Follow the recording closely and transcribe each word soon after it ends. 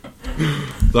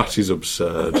That is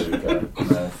absurd.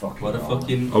 What a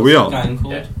fucking... Are we on? Game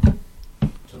called? Yeah.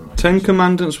 Ten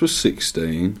Commandments was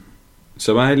 16,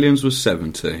 so Aliens was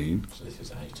 17. So this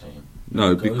is 18.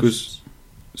 No, Ghosts. because...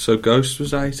 So Ghost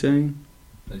was 18?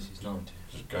 This is 19.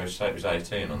 Just go say it was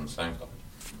 18 on the same card.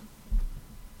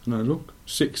 No, look.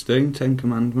 16, 10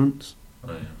 Commandments.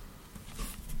 Oh, yeah.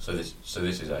 So this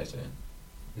is 18.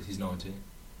 This is 19.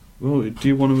 Well, do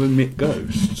you want to admit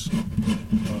Ghosts?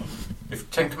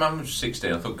 If 10 Commandments was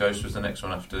 16, I thought Ghost was the next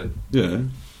one after. Yeah.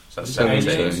 So that's 17.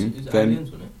 17. Is it Then-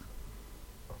 Aliens, wasn't it?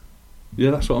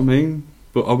 Yeah, that's what I mean.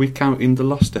 But are we counting the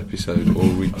last episode, or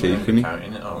are we keeping it?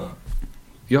 Counting it. Oh.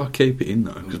 Yeah, keep it in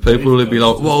though, because people will be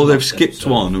like, well, they've skipped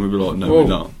one, and we'll be like, no, we're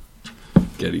not.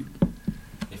 Get it.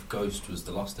 If Ghost was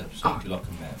the last episode, do you like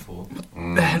a metaphor?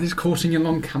 There's coursing your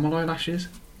long camo eyelashes.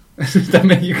 Does that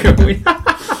make you go?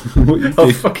 What you Oh,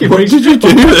 did- fucking what did you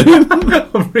do then?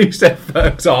 I've reset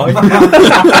Ferg's eye.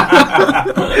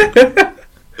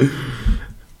 Can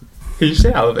you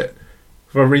see out of it?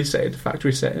 If I reset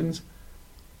factory settings.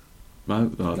 No,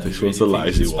 this you was the really think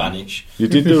lazy it's one. Spanish. You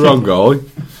did the wrong guy.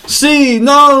 See,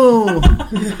 no!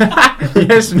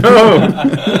 Yes, no.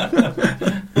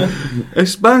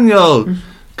 Espanol.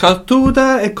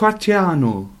 Cartuda e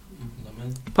Quartiano.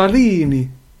 Parini.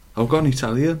 I've gone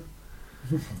Italian.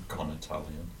 Gone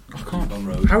Italian. I can't. On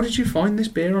road. How did you find this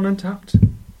beer on Untapped?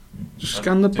 Just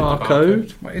scan the Did the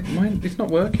barcode. Wait, it's not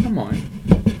working on mine.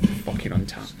 Fucking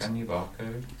Untapped. Scan your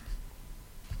barcode.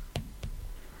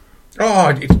 Oh,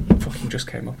 it fucking just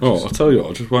came up. Oh, I'll tell you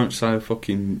what, I just won't say a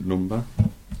fucking number.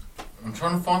 I'm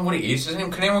trying to find what it is.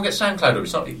 Can anyone get SoundCloud up?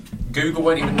 It's not. Google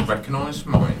won't even recognise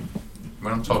mine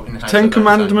when I'm talking. 10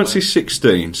 Commandments is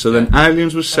 16, so then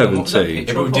Aliens was 17.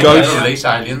 Yeah, but we did Ghost- release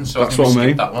Aliens, so That's I think what I we mean.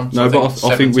 skipped that one. No, So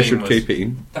but I think we 17 should was- keep it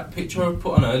in. That picture I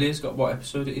put on earlier has got what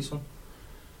episode it is on.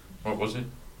 What was it?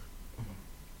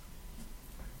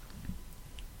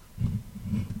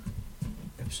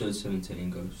 Episode 17,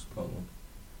 Ghost, part 1.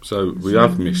 So we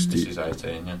have missed This it. is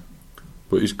 18, yeah.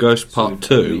 But is Ghost So Part we've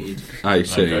 2 deleted. No,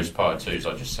 18? Ghost Part 2 is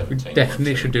like just We 17.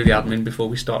 definitely should do the admin before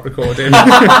we start recording.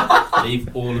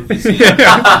 Leave all of this in.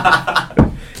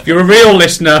 If you're a real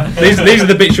listener, these are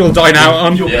the bits you'll dine out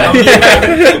on. Yeah.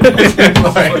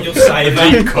 What you'll save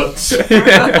Deep cuts.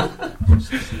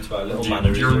 Listen to our little Do you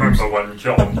mannerisms. remember when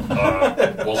John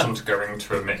wasn't going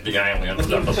to admit the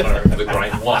Aliens episode, the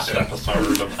great last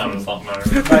episode of Hands That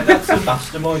Know? Right, that's the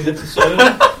mastermind episode.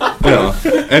 Yeah.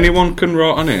 Anyone can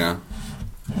write on here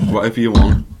whatever you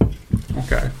want,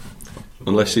 Okay.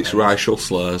 unless it's racial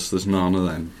slurs. There's none of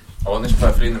them. I want this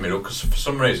perfectly in the middle because for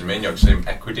some reason me and Yogs seem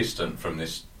equidistant from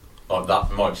this. Like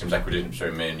that mic seems equidistant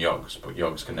between me and Yogs, but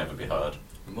Yogs can never be heard.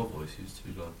 My voice is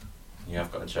too low. You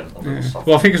have got a gentle Yeah. little soft.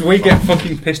 Well, I think as we get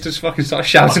fucking pissed as fucking start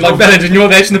shouting like Bennett and you're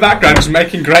there in the background just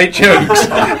making great jokes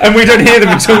and we don't hear them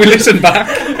until we listen back.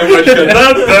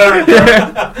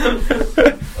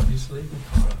 Obviously.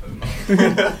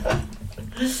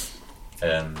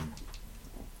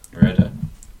 You ready?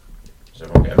 Does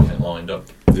everyone get everything lined up?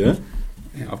 Yeah.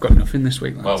 Yeah, I've got nothing this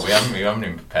week. Well, lads. we haven't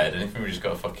even prepared anything. We just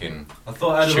got a fucking. I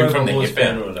thought I had Shoot a from the robot voice hip,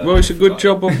 yeah. better or Well, it's a good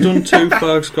job I've done 2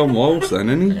 Fergs Gone Wild then,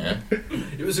 isn't it? Yeah.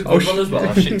 It was a Oh, good one as well.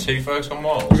 Oh shit, 2 folks on We've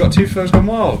Wild. got 2 Fergs Gone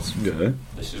Wild. Yeah.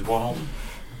 This is Wild.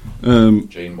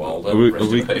 Gene Wilder. Are we- rest are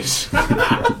we- in peace. Do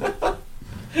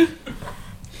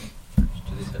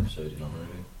this episode in honorary.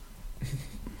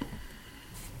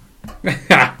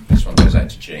 This one goes out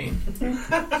to Gene.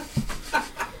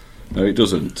 No, it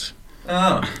doesn't.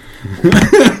 Ah.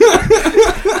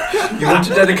 You want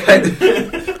to dedicate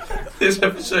this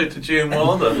episode to Gene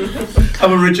Wilder?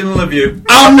 How original of you.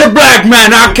 I'm the black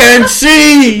man I can't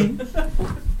see!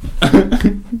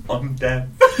 I'm deaf.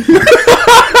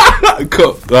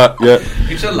 Cut that, yeah.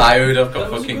 It's allowed. I've got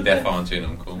fucking deaf auntie and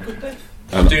uncle.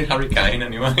 I'm doing Harry Kane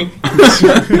anyway.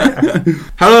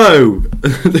 Hello!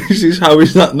 This is How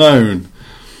Is That Known?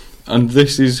 And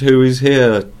this is who is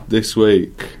here this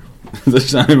week. The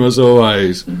same as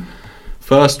always.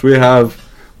 First we have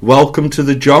Welcome to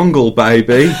the Jungle,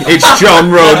 baby. It's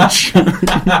John Rudge.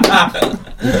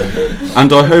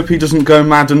 And I hope he doesn't go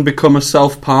mad and become a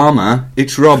self-palmer.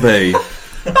 It's Robbie.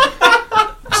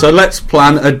 So let's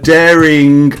plan a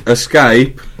daring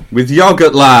escape with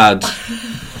Yoghurt Lad.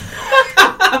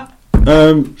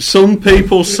 Some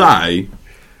people say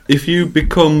if you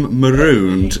become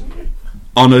marooned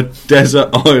on a desert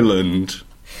island,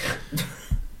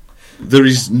 there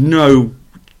is no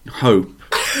hope.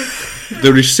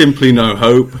 There is simply no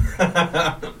hope.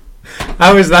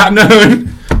 How is that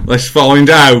known? Let's find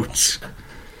out.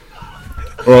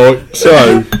 Right,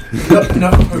 so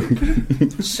No.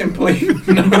 Simply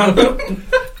no.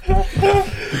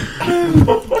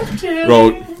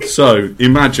 right, So,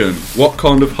 imagine, what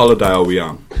kind of holiday are we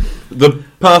on? The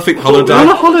perfect We're on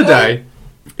a holiday. holiday.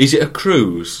 Is it a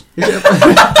cruise?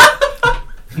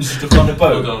 Stuck on a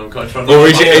boat. Or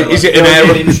is it an An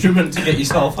air... instrument to get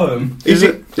yourself home. Is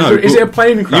it... No, Is it a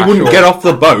plane crash? you wouldn't or- get off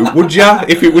the boat, would you?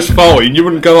 If it was fine, you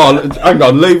wouldn't go on. Hang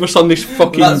on, leave us on this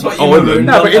fucking That's what you island. would do.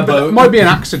 No, but A it boat. might be an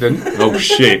accident. Oh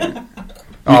shit! You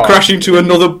Oh. crash into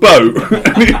another boat.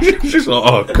 It's just like,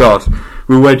 oh god,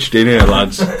 we're wedged in here,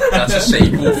 lads. That's a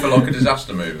sequel for like a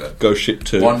disaster movie. Go shit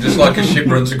too. One just like a ship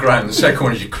runs aground. The second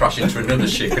one is you crash into another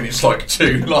ship, and it's like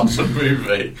two lots of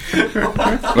movie.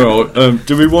 Right,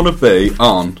 do we want to be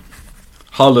on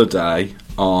holiday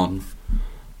on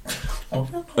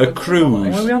a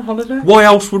cruise? Why are we on holiday? Why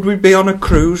else would we be on a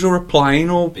cruise or a plane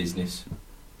or? Business.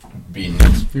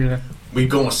 Business. Yeah. We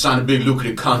gonna sign a big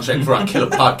lucrative contract for our killer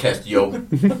podcast, yo.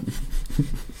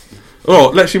 Oh,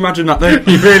 let's imagine that then.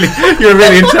 You're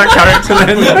really into that character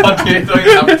then.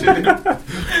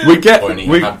 We get Or an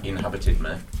we. inhabited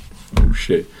man. Oh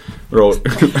shit! Right,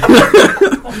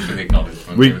 Should acknowledge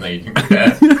We- even though you didn't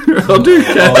care. I do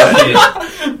care.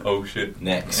 Oh shit.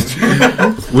 Next.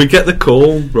 We get the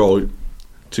call right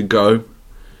to go.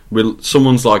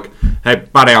 Someone's like, "Hey,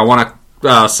 buddy, I want to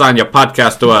sign your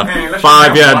podcast to a Hey, listen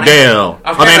 5-year here, buddy. deal.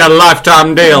 I've I mean, never- a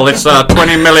lifetime deal. It's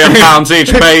 £20 million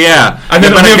each per year." And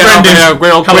then You better your get friend on is, here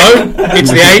real quick. hello,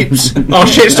 it's the apes. Oh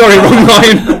shit, sorry, wrong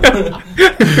line.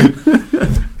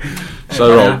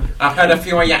 So, right, I've heard a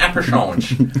few of your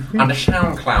episodes on the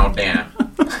SoundCloud there.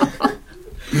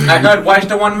 I heard, why's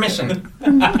the one missing?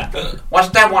 What's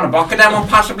that one about? Could that one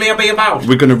possibly be about?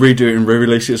 we're going to redo it and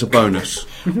re-release it as a bonus.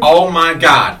 Oh my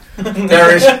god.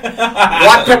 There is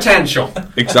what potential?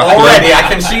 Exactly. Already I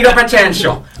can see the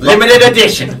potential. Limited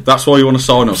edition. That's why you want to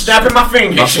sign us. Snapping my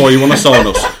fingers. That's why you want to sign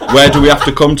us. Where do we have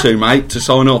to come to, mate, to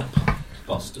sign up?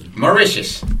 Boston.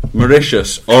 Mauritius.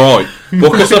 Mauritius. All right.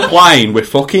 Book us a plane. We're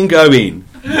fucking going.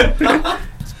 No,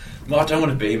 I don't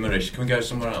want to be in Mauritius. Can we go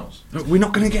somewhere else? We're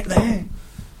not going to get there.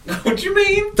 What do you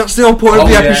mean? That's the whole point of Oh,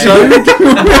 the yeah. episode.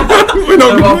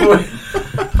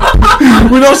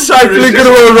 We're not safely going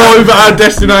to arrive at our We're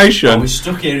destination.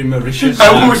 stuck here in Mauritius.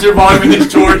 How will we survive in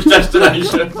this tourist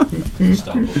destination?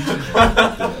 Istanbul.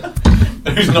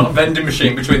 There's not a vending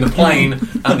machine between the plane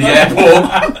and the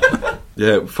airport.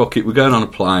 Yeah, fuck it. We're going on a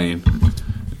plane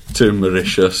to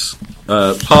Mauritius.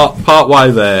 Part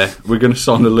way there, we're going to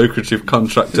sign a lucrative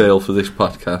contract deal for this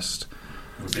podcast.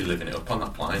 We'd be living it up on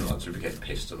that plane, lads. We'd be getting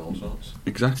pissed and all sorts.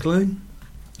 Exactly.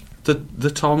 The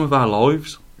time of our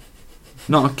lives.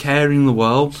 Not a care in the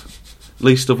world.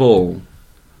 Least of all,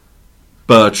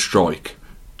 bird strike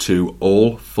to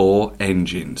all 4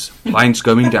 engines. Plane's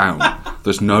going down.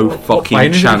 There's no fucking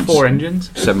Plane is chance. 4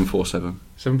 engines. 747.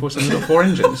 747 got 4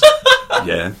 engines.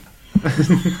 Yeah.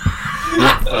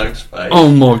 Thanks, mate.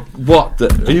 Oh my, what the...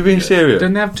 Are you being serious?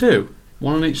 Don't they have 2?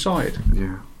 1 on each side.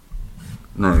 Yeah.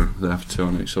 No, they have 2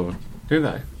 on each side. Do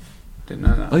they? Didn't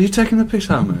know that. Are you taking the piss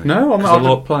out of me? No, I'm 'Cause I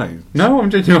not. like planes. No,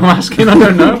 I'm asking. I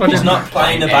don't know. I He's didn't. not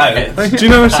playing about. Do you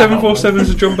know a 747's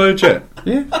a jumbo jet?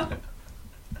 Yeah.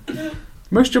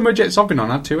 Most jumbo jets I've been on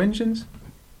had 2 engines.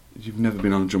 You've never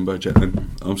been on a jumbo jet,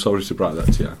 then I'm sorry to break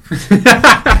that to you.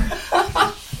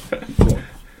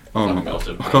 Oh,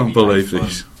 I can't believe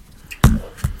this.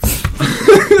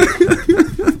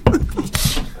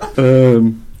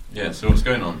 Yeah, so what's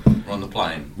going on? We're on the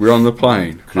plane. We're on the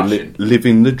plane, we're Crashing.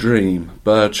 living the dream.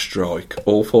 Bird strike,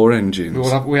 all 4 engines.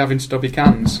 We're having stubby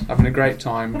cans, having a great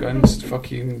time, going to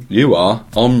fucking. You are.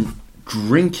 I'm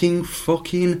drinking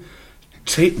fucking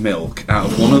tit milk out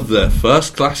of one of the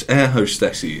first class air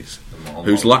hostesses,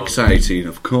 who's lactating,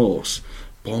 of course.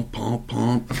 Pom, pom,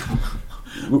 pom.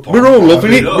 We're all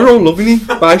loving it. We're all loving it,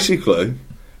 basically.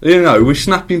 You know, we're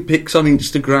snapping pics on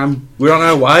Instagram. We're on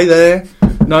our way there.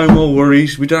 No more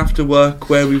worries. We don't have to work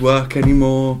where we work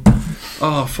anymore.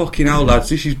 Oh, fucking hell, lads.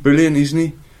 This is brilliant, isn't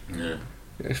it? Yeah.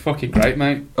 It's fucking great,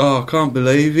 mate. Oh, I can't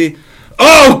believe it.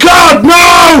 Oh, God,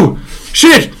 no!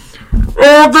 Shit!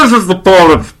 Oh, this is the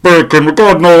pilot speaking. We've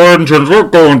got no engines. We're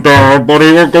going down,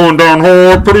 buddy. We're going down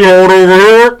hard, pretty hard over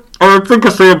here. I think I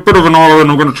see a bit of an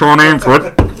island. I'm going to try and aim for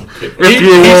it. If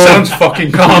you, He sounds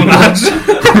fucking calm, lads.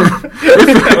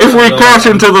 if we crash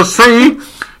into the sea,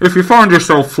 if you find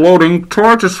yourself floating,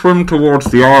 try to swim towards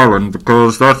the island,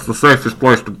 because that's the safest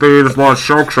place to be. There's a lot of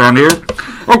sharks around here.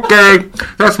 Okay,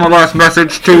 that's my last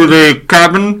message to the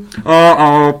cabin.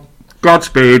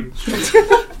 Godspeed.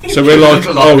 So we're like,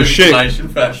 oh shit.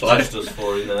 Fair play. Just us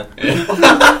four in there. Yeah,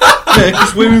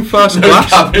 because we're in first No class.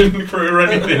 cabin crew or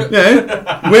anything.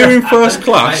 Yeah, we're in first Mate,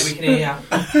 class. we can hear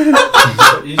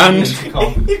you. And-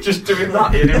 He's just doing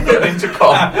that. He didn't get into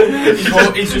com.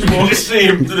 He's just You walking just see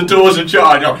him to the doors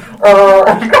ajar. And you're,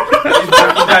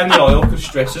 down the aisle because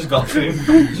stress has got to him.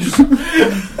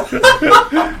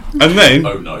 And then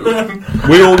oh no.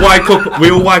 we all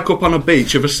wake up on a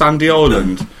beach of a sandy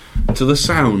island to the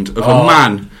sound of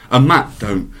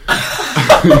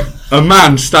a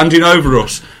man standing over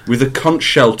us with a conch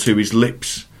shell to his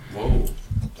lips, Whoa.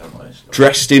 Don't like this.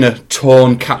 dressed in a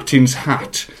torn captain's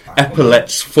hat,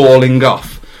 epaulets falling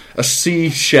off, a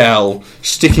seashell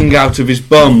sticking out of his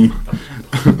bum,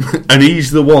 and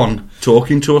he's the one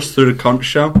talking to us through the conch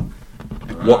shell.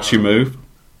 What's your move?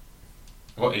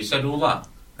 What, he said all that?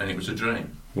 And it was a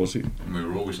dream? Was it? And we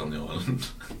were always on the island.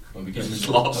 When we get Just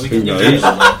lost. Who knows?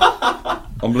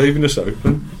 I'm leaving this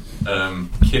open.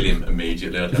 Kill him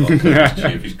immediately. I don't like to see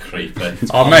if he's creepy.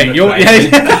 Oh, mate, you're. Yeah.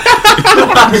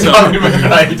 Tommy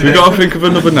McGrady. We got to think of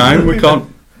another name. We can't.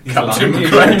 Captain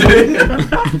McGrady.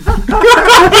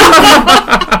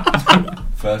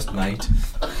 First mate.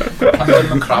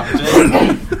 Captain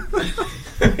McCrabdy.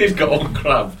 He's got all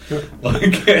crab. Like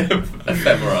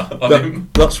ephemera on him.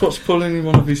 That's what's pulling in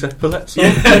one of his epaulets.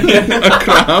 Yeah. A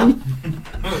cram.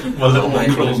 My little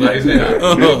one crawls out, isn't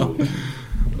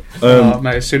it?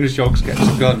 Mate, as soon as Jogs gets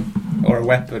a gun or a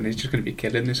weapon, he's just going to be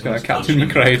killing this guy, Captain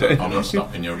McCrady. I'm not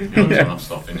stopping you. I'm not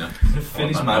stopping you. Fill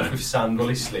his mouth with sand while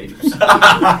he sleeps.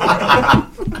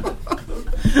 I'm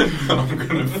going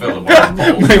to fill him with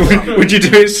balls. Mate, would you do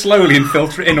it slowly and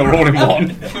filter it in, or all in one?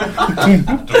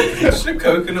 Just a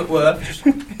coconut worth. Just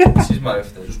it's his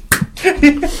mouth there.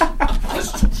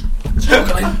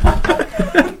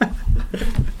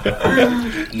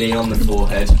 Knee on the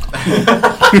forehead.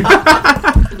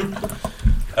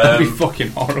 That'd be fucking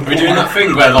horrible. We're doing that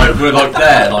thing where we're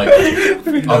there,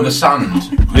 on the sand.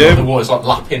 Yeah. And the water's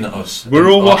lapping at us. We're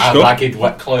all washed our up. ragged,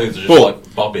 wet clothes are just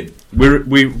But- bobbing.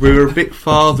 We're a bit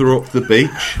farther up the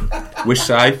beach. We're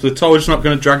safe. The tide's not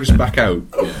going to drag us back out.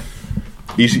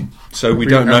 Yeah. So we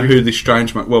don't know who this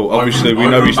strange man. Well, obviously we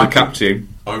know he's the captain.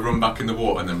 I run back in the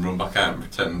water and then run back out and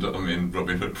pretend that I'm in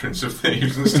Robin Hood, Prince of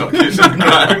Thieves, and start kissing the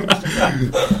ground.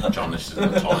 John, this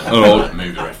isn't the time. Oh.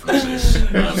 Movie references.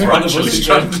 We're actually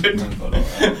stranded.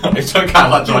 It's okay,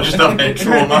 lads. I just have head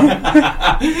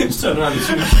trauma. Just turn around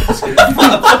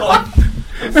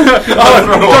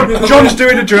and John's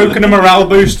doing a joke and a morale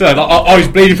booster. Like, he's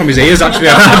bleeding from his ears, actually.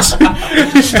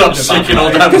 Stop sicking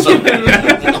all down something.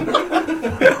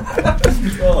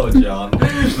 Oh, John.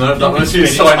 No, that was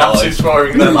his synapses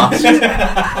firing their last.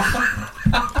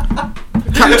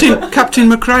 Captain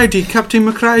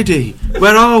McCready,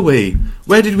 where are we?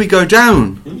 Where did we go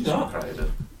down? Who's that?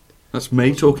 That's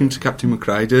me talking to Captain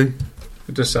McCready.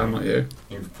 It does sound like you.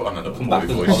 You've put on a little Come boy back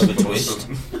with voice. Oliver Twist.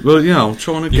 Well, yeah, I'm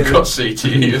trying to get. You've got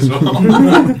CTE as well.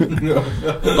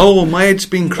 Oh, my head's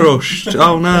been crushed.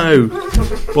 Oh no,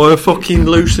 by a fucking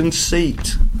loosened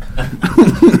seat.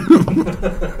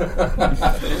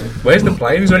 Where's the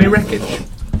plane? Is there any wreckage?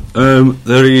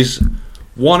 There is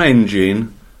one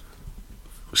engine,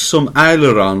 some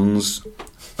ailerons,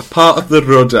 a part of the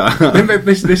rudder.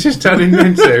 This is turning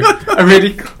into a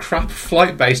really crap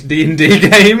flight-based D&D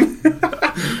game.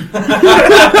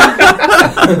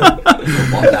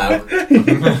 What now?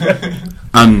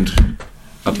 And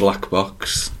a black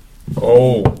box.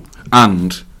 Oh.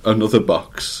 And another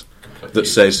box that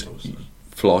says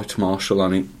Flight Marshal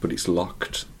on it, but it's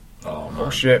locked. Oh, Oh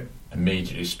man. shit.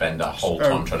 Immediately spend our whole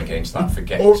time trying to get into that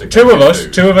forget. Oh, to two get of us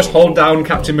food. hold down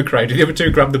Captain McCready. The other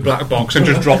two grab the black box and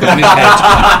just drop it on his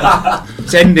head.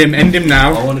 Send him I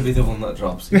now. want to be the one that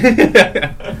drops.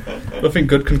 Nothing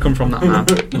good can come from that man.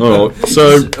 Alright,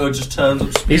 so Or just turns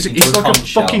up. He's speaking to like a conch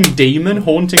shell. fucking demon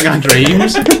haunting our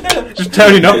dreams. Just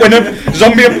turning up when a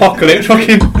zombie apocalypse,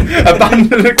 fucking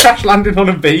abandoned, crash landing on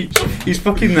a beach. He's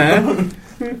fucking there.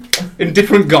 In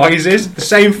different guises, the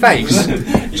same face,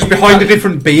 just behind a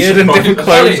different beard and different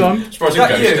clothes on. Surprising Is that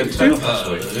Ghost you? didn't turn up last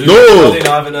week. No. I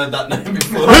haven't heard that name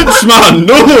before. Huntsman,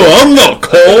 no, I'm not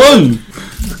Colin.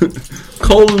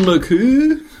 Colin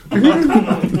McHugh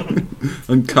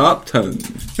and Captain.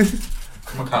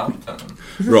 I can't tell them.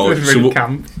 Right, Really so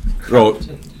camp. right,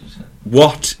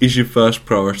 what is your first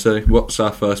priority? What's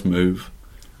our first move?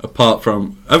 Apart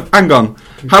from, hang on,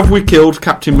 have we killed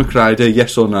Captain McCready?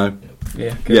 Yes or no?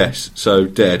 Yeah. Okay. Yes. So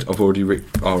dead. I've already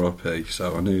R.I.P.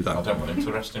 So I knew I that. don't want him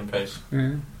to rest in peace.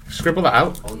 Yeah. Scribble that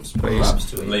out. I want some Please. crabs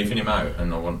to I'm eat. leaving him out,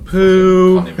 and I want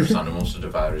Poo. carnivorous animals to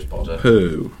devour his body.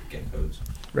 Who Geckos.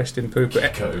 Rest in poop.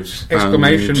 Geckos.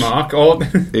 Exclamation And- mark. Or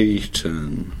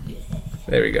eaten?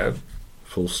 There we go.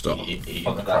 Full stop.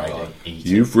 Fuck that guy.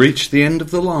 You've reached the end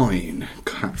of the line,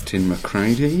 Captain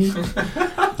McCready.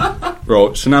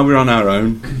 Right, so now we're on our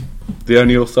own. The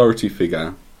only authority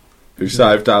figure who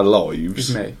saved our lives.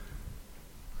 It's me.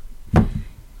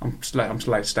 I'm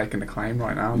just staking the claim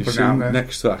right now. I'm You putting it out seem there.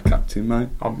 next to our captain, mate.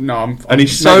 And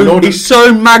He's so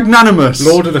magnanimous.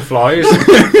 Lord of the Flies.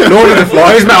 Lord of the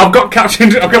Flies, mate. I've got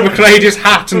McCready's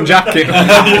hat and jacket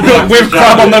with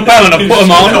crab on the bell, and I put them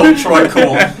on.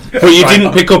 Tricorn. But you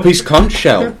didn't pick up his conch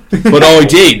shell. But I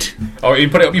did. Oh, you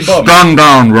put it up your bum. Stand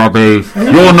down, Robbie.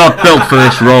 You're not built for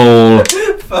this role.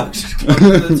 Fuck, just climb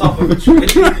to the top of a tree.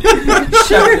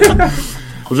 Shouting.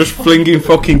 I was just flinging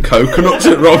fucking coconuts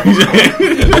at Robbie's head.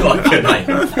 Like a knife.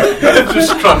 Just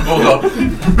scrambled up.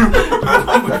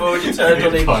 Before you turned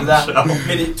on into that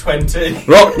minute 20.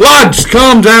 Right, lads,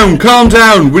 calm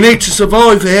down. We need to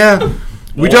survive here.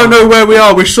 We don't know where we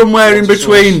are. We're somewhere in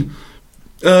between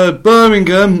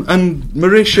Birmingham and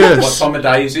Mauritius. What time of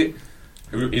day is it?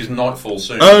 Is nightfall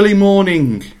soon? Early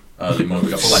morning. Early morning.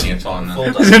 We've got plenty of time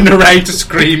now. There's a narrator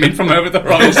screaming from over the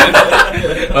horizon.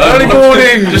 Early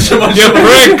morning! You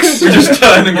pricks! We're just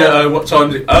turning it. What time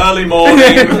is it? Early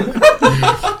morning!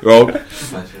 Right.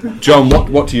 John,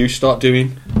 what do you start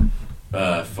doing?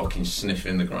 Fucking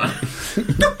sniffing the ground.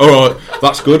 Alright,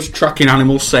 that's good. Tracking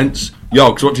animal scents.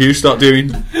 Yogs, what do you start doing?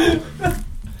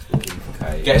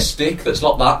 Get a stick that's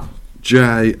like that.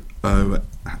 J-O...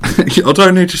 I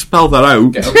don't need to spell that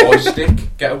out. Get a Y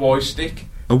stick. Get a Y stick.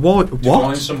 A what?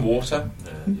 Divine some water.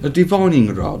 A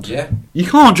divining rod? Yeah. You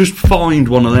can't just find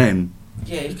one of them.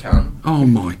 Yeah, you can. Oh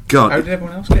my How god. did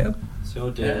everyone else get them? It's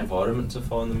your dear environment to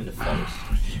find them in the forest.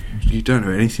 You don't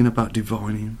know anything about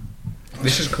divining.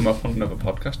 This has come up on another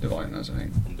podcast, Divine, I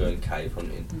think. I'm going cave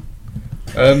hunting.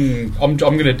 I'm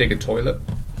going to dig a toilet.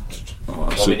 Oh,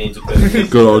 that's What we a need to do.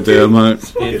 good idea, mate.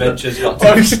 The adventure's got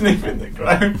I'm to. sniffing the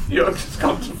ground. You're just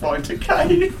got to find a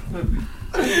cave.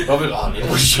 Probably on it.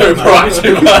 So bright,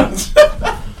 hands.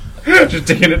 Just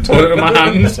digging a toilet with my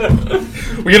hands.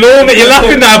 Well, you're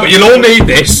laughing now, but you'll all need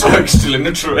this. I'm still in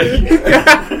the tree.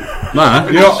 Nah,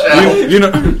 you know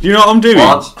what I'm doing?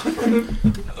 What?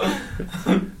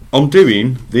 I'm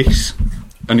doing this,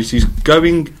 and it is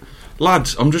going...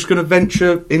 Lads, I'm just going to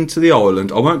venture into the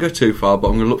island. I won't go too far, but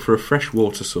I'm going to look for a fresh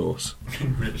water source.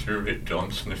 Richard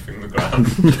John sniffing the ground.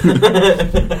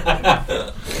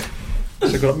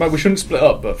 So we shouldn't split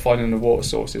up, but finding a water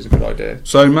source is a good idea.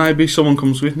 So maybe someone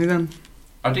comes with me then?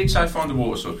 I did say find the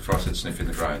water source before I said sniffing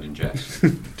the ground in jest.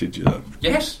 Did you though?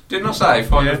 Yes, didn't I say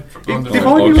find the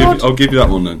I'll give you that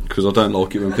one then, because I don't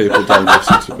like it when people don't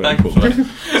listen to people.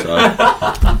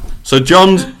 So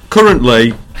John's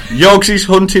currently... Yogs is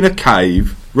hunting a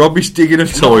cave. Robbie's digging a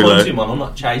toilet. I'm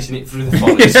not chasing it through the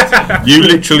forest. You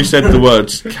literally said the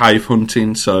words cave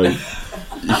hunting, so you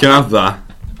can have that.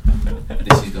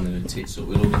 This is going to go tits up.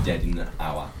 We'll all be dead in an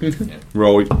hour. Yeah.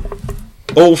 Right.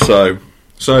 Also,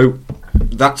 so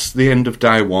that's the end of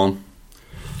day one.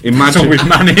 Imagine we've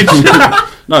managed.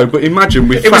 No, but imagine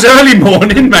we. It was early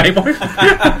morning, mate. I've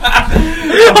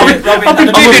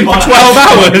been digging for 12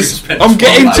 hours. I'm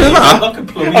getting to that.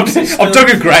 I've dug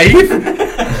a grave.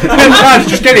 Lads,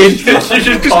 just get in. Just get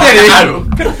in.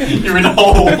 You're in a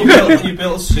hole. You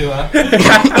built a sewer.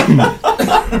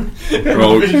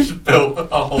 Right. He just built a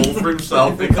hole for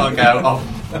himself. He can't get out of.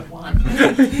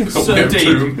 So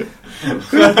deep.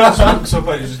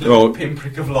 Somebody just Oh. a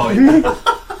pinprick of light.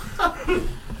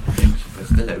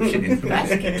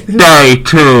 Day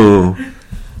two.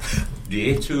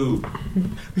 Day 2.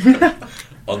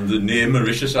 On the near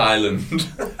Mauritius Island.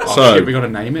 Oh, So- shit, we got to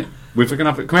name it. Can we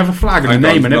have a flag and a Hang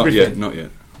name on, and not everything? yet, not yet.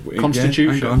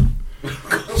 Constitution. Yeah,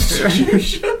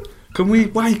 hang on. Can we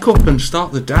wake up and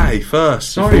start the day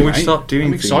first Sorry, before we mate. start doing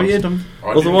I'm things? excited.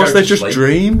 Otherwise, they're just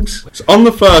dreams. So on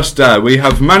the first day, we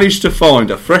have managed to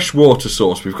find a fresh water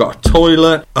source. We've got a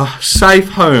toilet, a safe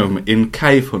home in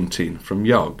cave hunting from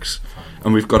Yogs,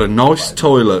 and we've got a nice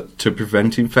toilet to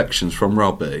prevent infections from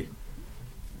Robbie.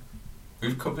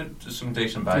 We've covered some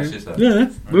decent bases there. Yeah,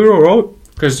 we're all right.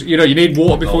 Because you need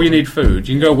water before you need food.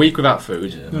 You can go a week without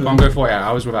food. Yeah. You can't go 48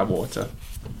 hours without water.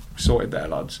 Sorted there,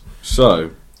 lads. So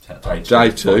Day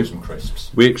 2. Some crisps.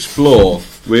 we explore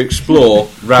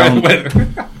round. Where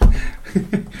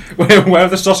are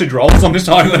the sausage rolls on this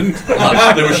island?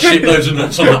 Lads, there were shitloads of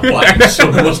nuts on that plate.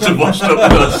 Someone must have washed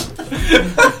up with us.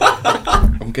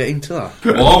 I'm getting to that.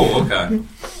 Whoa, okay.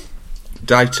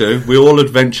 Day 2, we all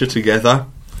adventure together.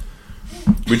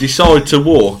 We decide to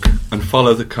walk and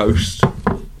follow the coast.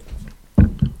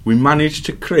 We manage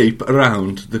to creep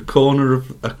around the corner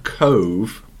of a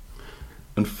cove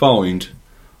and find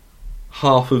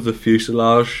half of the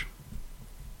fuselage.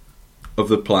 of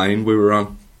the plane we were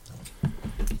on.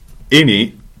 In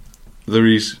it, there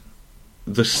is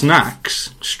the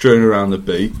snacks strewn around the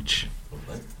beach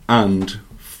and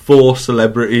 4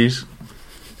 celebrities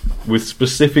with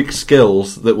specific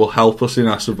skills that will help us in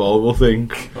our survival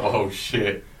thing. Oh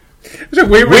shit. So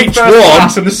we were in Which first one?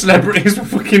 class and the celebrities were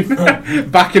fucking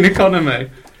back in economy.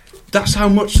 That's how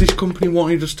much this company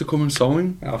wanted us to come and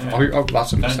sign.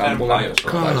 That's understandable. Don't play us,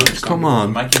 right? God, come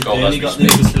on. Make him go They as only we got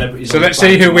speak. the celebrities. So on let's the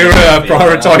see who back. we're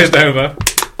prioritised over.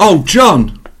 Oh,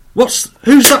 John,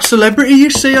 who's that celebrity you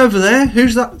see over there?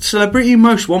 Who's that celebrity you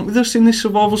most want with us in this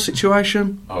survival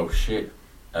situation? Oh shit.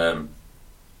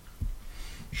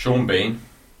 Sean Bean,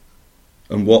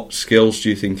 And what skills do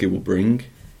you think he will bring?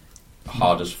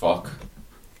 hard as fuck.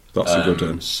 That's a good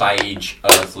one. Sage,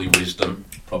 earthly wisdom,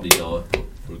 Probably die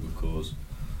for a good cause.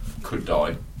 could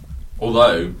die.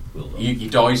 Although Will die. he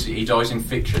dies in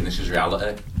fiction. This is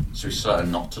reality, so he's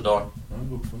certain not to die.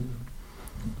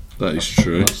 That is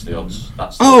true. That's the odds.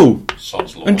 That's the Oh,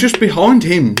 sod's law. and just behind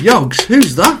him, Yogs,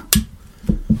 who's that?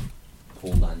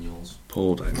 Paul Daniels.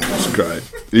 Paul Daniels, that's great.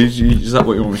 Is that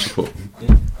what you want me to put?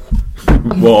 Yeah.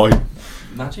 Why?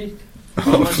 Magic.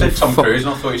 I said Tom Cruise,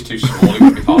 and I thought he was too small. He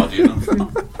would be hardy enough.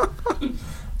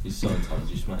 He's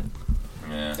Scientologist, mate.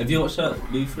 Yeah, Have you watched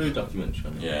that Lou documentary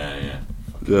on it? yeah.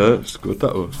 Yeah, it's good,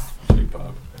 that was.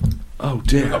 Superb. Oh, We've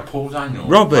dear. got Paul Daniels.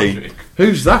 Robbie, Magic.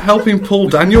 who's that helping Paul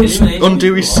Daniels Elimination.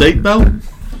 undo his seatbelt?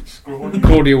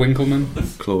 Claudia Winkleman.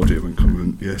 Claudia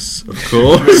Winkleman, yes, of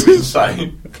course.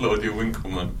 Say Claudia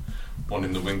Winkleman, 1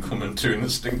 in the Winkleman, 2 in the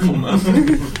Stinkleman.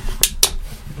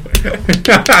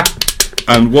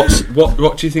 And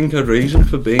what do you think her reason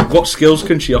for being? What skills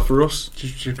can she offer us?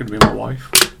 She's going to be my wife.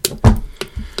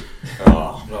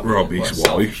 Oh, Robbie's Quite a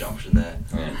selfish wife. option there.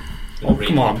 yeah. Oh,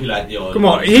 come on. Repopulate the island. Come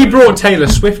on, he brought Taylor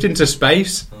Swift into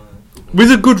space.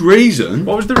 With a good reason.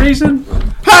 What was the reason?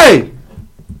 Hey!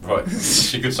 Right,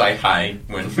 she could say hey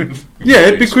when.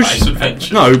 Yeah, do because space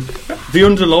adventures. no, the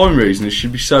underlying reason is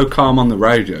she'd be so calm on the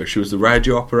radio. She was the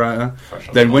radio operator. Fresh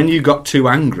on Then the when line. you got too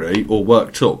angry or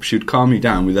worked up, she'd calm you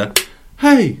down with a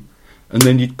hey, and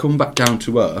then you'd come back down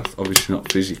to earth. Obviously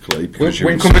not physically because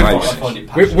you're in Winkleman- I space. find it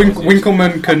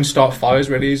Winkleman can start fires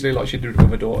really easily, like she did with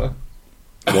her daughter.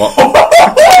 What?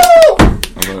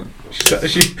 I don't-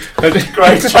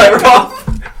 Great turn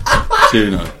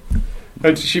off.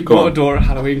 She Go bought on. her daughter a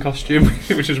Halloween costume,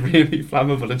 which was really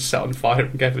flammable and set on fire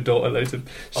and gave her daughter loads of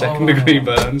second-degree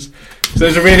burns. So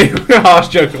there's a really harsh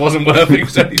joke that wasn't worth it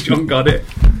because only John got it.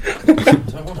 Don't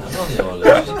want to have on the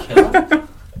island. She's a killer.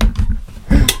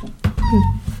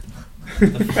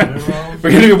 The funeral.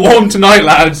 We're going to be warm tonight,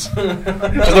 lads.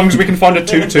 As long as we can find a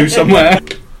tutu somewhere.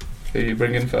 Who are you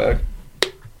bringing, Ferg?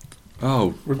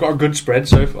 Oh, We've got a good spread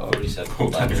so far. Already said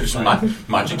Paul Paul Daniels Daniels. just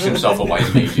magics himself away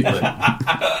immediately.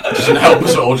 Doesn't help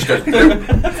us at all. Just goes.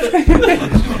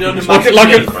 Like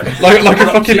a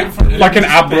fucking like an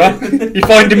abra. You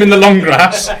find him in the long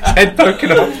grass, his head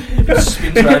poking up.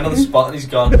 Spins around on the spot and he's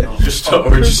gone. Just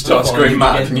starts going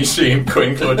mad, and you see him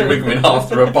cutting Claudia Winkleman in half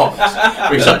through a box.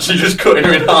 But he's actually just cutting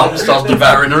her in half and starts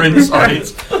devouring her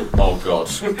insides. Oh god,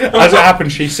 As it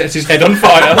happens, she sets his head on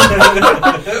fire.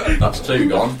 that's 2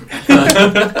 gone.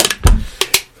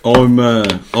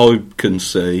 I can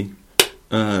see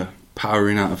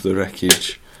powering out of the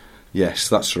wreckage. Yes,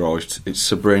 that's right. It's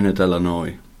Sabrina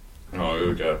Delanoy. Oh, here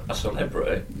we go. A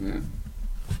celebrity.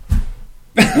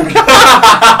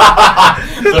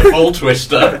 The full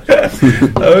twister.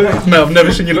 No, I've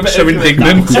never seen you look so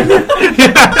indignant.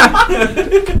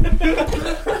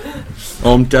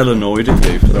 I'm Delanoid at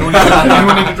you for that.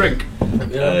 Anyone need a drink?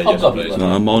 Yeah, Hobgoblin. yes, No,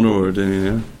 I'm on already,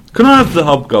 yeah. Can I have the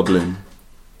hobgoblin?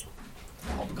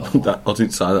 Hobgoblin. I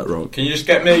didn't say that right. Can you just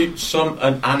get me an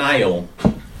ale?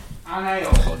 An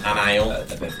ale. An ale. A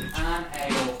beverage. An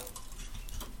ale.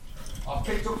 I've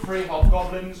picked up 3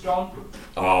 hobgoblins, John.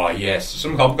 Oh yes,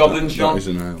 some hobgoblins, That John. is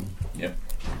an ale. Yep.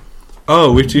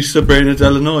 Oh, it is Sabrina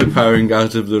Delanoy powering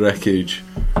out of the wreckage.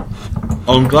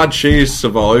 I'm glad she has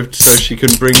survived so she can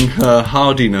bring her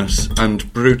hardiness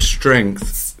and brute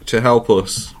strength to help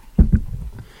us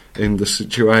in the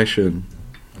situation.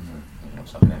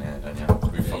 What's happening here, don't you?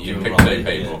 We Yeah, fucking you're picked right, 2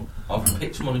 people. yeah. I've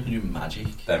picked someone who can do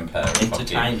magic. Them pair. of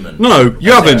Entertainment. No,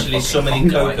 you haven't. Essentially summoning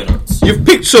coconuts. You've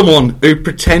picked someone who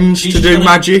pretends to do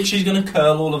magic. She's going to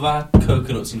curl all of our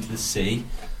coconuts into the sea.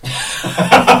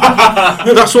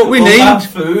 That's what we All need. our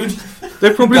food.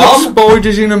 They've probably Gone. got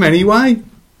spiders in them anyway.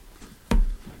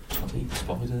 I'll eat the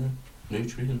spider.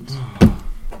 Nutrients.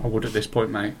 I would at this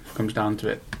point, mate. If it comes down to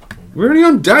it. We're only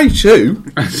on day 2.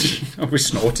 We're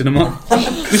snorting them up.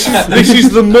 This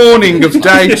is the morning of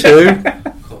day 2.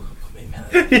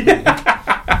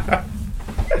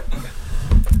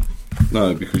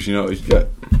 No, because you know what you get.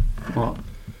 What?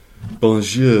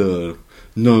 Bonjour,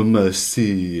 no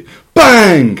merci.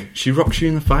 Bang! She rocks you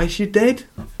in the face, you're dead.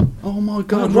 Oh my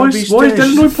god, Why Robbie's is dead.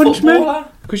 Delanoy punch me?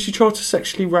 Because she tried to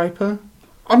sexually rape her.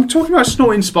 I'm talking about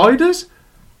snorting spiders.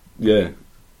 Yeah,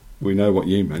 we know what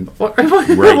you meant. What?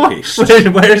 Rapist.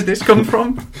 Where has this come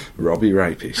from? Robbie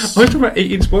rapist. I'm talking about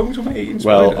eating spiders. We're talking about eating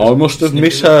spiders. Well, I must have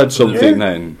misheard something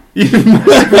then. With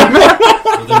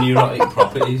the neurotic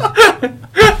properties.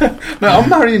 No, I'm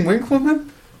marrying Winkler,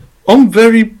 man. I'm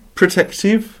very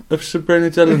protective of Sabrina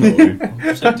Delanoy.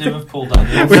 Protective of Paul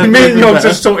Daniels. With me and Yogs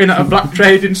are sorting out a black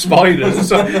trade in spiders.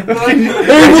 So,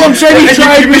 Who wants any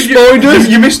trade with spiders?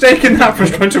 You're mistaking that for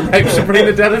us trying to rape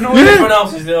Sabrina Delanoy? Everyone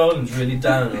else in the island's really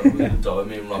down on it. I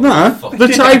mean, like, Nah, fuck.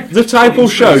 the tape will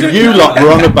show you lot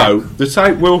were on a boat. The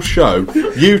tape will show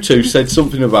you two said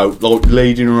something about like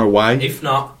leading her away. If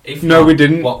not, No, we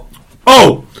didn't. What?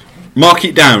 Oh, mark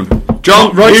it down,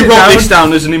 John. Write you it wrote down. this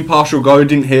down as an impartial guy who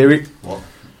didn't hear it. What?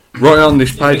 Right on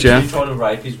this page, Did yeah. you try to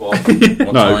rape his wife?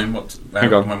 What No. time?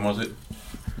 Hang on. When was it?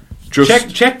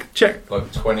 Just Check.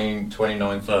 Like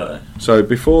 29:30. so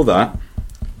before that,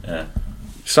 Yeah.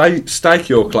 stake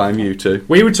your claim, you two.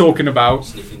 We were talking about.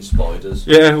 Sniffing spiders.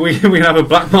 Yeah, we have a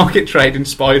black market trade in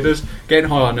spiders, getting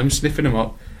high on them, sniffing them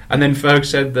up. And then Ferg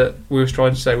said that we was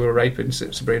trying to say we were raping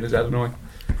Sabrina Delanoy.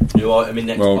 You know what? I mean,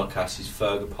 next Well- podcast is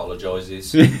Ferg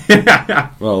apologises.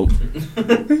 Well,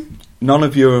 none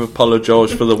of you have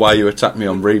apologised for the way you attacked me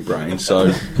on Rebrain,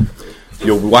 so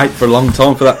you'll wait for a long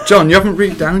time for that. John, you haven't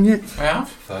read it down yet. I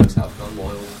have. Ferg's have gone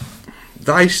wild.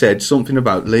 They said something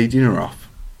about leading her off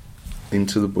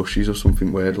into the bushes or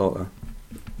something weird like that.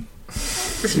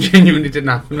 This genuinely didn't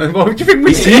happen. What do you think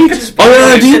we did? I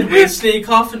heard We it. said we'd sneak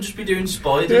off and just be doing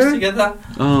spiders Yeah. together.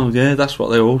 Oh yeah, that's what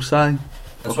they all say.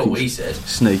 That's what we said.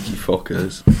 Sneaky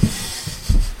fuckers.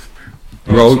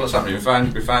 So Right, what's happening?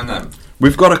 We found them.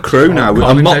 we've got a crew now, a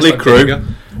Carling motley tastes like crew. vinegar.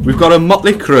 We've got a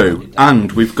motley crew,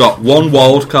 and we've got one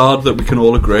wild card that we can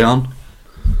all agree on.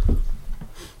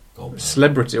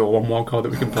 Celebrity or one wild card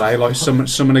that we can play, like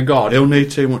summon a god. He'll need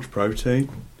too much protein.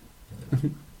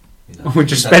 We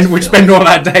spend all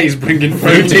our days bringing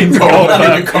fruit in.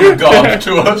 God, become a god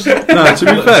to us. No, to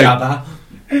be fair, Jabba.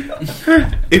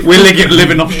 if We're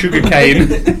living off sugar cane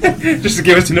just to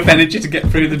give us enough energy to get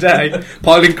through the day.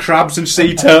 Piling crabs and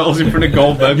sea turtles in front of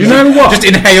Goldberg. You know what? Just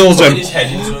inhales Putting them. his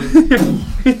head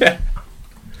into it.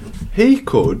 he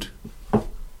could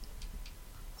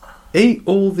eat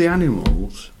all the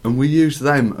animals, and we use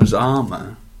them as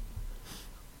armour,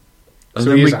 and So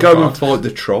then he we is our go god. and fight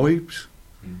the tribes.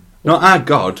 Not our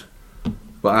god,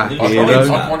 but our I'd hero.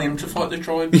 want I'd want him to fight the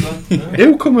tribes. Then.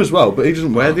 He'll come as well, but he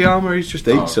doesn't wear the armour. He just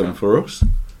eats okay. them for us,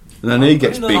 and then he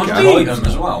gets no, bigger. I'm Can't eat them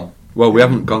as well. Well, we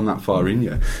haven't gone that far in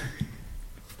yet.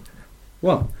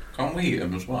 What? Can't we eat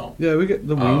them as well? Yeah, we get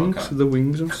the Oh, wings, okay. the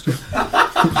wings and stuff.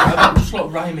 How about just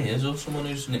like Ray Mears or someone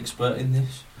who's an expert in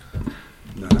this?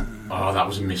 No. Oh, that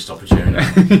was a missed opportunity.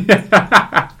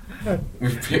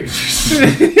 We've picked.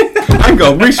 Hang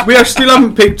on, we still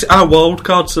haven't picked our wild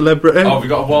card celebrity. Oh, we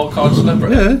got a wild card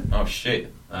celebrity. Yeah. Oh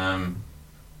shit.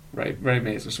 Ray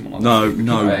Mears or someone like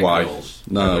No Bear way. Grylls.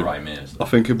 No. Over Ray Mears. I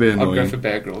think he'll be that. I'd go annoying. for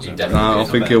Bear Grylls. He then. definitely No, I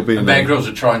is. think he'll be And Bear annoying. Grylls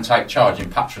would try and take charge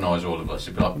and patronise all of us.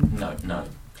 He'd be like, no, mate.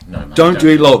 Don't do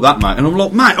it like that, mate. And I'm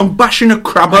like, mate, I'm bashing a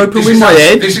crab open This with is my our-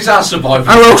 head. This is our survival.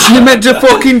 How else are you meant to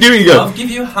fucking do it? You I'll go, give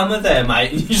you a hammer there,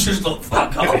 mate. And you just look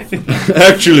fuck off.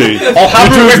 actually, I'll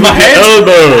hammer it with my head.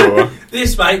 elbow.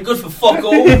 This, mate, good for fuck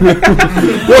all.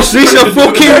 What's this, a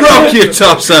fucking rock, you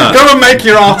tosser? Go and make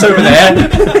your art over there.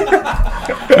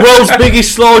 World's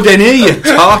biggest slide in here, you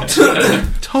tot.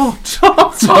 Tot.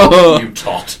 Oh, You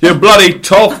tot. you bloody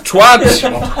tot twat.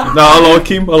 No, I like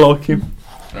him.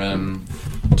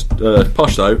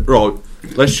 Posh though, right,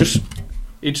 let's just...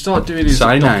 He'd start doing his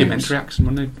Say documentary names. accent,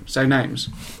 wouldn't he? Say names.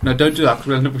 No, don't do that because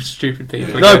we'll end up with stupid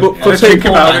people. No, again. but for Let's think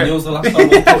people- about it. Daniel's the last time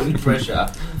I put in pressure.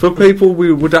 For people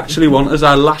we would actually want as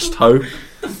our last hope.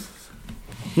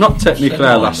 Not technically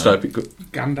our last hope, it could...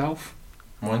 Gandalf.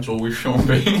 Mine's always Sean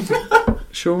Bean.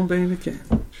 Sean Bean again.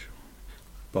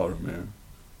 Boromir.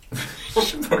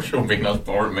 Sean Bean has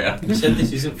Boromir. He said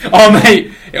this isn't. Oh,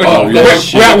 mate. Oh, we,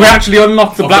 yeah. we actually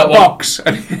unlocked the I've black got one. box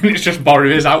and it's just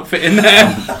Boromir's outfit in there.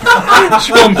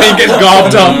 Sean Bean gets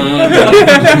garbed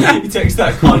on. He takes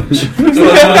that conch.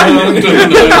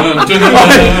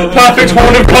 Perfect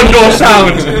horn of condor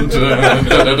sound.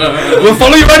 We'll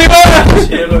follow you anywhere.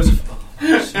 Hear loads of.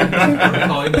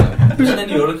 Wasn't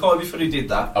any Urukai before he did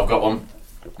that? I've got one.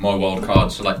 My wild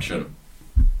card selection.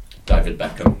 David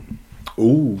Beckham.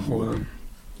 Ooh.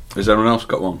 Has everyone else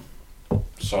got one?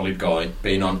 Solid guy.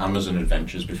 Been on Amazon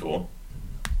adventures before.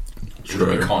 True.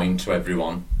 Really kind to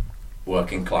everyone.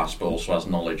 working class, but also has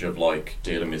knowledge of like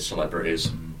dealing with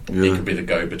celebrities. Yeah. He could be the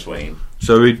go-between.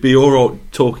 So he'd be alright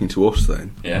talking to us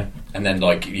then. Yeah, and then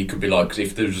like you could be like, 'cause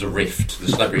if there was a rift, the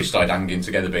celebrities started hanging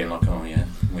together, being like, "Oh yeah,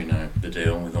 we know the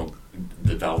deal with all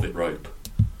the velvet rope."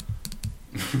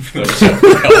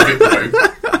 Velvet rope.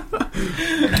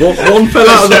 One fell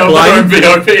out of the plane.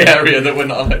 VIP area that we're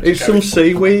not allowed to It's go some in.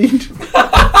 seaweed.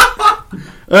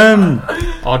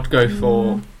 I'd go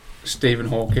for Stephen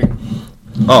Hawking.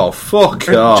 Oh fuck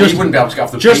off! He wouldn't be able to go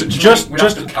off the beach. We'd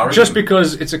have to carry Just him.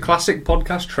 because it's a classic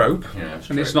podcast trope, Yeah, that's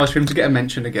and it's true. nice for him to get a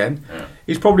mention again. Yeah.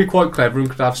 He's probably quite clever and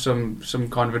could have some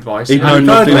kind of advice. He'd And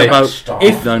know nothing thirdly, about.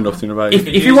 if- know nothing about. If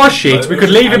it. he was shit, we could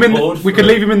leave him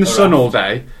in the sun all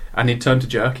day, and he'd turn to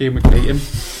jerky, and we could eat him.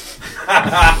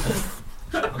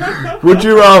 Would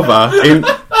you rather in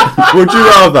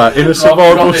a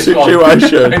survival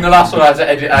situation? In the last one, I had to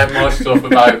edit out my stuff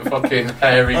about fucking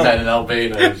hairy men and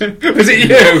albinos. Was it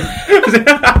you?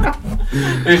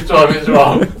 This time it's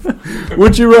wrong.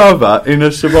 Would you rather in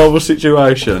a survival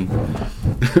situation,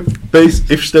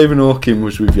 if Stephen Hawking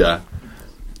was with you,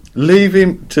 leave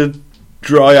him to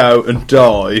dry out and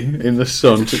die in the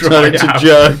sun to turn into out.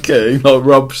 jerky, like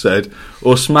Rob said,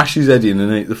 or smash his head in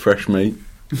and eat the fresh meat?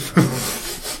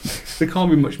 There can't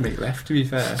be much meat left, to be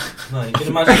fair. No, you can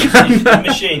imagine the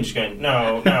machine just going,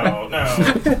 no.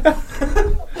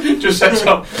 Just sets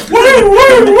up. Red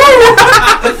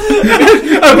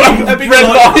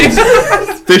light.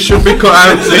 This should be cut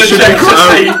out. This should be cut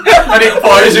out. And it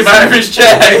fires him out of his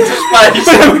chair into space.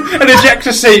 An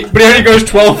ejector seat, but he only goes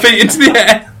 12 feet into the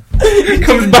air. He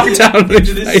comes back down into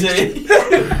Into his the face. sea.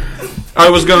 I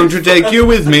was going to take you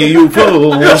with me, you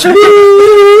fools.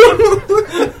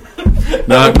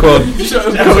 No, come on.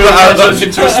 Turns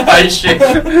into a spaceship.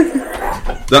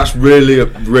 That's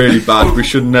really bad. We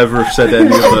should never have said any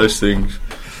of those things.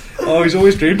 Oh, he's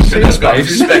always dreamed to see That's got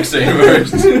space. respect to him.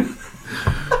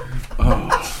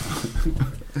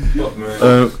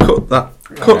 Cut that.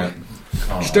 Cut.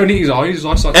 Just don't eat his eyes. His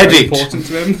eyesight's Edit. very important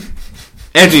to him.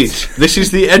 Edit. This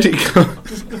is the edit cut.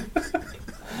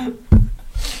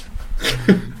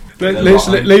 Let's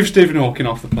leave Stephen Hawking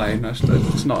off the plane. That's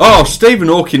not. Oh, Stephen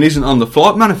Hawking isn't on the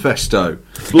flight manifesto. he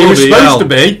was Bloody supposed hell. to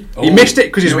be. He Oh. missed it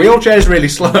because his wheelchair's really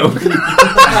slow.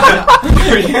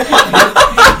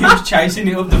 He was chasing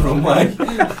it up the runway.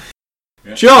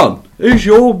 John, who's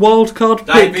your wild card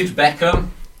pick? David Beckham.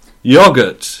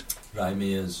 Yogurt. Right,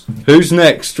 me is. Who's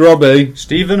next, Robbie?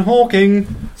 Stephen Hawking.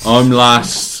 I'm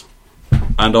last,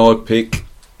 and I pick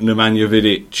Nemanja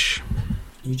Vidic.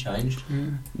 You changed.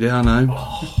 Yeah, I know.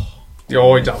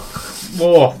 Oh, he don't.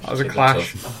 Whoa, that was a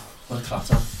clash. What a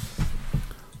clatter.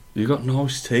 You got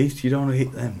nice teeth. You don't want to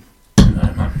hit them.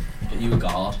 No, man. Get you a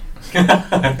guard.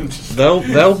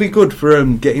 They'll be good for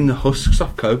getting the husks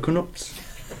off coconuts.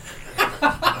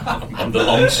 I'm the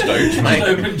long stoat, mate.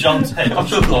 Open John's head. I'm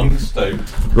the long stoat.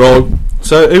 Right.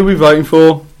 So who are we voting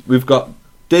for? We've got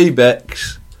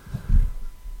D-Bex,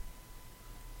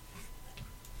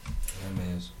 Right, me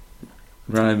is.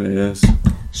 Ramirez,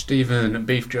 Stephen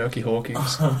Beef Jerky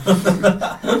Hawkins.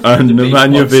 and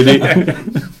Nemanja Vidic.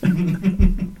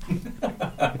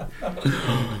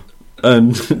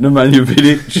 And Nemanja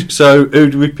Vidic. So who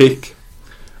do we pick?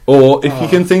 Or if you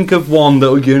can think of one that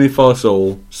will unify us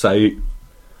all, say it.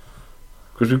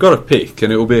 Because we've got to pick,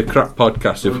 and it will be a crap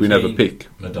podcast if we never Keane. pick.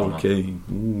 Madonna. Okay.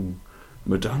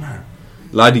 Madonna.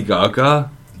 Lady Gaga.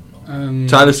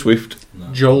 Taylor Swift.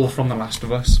 No. Joel from The Last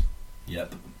of Us.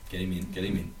 Yep. Get him in. Get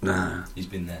him in. Nah, He's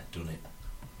been there, done it.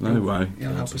 no way.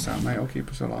 He'll help us out, mate. He'll keep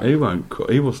us alive. He won't.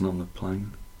 He wasn't on the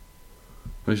plane.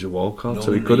 Where's your wild card?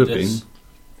 So he Norman could have been. Reedus.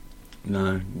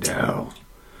 No.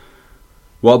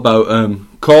 What about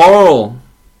Carl?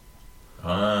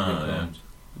 Ah, yeah.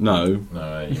 No.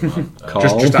 No, you might.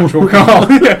 Carl. Just actual Carl.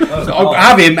 Oh,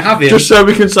 have him. Just so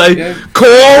we can say, Yeah.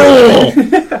 Carl!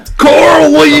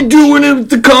 Carl, what are you doing at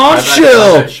the car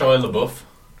show? Shia LaBeouf.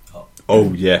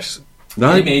 Oh, yes. No,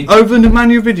 What do you mean? over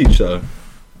Nemanja Vidic, though.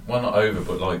 Well, not over,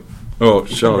 but like. Oh,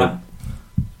 sorry.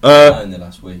 In the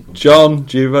last week. John,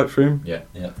 do you vote for him? Get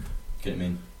him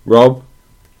in. Rob?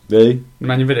 V?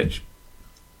 Nemanja Vidic.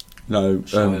 No,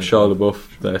 Shia Shia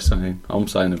LaBeouf, they're saying. I'm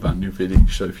saying Nemanja Vidic,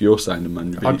 so if you're saying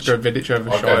Nemanja I'd Vidic... go Vidic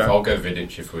over Shire. I'll go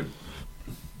Vidic if we're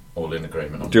all in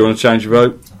agreement on Do you want to change your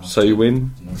vote so you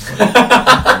win?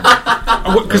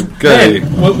 Because Okay.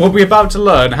 then we'll be about to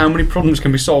learn how many problems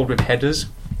can be solved with headers.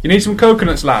 You need some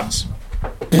coconuts, lads.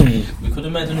 We could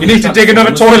have made another. You need to dig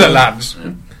another toilet, lads.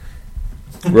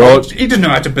 Right. He doesn't know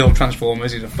how to build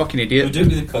transformers. He's a fucking We'll idiot. do it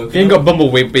with the coconut. He ain't got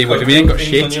Bumblebee with him. He ain't got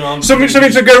Things on shit. your arms. Something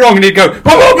would go wrong, and he'd go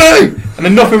Bumblebee, and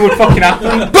then nothing would fucking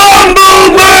happen.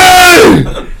 Bumblebee!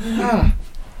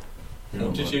 No.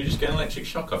 Did you just get an electric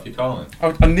shock off your collar?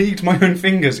 I kneed my own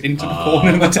fingers into the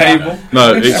corner of the table.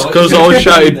 No, it's because I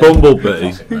shouted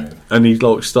Bumblebee and he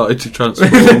like started to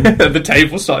transform. The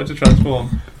table started to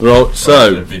transform. Right,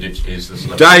 so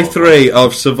day 3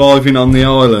 of surviving on the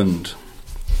island.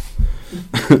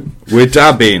 We're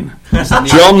dabbing.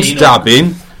 John's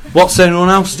dabbing. What's anyone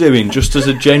else doing? Just as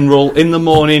a general in the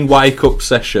morning wake up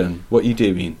session. What are you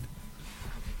doing?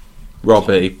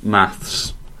 Robbie,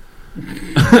 maths.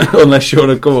 Unless you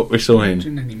want to come up with something.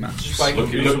 Doing any maths? Just wake up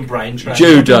and do some brain training.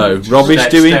 Judo. Robbie's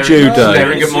doing judo.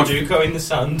 Staring at my Sudoku in the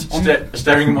sand.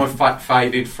 staring at my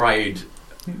faded, frayed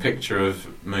picture of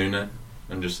Moona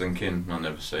and just thinking, I'll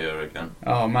never see her again.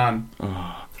 Oh man,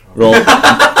 Right.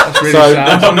 that's really So-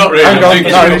 sad. I'm not really. Hang I'm on,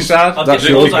 thinking that's of- really sad. I'll That's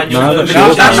give yours. you all No, that's time.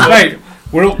 yours. That's mate.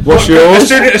 What's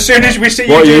yours? As soon as we see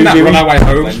What you are doing you that, we're on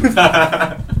doing? our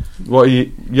way home. What are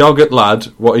you, yogurt lad?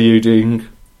 What are you doing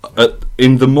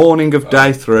in the morning of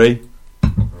day 3?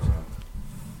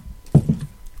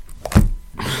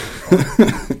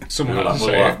 Someone We'll has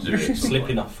to have say it. to do it.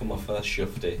 Slipping off for my first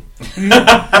shufty.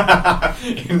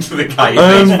 Into the cave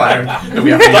that's found. And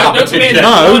we have to Don't have look at me. to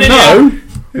No, in no.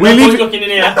 We Nobody's live. looking in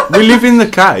here. We live in the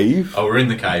cave. Oh, we're in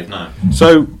the cave now.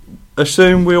 So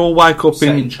assume we all wake up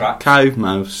Setting in traps. cave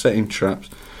mouths, setting traps,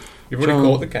 You've already John.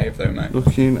 caught the cave though, mate.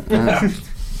 looking at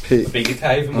pick. Bigger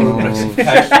cave and more aggressive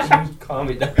cave. Calm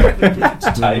it down.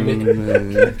 To tame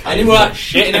it. Any more of that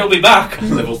shit and he'll be back.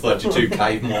 Level 32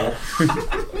 cave more.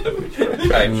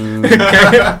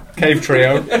 Cave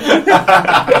trio.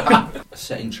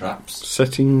 Setting traps.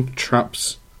 Setting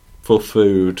traps for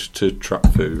food to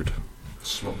trap food.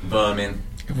 Vermin.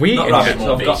 Have we Not eaten rabbits.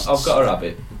 more I've got beasts. a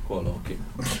rabbit. Go on, look it.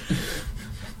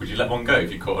 Would you let one go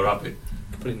if you caught a rabbit?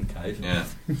 Put it in the cave. Yeah.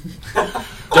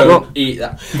 Don't eat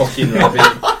that fucking rabbit.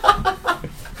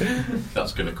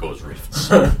 That's going to cause rifts.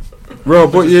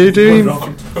 Rob, what are you doing?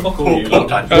 Fuck all you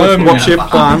lot. What's your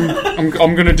plan? I'm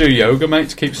going to do yoga, mate,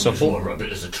 to keep supple. a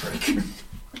rabbit as a trick.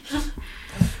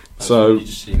 So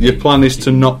your plan is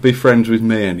to not be friends with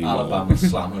me anymore. Alabama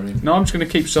slammer him. No, I'm just going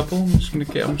to keep supple. I'm just going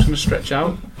to stretch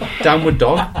out. Downward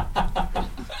dog.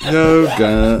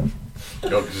 Yoga.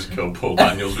 God could just kill Paul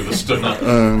Daniels with a stunner.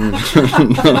 Um,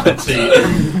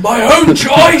 My own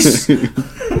choice!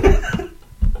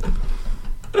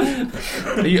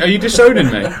 Are you disowning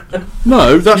me?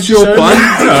 no, that's You've your disowned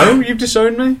plan. me? No, you've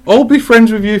disowned me. I'll be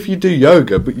friends with you if you do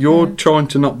yoga, but you're trying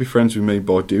to not be friends with me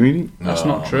by doing it. That's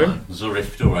not true. Man. There's a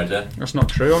rift already. That's not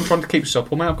true. I'm trying to keep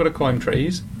supple, mate. I've got to climb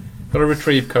trees. Got to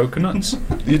retrieve coconuts.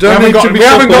 You don't need to be we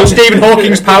haven't got supple. Stephen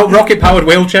Hawking's rocket-powered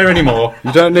wheelchair anymore.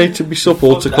 You don't need to be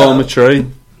supple to climb a tree.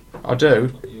 I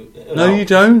do. No, you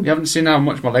don't. You haven't seen how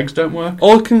much my legs don't work?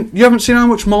 You haven't seen how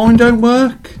much mine don't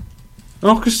work. And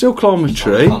I can still climb a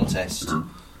tree. Contest.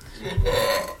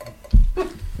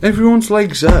 Everyone's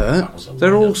legs hurt.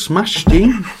 They're all smashed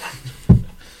in.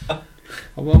 Oh,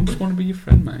 well, I just want to be your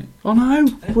friend, mate. I know.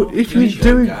 But if you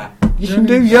Yoga. do, you can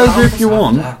do yoga if you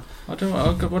want. I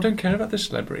don't care about the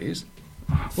celebrities.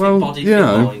 Well, Body, you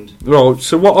know. mind. Right,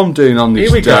 so what I'm doing on this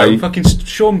Here we day... go. Fucking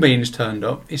Sean Bean's turned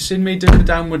up. He's seen me do the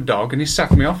downward dog and he's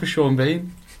sacked me off for Sean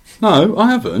Bean. No,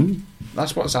 I haven't.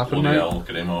 That's what's happened, Bloody mate. hell, look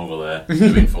at him over there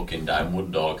doing fucking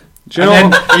downward dog. Do you know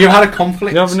And what? then you had a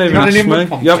conflict. You haven't even had an asked inward me.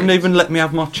 conflict. You haven't even let me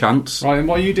have my chance. Right, and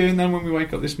what are you doing then when we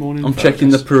wake up this morning? I'm checking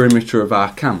the perimeter of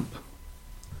our camp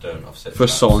Don't offset for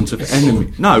traps. signs of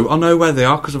enemy. No, I know where they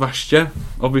are because I've asked you.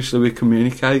 Obviously, we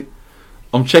communicate.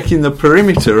 I'm checking the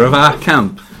perimeter of our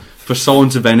camp for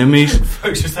signs of enemies.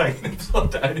 Folks are taking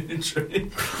themselves down in a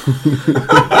tree.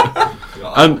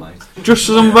 And just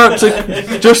as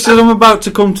I'm about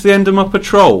to come to the end of my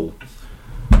patrol,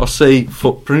 I see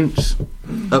footprints.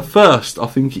 At first, I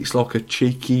think it's like a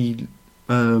cheeky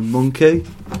monkey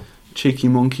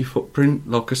footprint,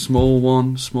 like a small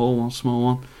one.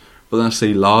 But then I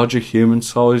see larger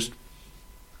human-sized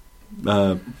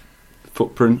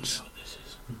footprints.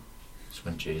 It's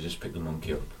when Jesus picked the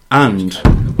monkey up. And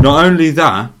not only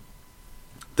that,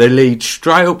 they lead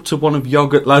straight up to one of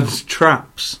Yogurt Lad's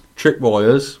traps,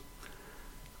 tripwires,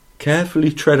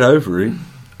 carefully tread over it,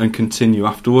 and continue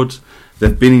afterwards.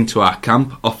 They've been into our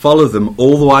camp. I follow them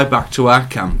all the way back to our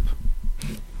camp.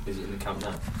 Is it in the camp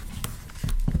now?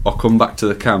 I come back to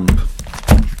the camp. I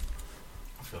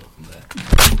feel like I'm there.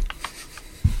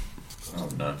 Oh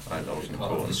no, I wasn't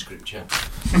Part of caught. the scripture.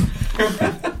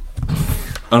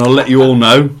 And I'll let you all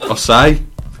know. I say,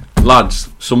 lads,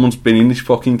 someone's been in this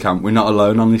fucking camp. We're not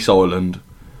alone on this island.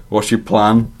 What's your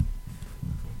plan?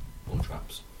 More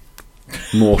traps.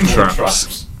 More traps. Traps.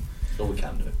 That's all we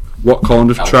can do. What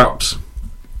kind of Caltrops. traps?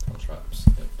 More traps.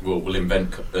 We'll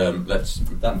invent. Let's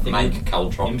That thing make in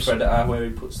caltrops. Predator where he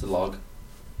puts the log.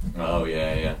 Oh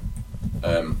yeah.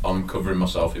 I'm covering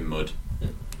myself in mud.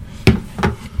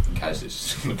 In case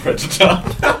it's the predator.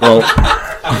 Well,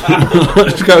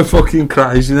 let's go fucking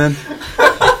crazy then.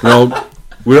 Well,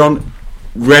 we're on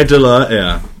red alert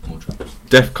here. More traps.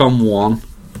 Defcon 1.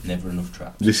 Never enough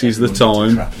traps. This is the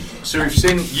Everyone's time. trappy. So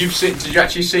you've seen, did you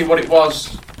actually see what it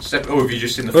was? Or have you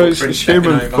just seen the Oh, it's footprints?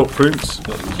 human stepping over?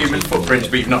 footprints. Human footprints,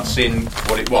 but you've not seen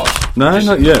what it was? No, Just-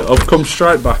 not yet. I've come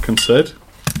straight back and said.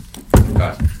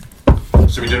 Okay.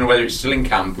 So we don't know whether it's still in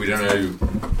camp, we don't know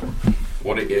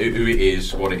who it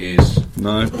is, what it is.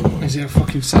 No. Is it a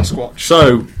fucking Sasquatch?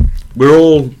 So, we're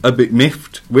all a bit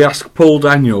miffed. We ask Paul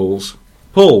Daniels,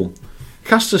 Paul,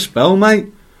 cast a spell, mate.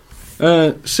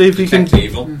 See if you can. Detect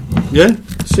evil. Yeah.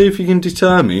 See if you can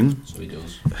determine So he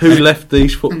does. who left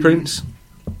these footprints.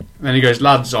 And then he goes,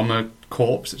 lads, I'm a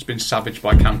corpse that's been savaged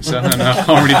by cancer and I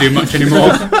can't really do much anymore.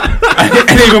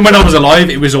 And even when I was alive,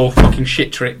 it was all fucking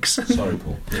shit tricks. Sorry,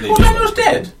 Paul. Paul Daniels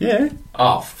dead? Yeah.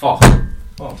 Oh, fuck.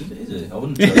 Oh, is it? I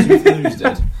wouldn't choose him if he was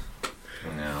dead.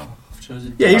 No. I've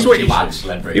chosen. Yeah, he's what he, Bad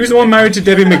celebrity. he was the one married to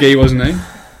Debbie McGee, wasn't he?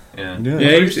 Yeah. Yeah.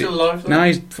 Yeah, He's still alive, though? Now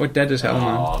he's dead as hell,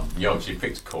 man. Oh, you obviously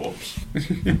picked a corpse.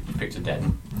 You picked a dead.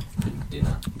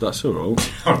 Dinner. That's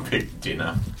alright. I picked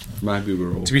dinner. Maybe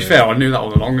we're all. To be fair, I knew that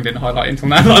all along and didn't highlight it until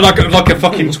now. like a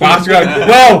fucking twat. Going,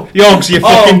 well, Yogs, you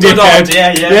fucking good dickhead.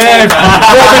 idea, yeah. Yeah,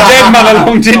 brought the dead man along,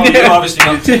 Oh, didn't you're you? obviously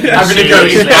not. Having to go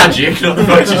is magic, not the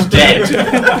fact he's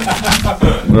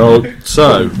dead. Well,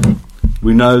 so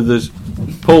we know there's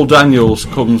Paul Daniels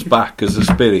comes back as a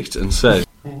spirit and says,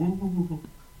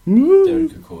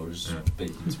 Derek Okora's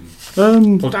speaking to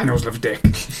me. Well, Daniels loves dick.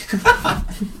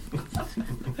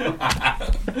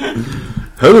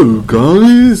 "Hello,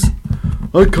 guys.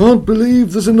 I can't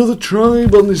believe there's another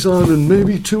tribe on this island.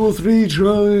 Maybe 2 or 3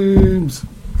 tribes.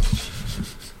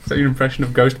 Is that your impression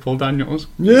of Ghost Paul Daniels?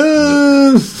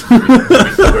 Yes.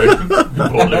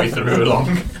 Brought Louis through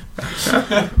along.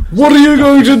 What are you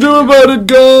going to do about it,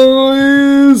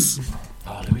 guys?"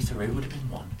 Oh, Louis Theroux would have been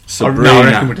one. I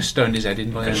reckon would have stoned his head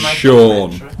in by then.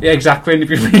 Sean. Yeah, exactly. And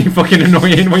it'd be really fucking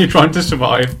annoying when you're trying to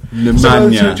survive.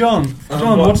 Nemanja. John,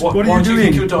 what Why do you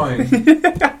think you're dying?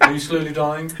 Are you slowly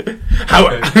dying? How,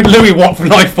 Louis, what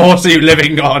life force are you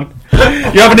living on?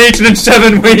 You haven't eaten in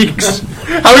 7 weeks.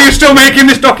 How are you still making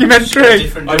this documentary?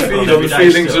 I feed on the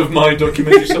feelings of my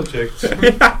documentary subjects.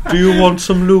 Do you want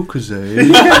some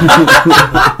Lucozade?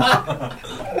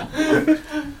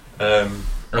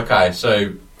 Okay,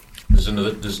 so there's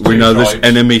another. There's two We know tribes. there's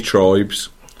enemy tribes.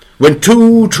 When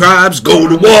 2 tribes go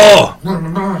to war.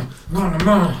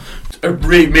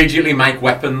 Immediately make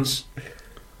weapons,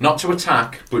 not to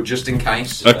attack, but just in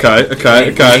case. Okay. We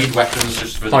need weapons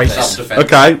just for Ice. self-defense.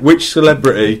 Okay, which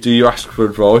celebrity do you ask for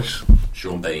advice?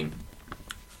 Sean Bean.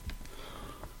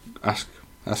 Ask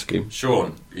him.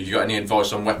 Sean, have you got any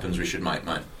advice on weapons we should make,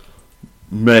 mate?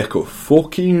 Make a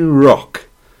fucking rock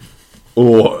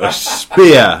or a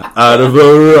spear out of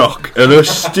a rock and a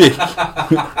stick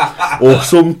or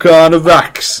some kind of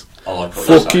axe. I like what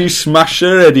you're Fucking saying. smash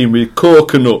their head in with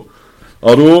coconut.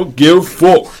 I don't give a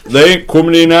fuck. They ain't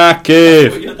coming in our But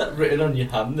cave. you had that written on your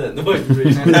hand then, the way you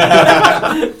read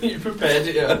it. You prepared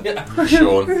it, yeah.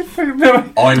 Sean,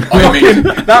 I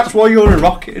mean, That's why you're a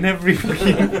rocket in every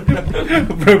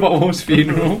fucking Robot Wars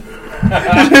funeral.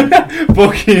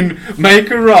 Fucking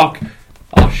make a rock.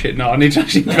 Oh shit, no, I need to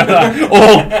actually try that.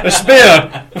 Or a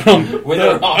spear from With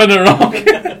a rock. and a rock.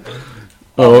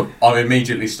 Oh, I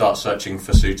immediately start searching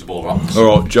for suitable rocks.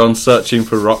 alright, John's searching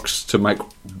for rocks to make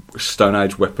Stone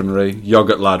Age weaponry.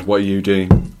 Yogurt lad, what are you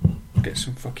doing? Get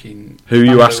some fucking. Who are you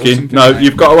bamboo or asking? something, No, mate.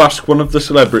 you've got to ask one of the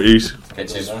celebrities.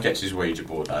 Gets his Ouija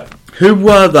board out. Who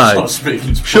were they? Start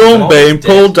speaking to Sean Paul. Bean,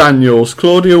 Paul Daniels,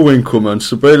 Claudia Winkleman,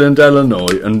 Sabrina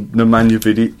Delanoy, and Nemanja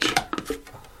Vidic.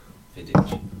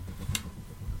 Vidic.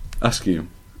 Ask him.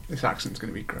 This accent's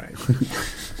going to be great.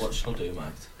 What shall I do,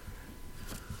 mate?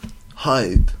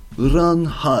 Hide. Run,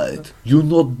 hide. You're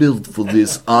not built for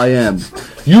this. I am.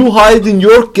 You hide in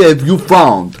your cave you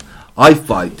found. I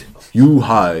fight. You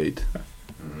hide.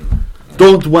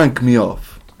 Don't wank me off.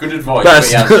 Good advice.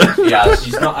 Best. But he has.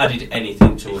 He's not added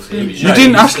anything to it. You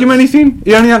didn't ask him anything?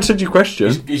 He only answered your question.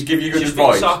 He's giving you good He's being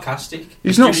advice. sarcastic.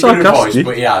 He's not Giving you good advice, sarcastic.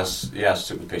 but he has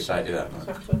took the piss out of that.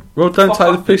 Man. Well, don't Fuck take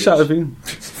the off, piss bitch. out of him.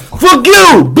 Fuck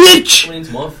you, bitch! Coming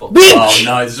into my fault. Oh Bitch!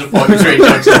 no, there's a fight between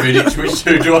Dogs and Vidic. Which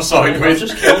two do I side I've with?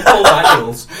 just killed Paul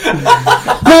Daniels.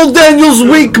 Paul Daniels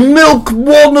weak milk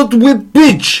walnut with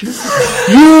bitch.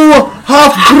 You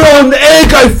half-grown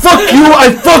egg. I fuck you.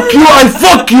 I fuck you. I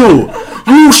fuck you.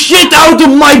 You shit out of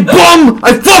my bum.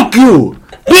 I fuck you,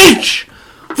 bitch.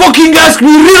 Fucking ask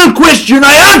me real question.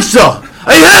 I answer.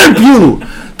 I help you.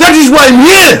 That is why I'm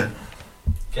here.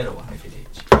 Get away,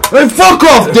 Vidic. Hey, fuck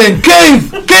off then! Cave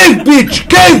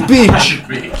bitch!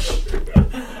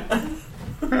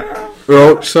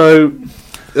 Right, so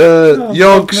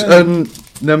Yogs and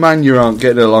Nemanja aren't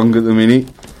getting along at the minute.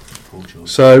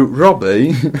 So Robbie,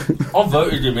 I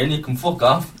voted him in, he can fuck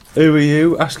off. who are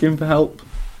you asking for help?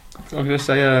 I was going to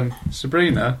say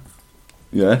Sabrina,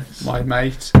 Yes. my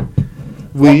mate.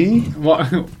 We?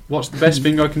 What's the best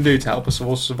thing I can do to help us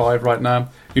all survive right now?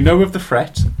 You know of the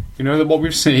threat. You know that what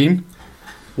we've seen.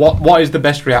 What is the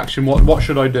best reaction? What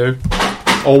should I do?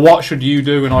 Or what should you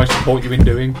do and I support you in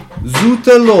doing?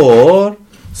 Zutalor,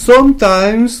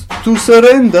 sometimes to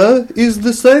surrender is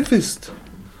the safest.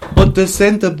 But the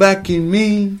center back in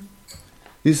me,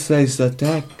 he says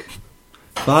attack,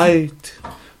 fight,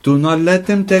 do not let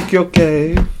them take your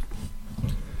cave.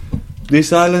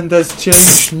 This island has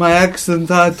changed my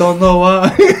accent, I don't know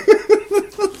why.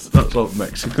 That's like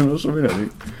Mexican or something, I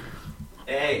think.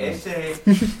 Hey.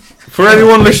 For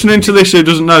anyone listening to this who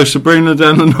doesn't know, Sabrina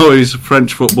Delanoy is a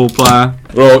French football player.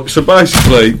 Right, so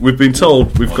basically, we've been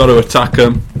told we've got to attack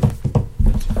them.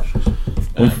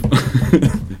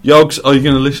 Yogs, are you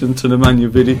going to listen to Nemanja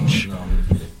Vidic? No, I'm going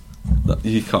to kill him.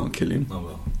 You can't kill him. I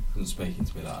will. He's speaking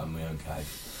to me like I'm in my own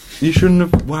cave. You shouldn't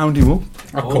have wound him up.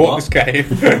 I Oh, caught what? this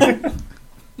game.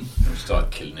 We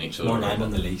started killing each other. My name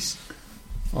on the lease.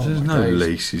 Oh There's my no days.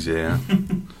 leases here.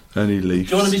 Only leaves.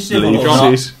 Do you wanna be civil or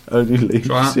leases. Only leases.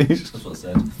 Try That's what I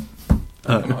said.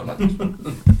 Come on, lads.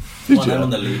 My name on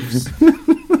the leaves.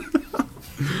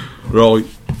 Right.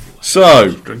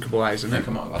 So, Drinkable eyes, isn't Yeah, it?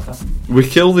 come on, lads. we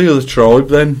kill the other tribe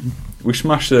then. We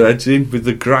smash their heads in with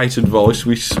the great advice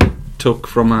we took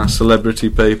from our celebrity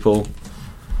people.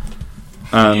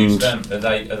 Use And them. Are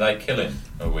they killing?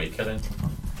 Are we killing?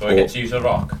 Do I get to use a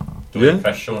rock? Do I Yeah.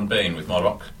 impress Sean Bean with my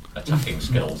rock attacking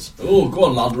skills? Oh, go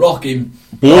on, lad, rock him.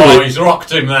 Oh, he's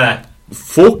rocked him there.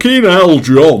 fucking hell,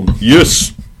 John, you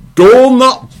stole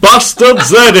that bastard's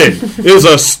head in. Is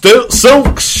a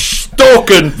silk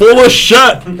stocking full of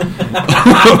shit.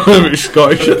 It's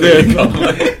Scottish at the end.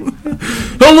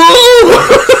 Hello!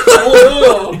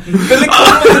 Oh, Billy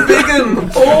Connolly the big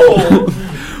un. Oh.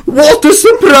 What a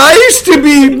surprise to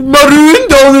be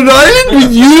marooned on an island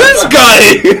with you,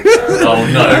 guy! Oh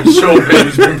no, Sean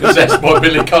Bean's been possessed by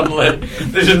Billy Connolly.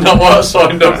 This is not what I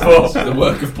signed up for. The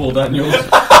work of Paul Daniels.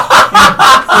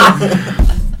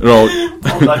 Right,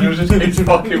 Paul Daniels just keeps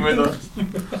fucking with us.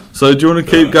 so do you want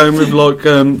to keep going with like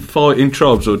fighting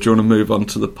tribes, or do you want to move on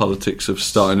to the politics of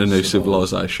starting a new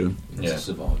civilization? Yeah.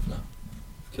 Survive now.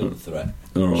 Kill the threat.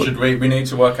 All right. Should we need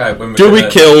to work out when we're Do we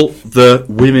gonna- kill the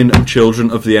women and children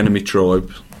of the enemy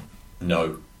tribe?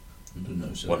 No. Under no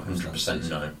 100%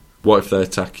 no. What if they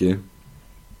attack you?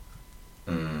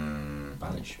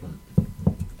 Banishment.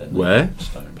 Then Where?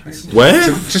 Stone. Where?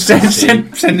 Just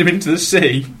send him into the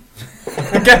sea.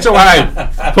 Get away!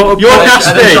 Put You're Are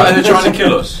nasty! they trying to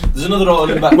kill us? There's another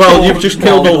island back. Well, you've just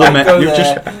killed all the men. Go You've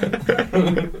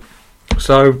there. just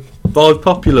so by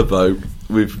popular vote,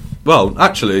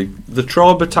 actually, the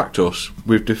tribe attacked us.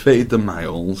 We've defeated the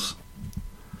males.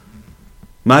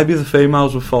 Maybe the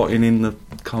females were fighting in the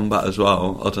combat as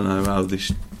well. I don't know how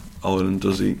this island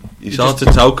does it. It's hard to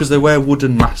tell because they wear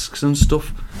wooden masks and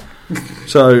stuff.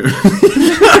 So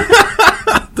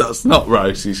that's not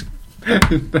racist.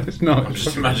 That's not. I'm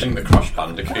just imagining the Crush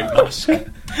Bandicoot mask.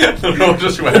 They're all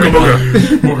just wearing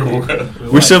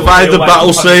it. We survived the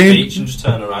battle scene. Beach and just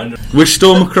turn around. We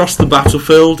storm across the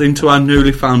battlefield into our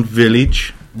newly found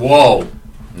village. Whoa!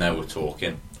 Now we're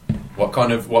talking. What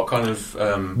kind of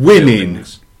Women.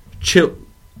 buildings?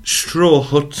 Straw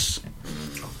huts.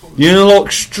 You know,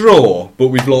 like straw, but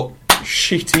with like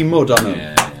shitty mud on them.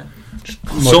 Yeah.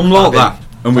 Some like that.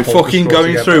 And we're To hold the fucking straw going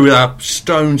together. through with our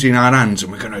stones in our hands,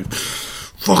 and we're going to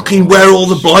fucking where all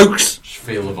the blokes. Just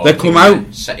feel the They vibe. come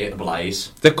out. Set it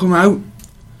ablaze. They come out.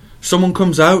 Someone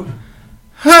comes out.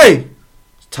 Hey,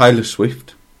 Taylor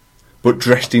Swift, but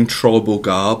dressed in tribal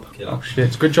garb. Oh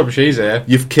shit! Good job she's here.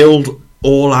 You've killed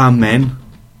all our men.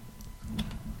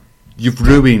 You've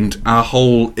ruined our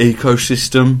whole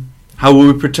ecosystem. How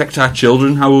will we protect our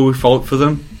children? How will we fight for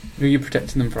them? Who are you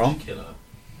protecting them from? Killer.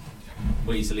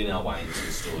 Weaseling our way into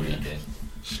the story again.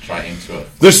 Straight into it.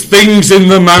 There's things in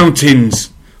the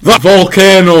mountains. That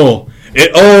volcano,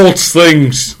 it holds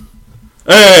things.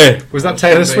 Hey, Was that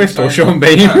Taylor Sean Swift Bean or saying Sean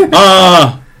Bean?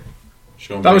 ah,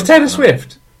 Sean That was Bean Taylor saying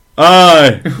Swift.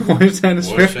 aye, Why is Taylor What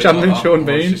Swift is she channeling like that? Sean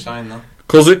What is she Bean? saying that?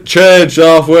 'cause it changed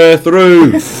halfway through.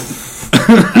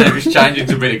 And it was changing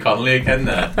to Billy Connolly again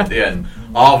there at the end.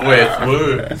 Halfway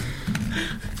through.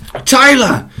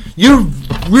 Tyler, you're a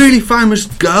really famous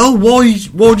girl. Why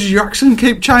does your accent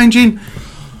keep changing?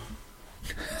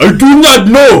 I do not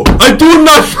know.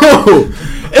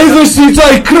 Ever since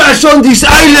I crashed on this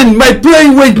island, my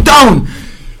plane went down.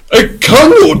 I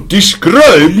cannot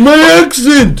describe my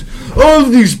accent. All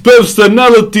these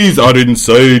personalities are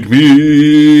inside me.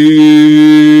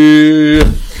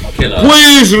 Killer.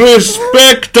 Please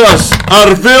respect us,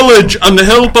 our village, and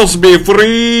help us be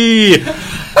free.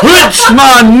 Rich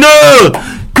man, no!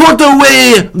 Put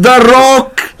away the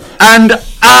rock and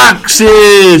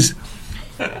axes.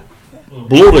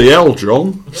 Bloody hell,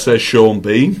 John, says Sean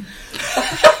Bean.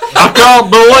 I can't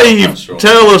believe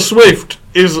Taylor Swift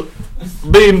is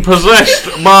being possessed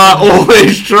by all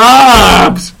these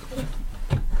tribes.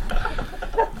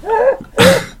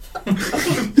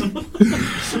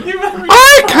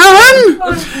 I can!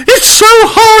 It's so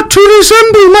hard to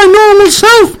resemble my normal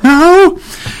self now.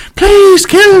 Please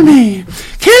kill me.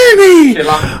 Kill me.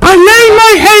 I lay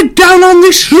my head down on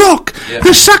this rock,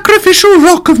 the sacrificial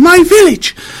rock of my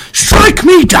village. Strike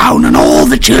me down and all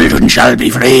the children shall be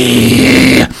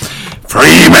free.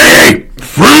 Free me!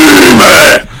 Free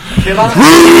me!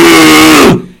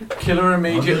 Killer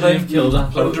immediately. Killed her.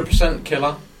 100%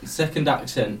 killer. Second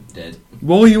accent dead.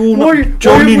 Why are you all Why not have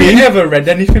joining we in? ever read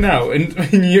anything out?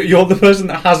 And you're the person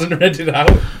that hasn't read it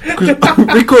out.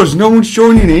 Because no one's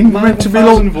joining in. We're meant to be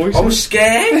like, voices. I was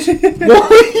scared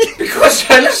why? because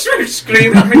Taylor Swift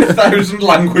screamed at me in 1,000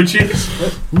 languages.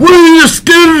 Why are you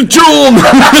scared, John?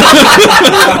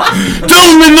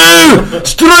 Tell me now!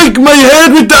 Strike my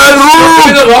head with that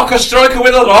With rock! a rock, I strike her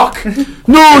with a rock.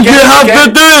 No, you have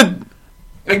to do it!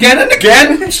 Again and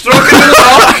again, strike her with a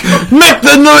rock. Make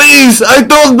the noise! I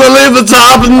don't believe it's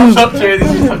happened! Not true,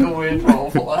 this is like a weird role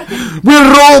play. We're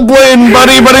role playing,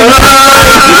 buddy.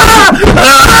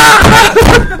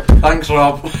 Thanks,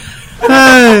 Rob.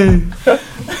 Hey.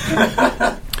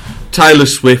 Taylor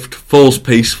Swift falls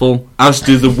peaceful, as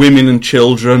do the women and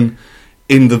children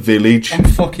in the village. I'm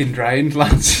fucking drained,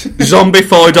 lads.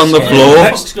 Zombified on the floor.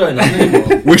 What's going on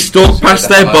anymore? We stalk past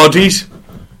their bodies.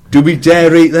 Do we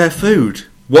dare eat their food?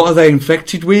 What are they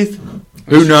infected with?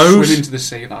 Who knows? Swim into the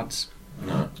sea, lads.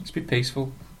 No. Just be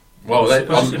peaceful. Well,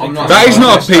 I'm not. That is I'm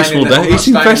not a staying in peaceful their- day. I'm not It's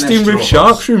staying in their infesting with straw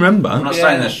huts. sharks, I'm remember? not Yeah.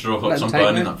 staying in their straw Let huts. them I'm take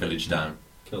burning me. that village down.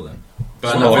 Kill them. Burn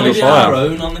It's that not We'll a village be fire. down. our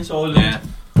own on this island. Yeah.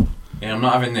 Yeah, I'm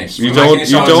not having this. You We're don't. making You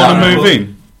this don't island want to out. move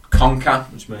in. Conquer.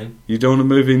 Which mean? You don't want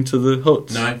to move into the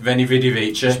huts. No, Veni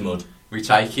Vidi Just Vici. mud. We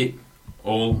take it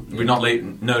all. We're not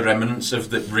leaving no remnants of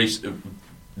the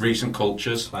recent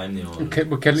cultures. Claim the island.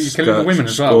 You're killing the women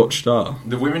as well. Scorched star.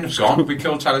 The women have gone. We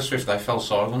killed Taylor Swift. They fell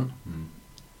silent.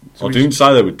 So I we didn't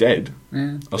say they were dead.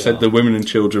 Yeah. I said the women and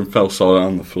children fell silent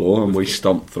on the floor and we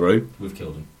stomped through. We've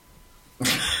killed them.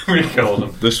 We killed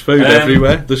them. There's food Um,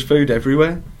 everywhere. There's food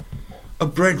everywhere. A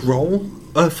bread roll.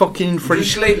 A fucking French.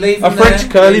 Just leave A them French there.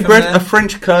 curly Leave them bread. there. A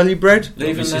French curly bread.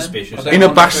 Leave them there. Suspicious. I don't In a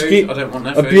want their basket. food. I don't want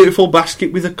their A food. beautiful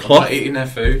basket with a I'm cloth. not eating their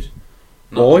food.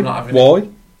 No, Why? I'm not having it. Why?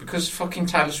 Because fucking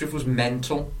Taylor Swift was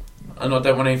mental. And I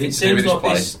don't want anything It to do with seems this like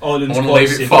place. this island's I want to quite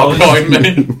leave it far behind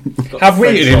civilised. me. Have we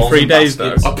French eaten in rolls 3 and days,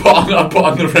 baskets. I put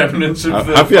on the remnants of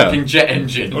the Have ya? fucking jet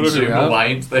engine What and have you zoom had?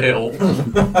 away into the hill.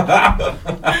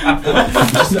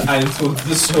 Just aim towards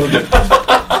the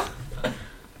sun.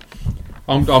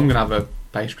 I'm gonna have a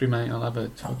pastry, mate. I'll have a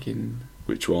fucking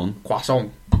Which one?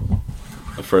 croissant.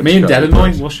 A French Me and curly Delanoy,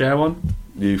 bread. we'll share one.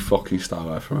 You fucking stay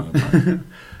away from her. mate.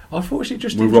 I thought she'd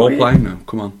just We're enjoy role it. playing now.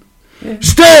 Come on. Yeah.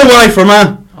 Stay away from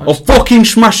her. I I'll fucking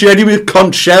smash your head with a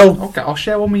conch shell. Okay, I'll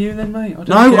share one with you then, mate.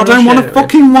 No, I don't want a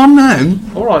fucking one now.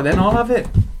 Alright then, I'll have it.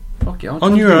 Fuck it, I'll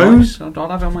On be your own? nice. I'll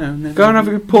have it on my own then. Go and have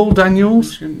it with Paul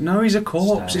Daniels. No, he's a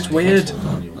corpse. It's weird.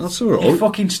 That's He alright.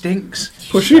 fucking stinks.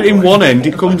 Push it in one end,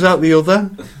 it comes out the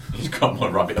other. He's got my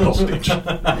rabbit hostage.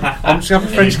 I'm just gonna have a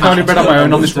French curly bread on my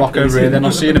own on this rock over here. Then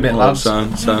I'll see you in a bit, lads.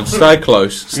 Sound. Stay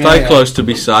close. Stay Yeah. close to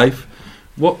be safe.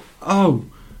 What? Oh,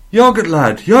 yogurt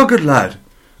lad.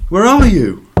 Where are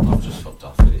you? I've just fucked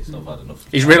off with this. I've had enough.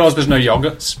 He's realised there's no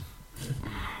yogurts.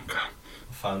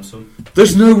 I found some.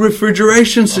 There's no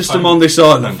refrigeration system on this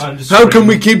island. found a How can spring.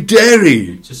 we keep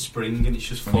dairy? It's a spring and it's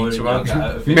just We need firing to out have-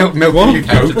 out of it. Milk What? your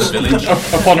Out of the goats village.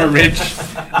 up on a ridge.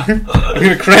 I'm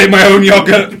gonna create my own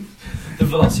yogurt. The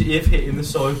velocity of hitting the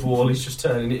side wall is just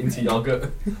turning it into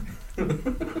yogurt.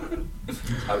 That's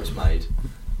how it's made.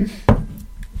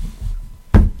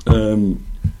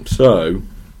 So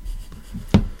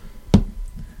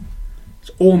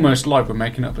It's almost like we're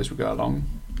making up as we go along.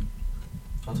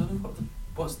 I don't know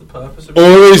what's the purpose of Or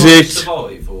is trying to it-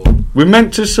 survive, or we're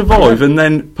meant to survive, and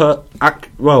then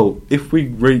if we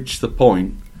reach the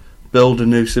point, build a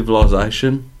new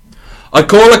civilization. I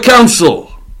call a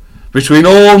council between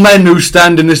all men who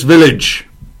stand in this village.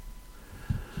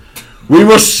 We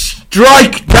must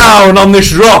strike down on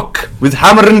this rock with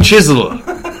hammer and chisel.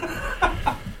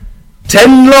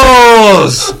 10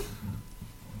 laws!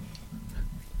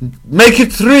 Make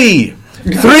it 3.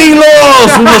 3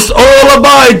 laws we must all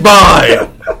abide by!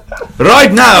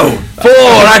 Right now! 4,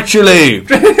 actually!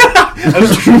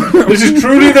 This is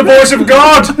truly the voice of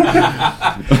God!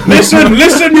 Listen,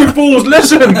 listen, you fools,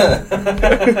 listen!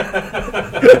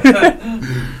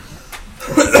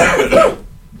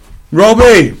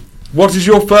 Robbie, what is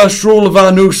your first rule of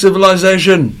our new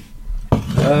civilization?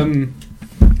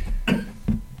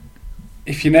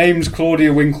 If your name's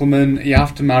Claudia Winkleman, you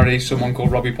have to marry someone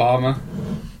called Robbie Palmer.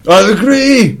 I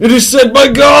agree! It is said by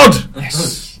God!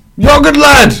 Yes. Yoggurt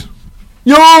lad!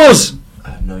 Yours!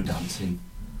 No dancing.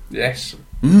 Yes.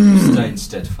 Staying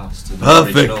steadfast to the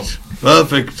original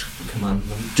Perfect.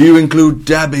 commandment. Do you include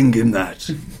dabbing in that?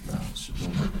 No, it's just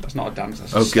normal. That's not a dance,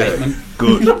 that's a Okay. statement.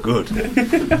 Good.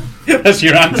 That's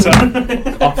your answer.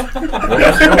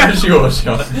 What was yours,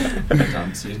 John?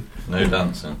 Dancing. No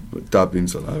dancing. But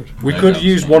dabbing's allowed. We No could doubt,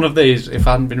 use yeah. one of these, if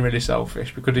I hadn't been really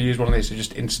selfish, we could have used one of these to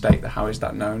just instate the how is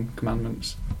that known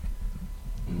commandments.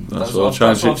 That's what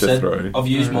I changed it to 3. I've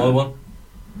used my one.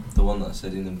 The one that I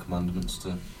said in them commandments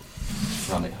to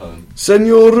ram it home.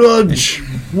 Senor Rudge,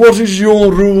 what is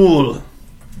your rule?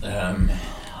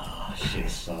 Shit,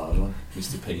 it's a hard one.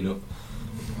 Mr. Peanut.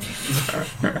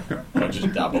 I'll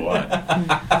just dab away.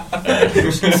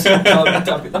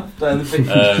 Down the feet.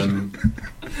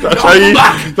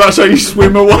 That's how you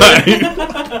swim away.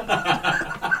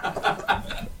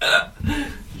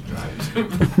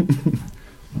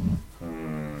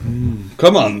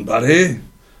 Come on, buddy.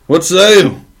 What say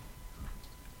you?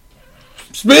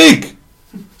 Speak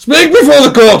before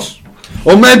the court.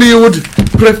 Or maybe you would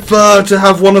prefer to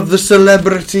have one of the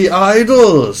celebrity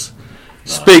idols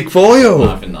speak for you. No,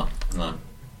 I think not. No,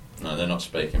 they're not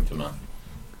speaking for me.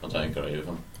 I don't agree with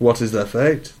them. What is their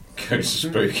fate? Go to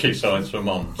spooky sides for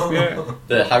moms. Yeah.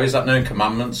 The how is that known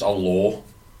commandments are law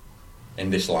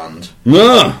in this land.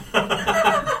 Ah,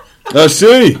 I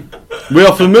see. We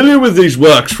are familiar with these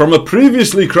works from a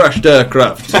previously crashed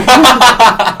aircraft.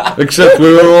 Except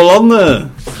we were all on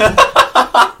there.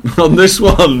 On this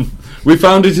one. We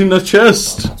found it in a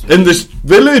chest in this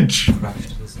village.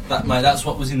 Mate, that's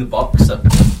what was in the box that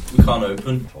we can't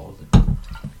open. What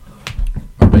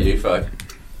about you, Faye?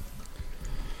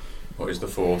 What is the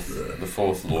fourth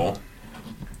law?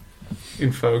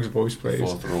 In Ferg's voice, please.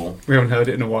 Fourth rule. We haven't heard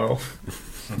it in a while.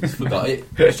 Forgot it.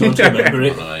 Just trying to remember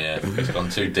it. Oh yeah, it's gone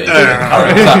too deep.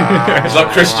 It's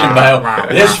like Christian Bale.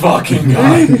 This fucking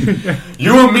guy.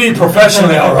 You and me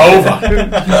professionally are over.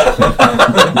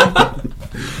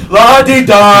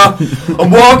 La-di-da.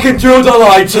 I'm walking through the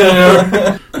lights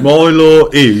here. My law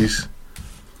is,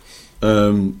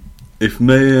 if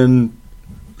me and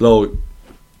like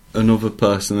another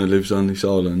person that lives on this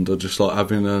island are just like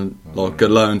having a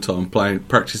alone time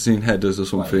practicing headers or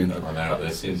something, I know what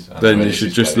this is. then you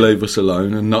should just leave us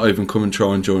alone and not even come and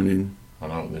try and join in. I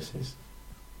know what this is.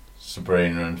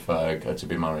 Sabrina and Ferg are to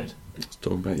be married. It's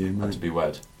talking about you, Are mate. to be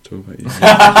wed. Talking about you.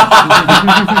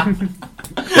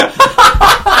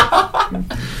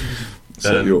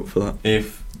 Set you up for that.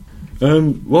 If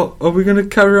What are we going to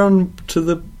carry on to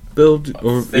the build,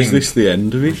 or is think this the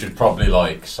end of we it? should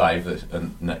probably save this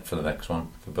for the next one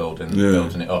for building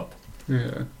it up.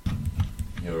 Yeah.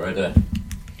 You ready?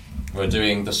 We're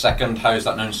doing the second How's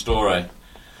That Known story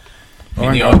in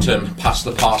Alright. the autumn, Pass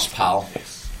the Pass Pal,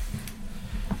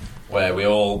 where we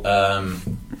all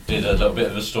did a little bit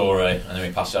of a story and then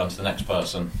we pass it on to the next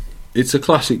person. It's a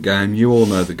classic game. You all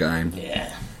know the game.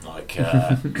 Yeah.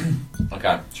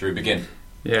 Okay, should we begin?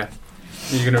 Yeah.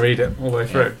 You're going to read it all the way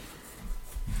through.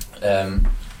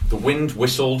 The wind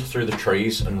whistled through the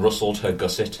trees and rustled her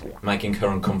gusset, making her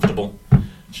uncomfortable.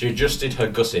 She adjusted her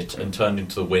gusset and turned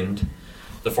into the wind.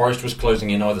 The forest was closing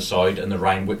in either side and the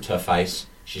rain whipped her face.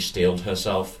 She steeled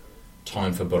herself.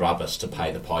 Time for Barabbas to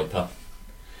pay the piper.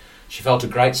 She felt a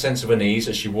great sense of unease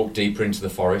as she walked deeper into the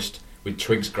forest, with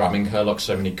twigs grabbing her like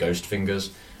so many ghost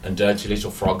fingers and dirty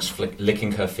little frogs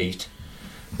licking her feet.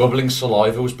 Bubbling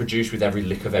saliva was produced with every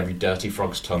lick of every dirty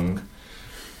frog's tongue.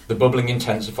 The bubbling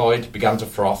intensified, began to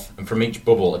froth, and from each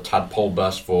bubble a tadpole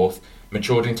burst forth,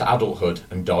 matured into adulthood,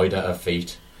 and died at her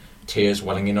feet. Tears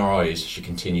welling in her eyes, she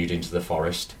continued into the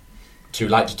forest. Too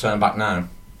late to turn back now.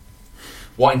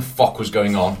 What in fuck was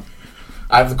going on?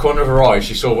 Out of the corner of her eye,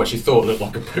 she saw what she thought looked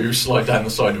like a poo slide down the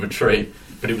side of a tree,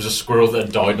 but it was a squirrel that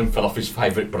had died and fell off his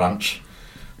favourite branch.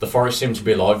 The forest seemed to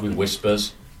be alive with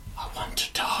whispers. I want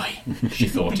to die, she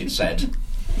thought it said.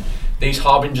 These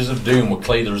harbingers of doom were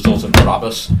clearly the result of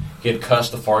Barabbas. He had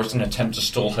cursed the forest in an attempt to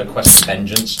stall her quest for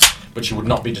vengeance, but she would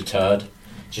not be deterred.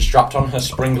 She strapped on her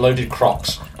spring-loaded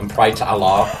Crocs and prayed to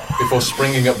Allah before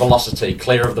springing at velocity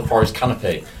clear of the forest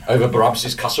canopy, over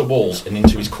Barabbas' castle walls and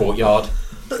into his courtyard.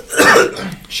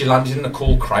 She landed in the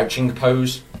cool crouching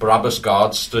pose. Barabbas'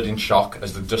 guards stood in shock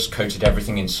as the dust coated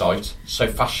everything in sight. So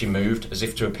fast she moved, as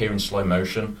if to appear in slow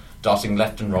motion, darting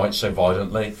left and right so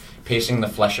violently, piercing the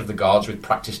flesh of the guards with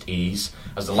practised ease.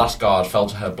 As the last guard fell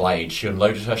to her blade, she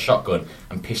unloaded her shotgun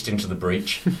and pissed into the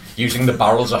breach, using the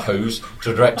barrel as a hose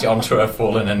to direct it onto her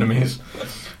fallen enemies.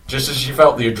 Just as she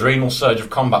felt the adrenal surge of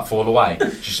combat fall away,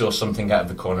 she saw something out of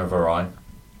the corner of her eye.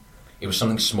 It was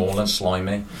something small and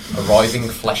slimy, a writhing,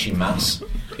 fleshy mass.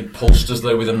 It pulsed as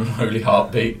though with an unholy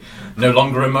heartbeat, no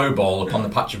longer immobile upon the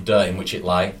patch of dirt in which it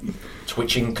lay.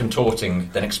 Twitching,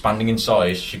 contorting, then expanding in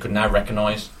size, she could now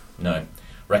recognise... No,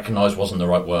 recognise wasn't the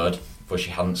right word, for she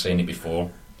hadn't seen it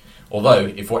before. Although,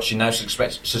 if what she now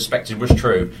suspected was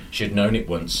true, she had known it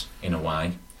once, in a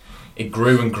way. It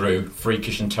grew and grew,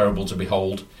 freakish and terrible to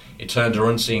behold. It turned her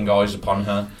unseeing eyes upon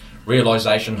her.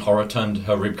 Realisation and horror turned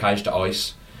her ribcage to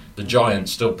ice. The giant,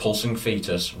 still pulsing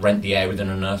fetus, rent the air with an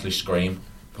unearthly scream.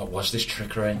 What was this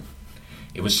trickery?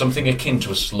 It was something akin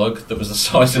to a slug that was the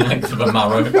size and length of a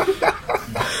marrow.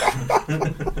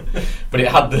 But it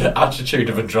had the attitude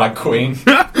of a drag queen.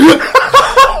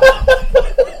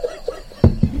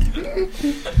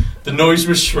 The noise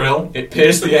was shrill. It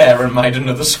pierced the air and made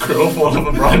another squirrel fall off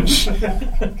a branch.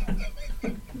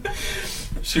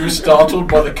 She was startled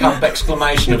by the camp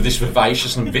exclamation of this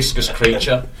vivacious and viscous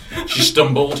creature. She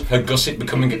stumbled, her gusset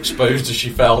becoming exposed as she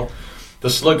fell. The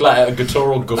slug let out a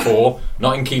guttural guffaw,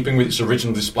 not in keeping with its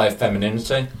original display of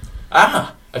femininity.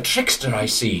 "Ah, a trickster, I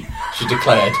see," she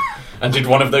declared, and did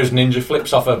one of those ninja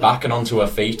flips off her back and onto her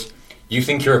feet. You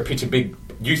think you're a pretty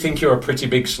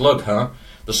big slug, huh?"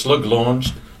 The slug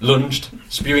lunged,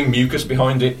 spewing mucus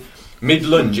behind it.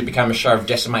 Mid-lunge, it became a shower of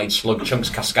decimated slug chunks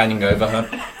cascading over her.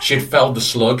 She had felled the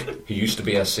slug, who used to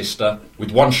be her sister,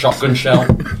 with one shotgun shell.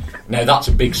 Now that's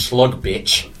a big slug,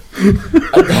 bitch.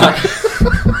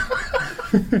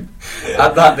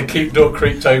 At that, the keep door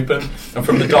creaked open, and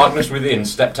from the darkness within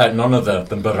stepped out none other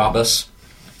than Barabbas.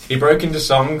 He broke into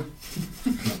song.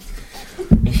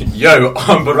 "Yo,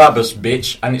 I'm Barabbas,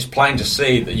 bitch, and it's plain to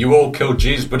see that you all killed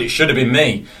Jesus, but it should have been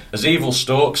me. As evil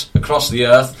stalks across the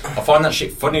earth, I find that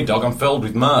shit funny, dog. I'm filled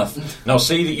with mirth. And I'll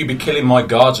see that you be killing my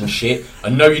guards and shit,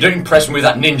 and no, you don't impress me with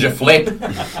that ninja flip."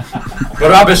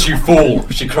 "Barabbas, you fool,"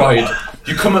 she cried.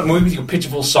 "You come at me with your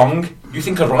pitiful song? You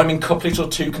think a rhyming couplet or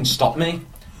two can stop me?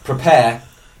 Prepare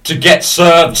to get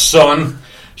served, son."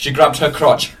 She grabbed her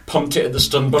crotch, pumped it at the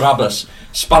stunned Barabbas,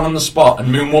 span on the spot,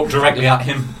 and moonwalked directly at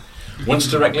him. Once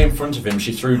directly in front of him,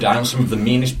 she threw down some of the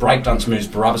meanest breakdance moves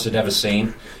Barabbas had ever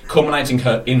seen, culminating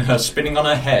in her spinning on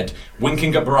her head,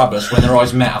 winking at Barabbas when their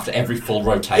eyes met after every full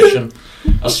rotation.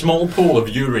 A small pool of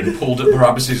urine pooled at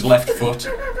Barabbas' left foot.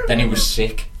 Then he was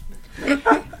sick.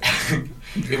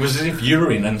 It was as if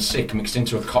urine and sick mixed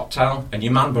into a cocktail, and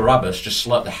your man Barabbas just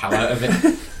slurped the hell out of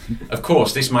it. Of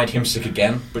course, this made him sick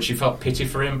again, but she felt pity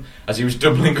for him as he was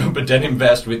doubling up a denim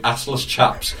vest with assless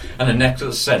chaps and a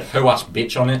necklace that said "ho-ass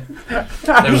bitch" on it.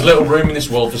 There was little room in this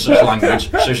world for such language,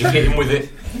 so she hit him with it.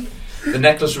 The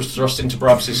necklace was thrust into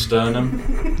Barabbas'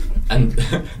 sternum, and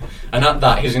at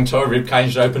that his entire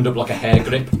ribcage opened up like a hair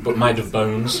grip, but made of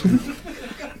bones.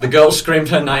 The girl screamed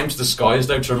her name to the sky as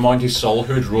though to remind his soul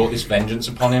who had wrought this vengeance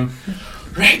upon him.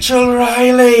 "Rachel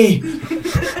Riley!"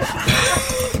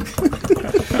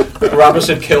 Barabbas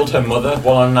had killed her mother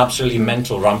while on an absolutely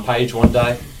mental rampage one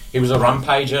day. He was a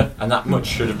rampager, and that much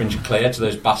should have been clear to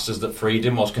those bastards that freed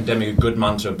him whilst condemning a good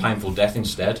man to a painful death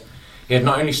instead. He had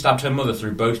not only stabbed her mother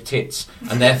through both tits,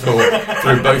 and therefore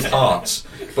through both hearts,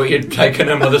 but he had taken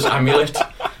her mother's amulet,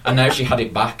 and now she had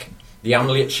it back. The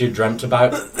amulet she had dreamt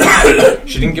about.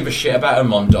 She didn't give a shit about her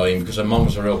mom dying because her mom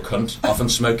was a real cunt, often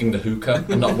smoking the hookah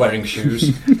and not wearing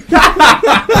shoes.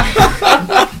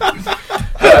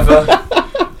 However,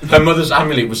 her mother's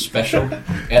amulet was special.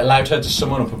 It allowed her to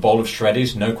summon up a bowl of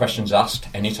shreddies, no questions asked,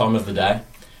 any time of the day.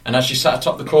 And as she sat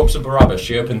atop the corpse of Barabbas,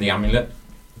 she opened the amulet,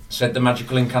 said the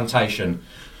magical incantation,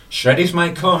 "Shreddies may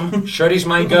come, shreddies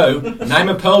may go, name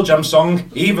a Pearl Jam song,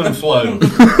 even flow."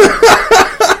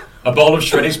 A bowl of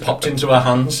shreddies popped into her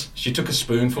hands. She took a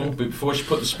spoonful, but before she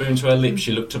put the spoon to her lips,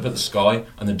 she looked up at the sky,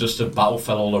 and the dust of battle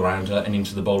fell all around her and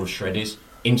into the bowl of shreddies,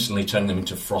 instantly turning them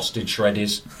into frosted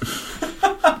shreddies.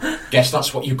 "Guess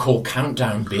that's what you call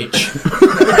countdown, bitch."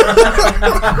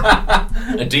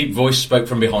 A deep voice spoke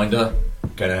from behind her.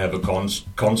 "Can I have a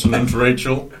consonant,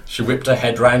 Rachel?" She whipped her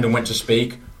head round and went to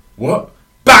speak. "What?"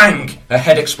 Bang! Her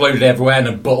head exploded everywhere, and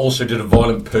her butt also did a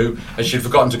violent poo, as she had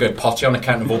forgotten to go potty on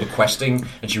account of all the questing,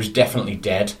 and she was definitely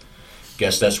dead.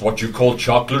 Guess that's what you call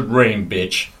chocolate rain,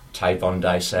 bitch, Typhon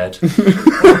Day said.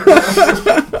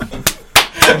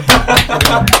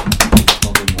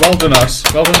 Well done, us.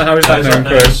 Well done, how is that known,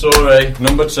 Chris? Sorry,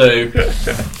 number 2.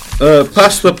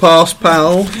 Pass the pass,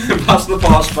 pal. Pass the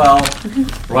pass, pal.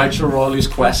 Rachel Riley's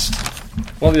Quest.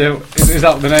 Well, yeah, is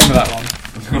that the name of that one?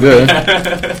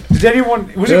 Yeah. Did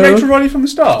anyone... Was it Yeah. Rachel Riley from the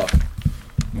start?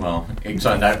 Well, it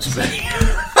turned out to be.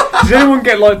 Did anyone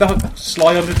get, like, the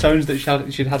sly undertones that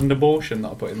she'd had an abortion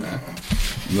that I put in there?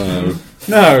 No.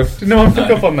 No. Did no one pick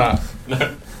up on that?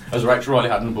 No. As Rachel Riley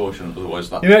had an abortion, otherwise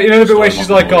that... You know the bit where story she's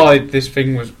might like, be oh, this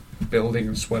thing was building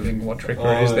and swelling, what trickery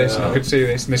Oh, is this? yeah. And I could see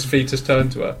this, and this fetus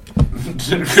turned to her.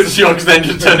 Because Yogs then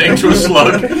just turned it into a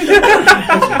slug. Because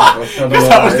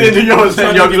that was the end of yours,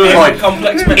 then Yogs was like,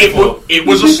 complex metaphor. it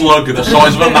was a slug the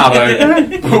size of a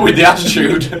marrow, but with the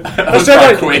attitude of I a said,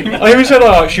 drag like, queen. I even said,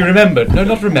 oh, she remembered. No,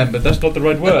 not remembered, that's not the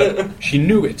right word. She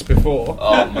knew it before.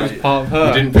 Oh, It was mate. part of You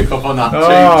her. didn't pick up on that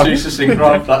Oh. too succinct,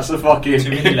 Rob. That's the fucking... Too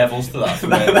many levels to that. for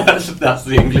me. that's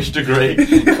the English degree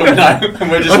coming out,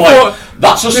 and we're just I like,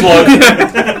 that's a slug.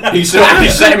 He's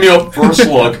setting me up for a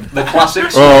slug, the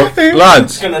classic slug. Oh,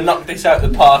 lads, He's gonna knock this out the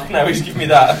park now. He's giving me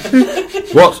that.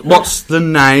 what's the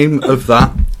name of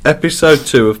that? Episode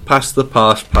 2 of Pass the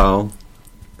Pass, pal.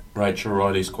 Rachel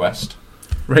Riley's Quest.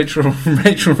 Rachel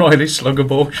Riley slug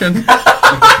abortion.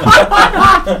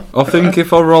 I think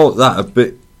if I wrote that a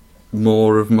bit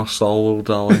more of my soul,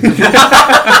 darling.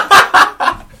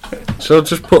 Shall I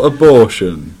just put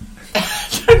abortion?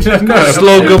 No.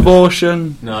 Slug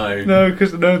abortion? No. No,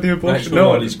 because the abortion. Rachel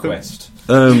No, Riley's Quest.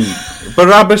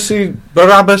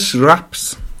 Barabbas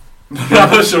raps.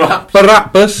 Barabbas rap.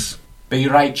 Barabbas. B.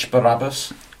 Rach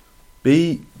Barabbas.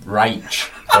 B. Rach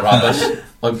Barabbas.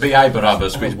 Like B.A.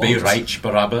 Barabbas, but it's B. Rach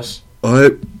Barabbas.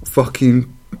 I fucking.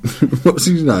 What's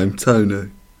his name? Tony.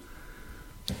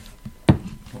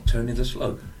 Tony the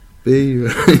Slug. B.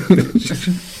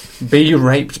 B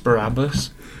raped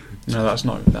Barabbas. No, that's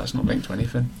not linked to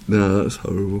anything. No, that's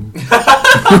horrible.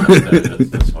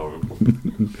 That's horrible.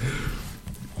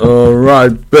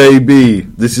 Alright, baby.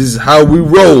 This is how we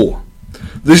roll.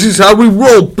 This is how we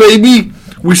roll, baby.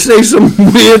 We say some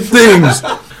weird things.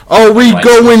 Are we Right,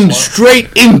 going that's straight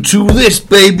into this,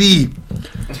 baby?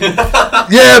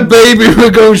 Yeah, baby, we're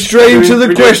going straight into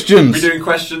the questions. We're doing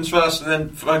questions first and then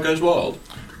Fur Goes Wild.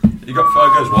 You got Fur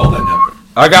Goes Wild then, yeah?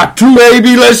 I got 2,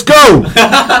 baby, let's go.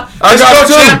 I got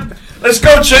 2. champ! Let's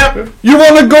go, champ! You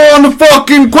want to go on the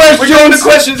fucking questions? We're going to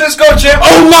questions, let's go, champ!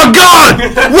 Oh my god!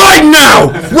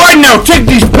 Right now, take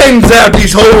these pens out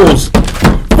these holes.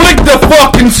 Flick the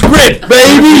fucking script, You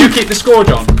baby. keep the score,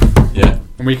 John, Yeah.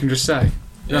 and we can just say.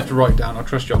 You don't have to write down. I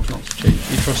trust Jobs not to cheat.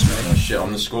 You trust me. Oh, shit,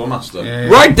 I'm the score master. Yeah.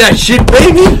 Write that shit,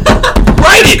 baby.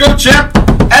 Write Let's it. go, champ!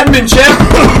 Admin, champ!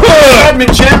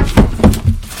 Admin, champ!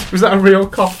 Was that a real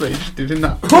cough that you just did in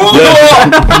that?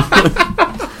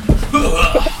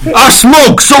 I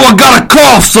smoke, so I gotta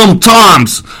cough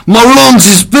sometimes. My lungs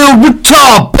is filled with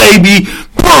tar, baby.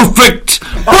 Perfect.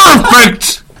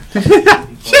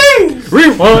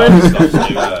 Rewind! Let's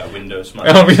do Windows Smash.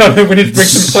 Oh, we need to bring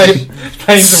some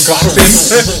planes of glass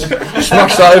in.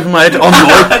 Smash that over my head on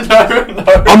mic.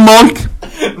 On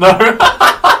mic. No.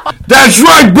 That's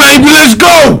right, baby. Let's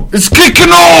go. It's kicking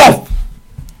off.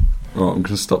 Right, I'm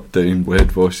gonna stop doing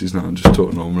weird voices now and just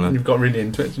talk normally. You've got really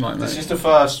into it tonight, This mate. is the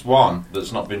first one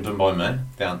that's not been done by me,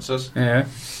 the answers. Yeah.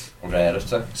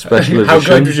 Rarity. Special How good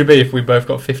would edition. you be if we both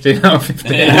got 15 out of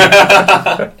 15?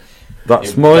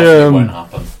 That's It my definitely won't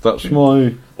happen. That's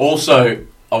my. Also,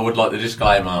 I would like the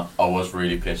disclaimer, I was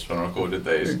really pissed when I recorded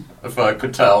these. If I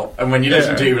could tell. And when you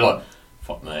listen to it, you'd be like,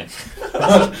 fuck me.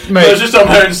 I was Mate, just on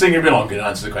my own singing, and be like, I'm going to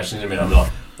answer the questions in a minute. I'd be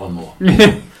like, one more.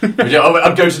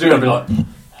 I'd go to do it, I'd be like, I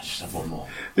just have one more.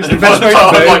 It's And the best by way the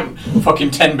time to I play. had like fucking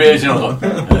 10 beers in, I was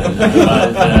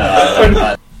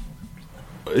like,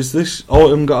 Is this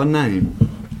item got a name?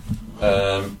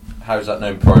 how's that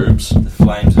known? Probes. The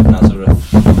Flames of Nazareth.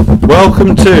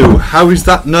 Welcome to How Is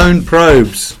That Known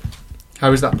Probes?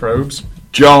 how is that, Probes?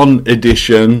 John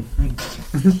edition.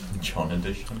 John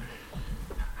edition.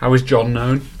 How is John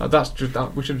known? That's just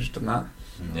that. We should have just done that.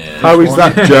 Yeah. How is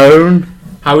that Joan?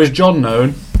 How is John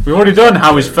known? We've already done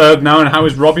how is Ferg known, how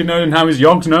is Robbie known, and how is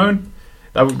Yogs known.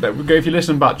 That would go, if you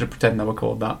listen back, just pretend they were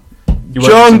called that. You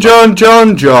won't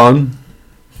listen John.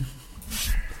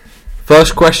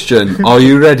 First question, are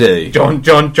you ready? back. John.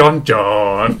 John. John,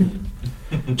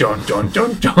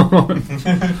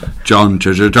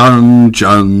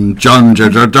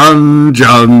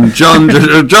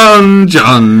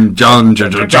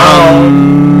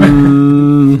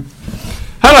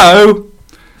 Hello.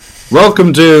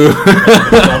 Welcome to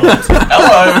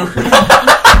Hello.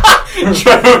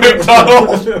 Trevor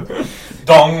McDonald.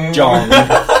 Dong. John.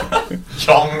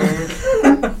 Chong.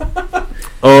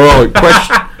 Alright,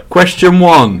 question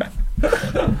 1.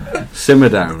 Simmer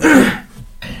down.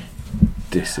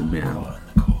 Dissing me out.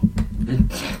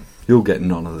 You'll get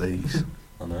none of these.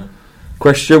 I know.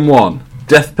 Question 1.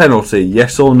 Death penalty,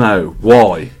 yes or no?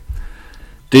 Why?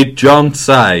 Did John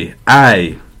say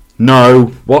A. No,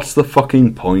 what's the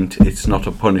fucking point? It's not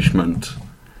a punishment.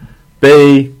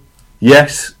 B.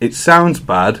 Yes, it sounds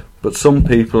bad, but some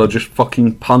people are just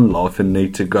fucking pun life and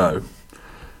need to go.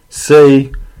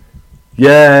 C.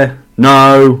 Yeah,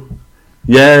 no,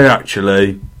 yeah,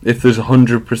 actually, if there's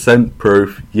 100%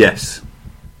 proof, yes.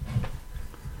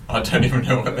 I don't even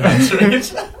know what the answer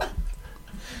is.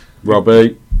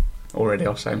 Robbie, Already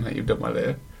I'll say, mate, you've done well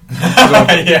here.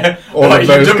 Yeah. All Well, of you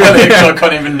those done well here 'cause I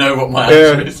can't even know what my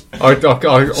answer is.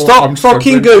 stop I'm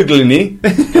fucking struggling. googling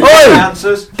it. Oi,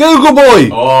 Answers. Google boy,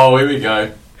 Oh, here we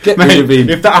go. get rid Mate, of him.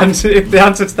 if the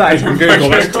answer to that is on Google,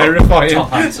 that's terrifying.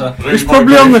 Top answer. It's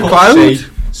probably on the cloud.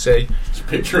 See. It's a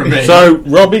picture of me. So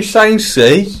Robbie's saying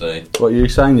C. See. What are you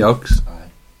saying, Yogs?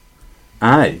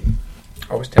 A.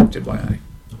 I was tempted by A,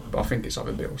 but I think it's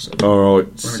either B or C. All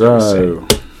right, so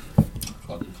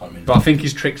Can't remember. But I think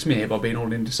he's tricked me here by being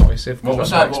all indecisive. What was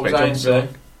That's that? I What was expect that him in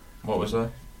to C? What was that?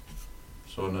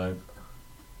 So no.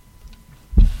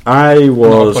 A do. Not a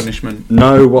was punishment.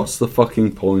 no. What's the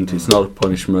fucking point? It's not a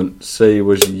punishment. C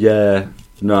was yeah,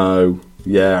 no,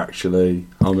 yeah. Actually,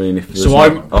 I mean, if there's So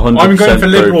I'm 100% going for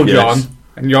liberal proof, yes. John,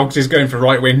 and Yogs is going for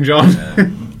right wing John.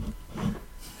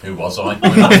 Who was I?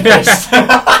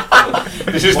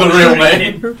 This is the real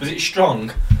me. Was it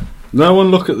strong? No one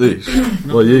look at this.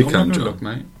 Well, you I'm can, not gonna John. look,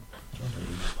 mate.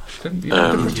 You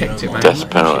have to protect it, mate. Death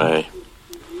penalty.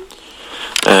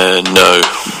 No,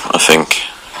 I think,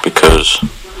 because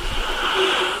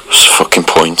what's the fucking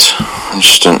point? It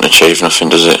just doesn't achieve nothing,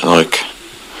 does it? Like,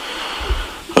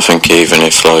 I think even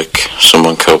if like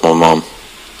someone killed my mum,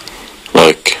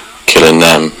 like killing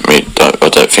them, I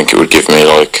don't think it would give me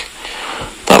like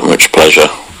that much pleasure.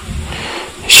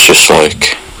 It's just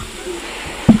like,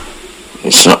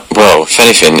 it's not. Well, if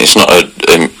anything, it's not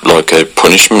like a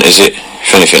punishment, is it?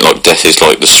 If anything, like death is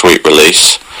like the sweet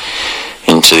release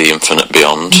into the infinite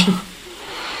beyond.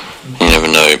 You never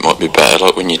know, it might be better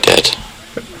like when you're dead.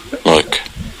 Like,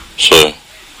 so,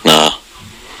 nah.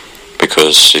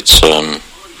 Because it's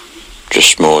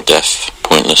just more death,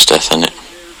 pointless death, isn't it?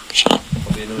 So.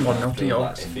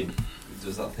 If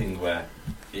there's that thing where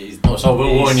it is. Oh, so I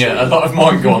will warn you, a lot of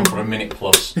mine go on for a minute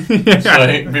plus. So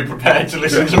be prepared to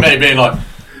listen to me being like,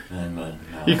 no.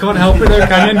 You can't help it though,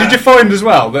 can you? And did you find as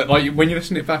well that like when you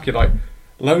listen it back, you're like,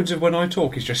 loads of when I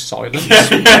talk is just silence.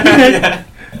 yeah.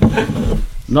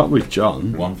 Not with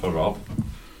John. One for Rob.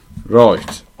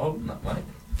 Right. Oh, no, mate.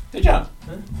 Did you?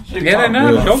 Yeah,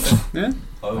 no, Yeah. Yogs. Yeah.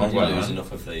 Oh, Oh, you well, lose man.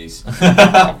 enough of these.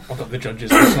 I've got the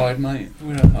judges inside, mate. I've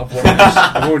won this.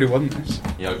 I've already won this.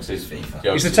 Yokes is FIFA.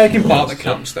 Yokes It's the is taking part that FIFA.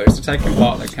 counts, though. It's the taking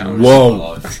part that counts.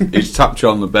 Whoa. He's tapped you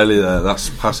on the belly there. That's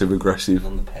passive aggressive.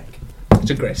 On the peg. It's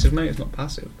aggressive, mate. It's not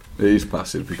passive. It is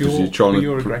passive because Pure- you're trying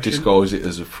pure to aggression. disguise it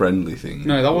as a friendly thing.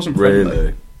 No, that wasn't friendly.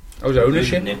 Really. That was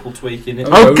ownership. Nipple tweaking it.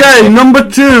 Oh. Okay, number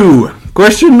 2.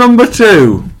 Question number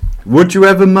 2. Would you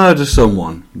ever murder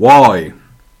someone? Why?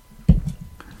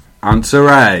 Answer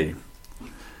A.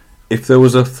 If there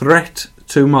was a threat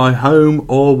to my home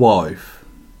or wife.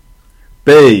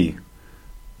 B.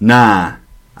 Nah,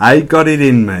 I got it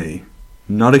in me.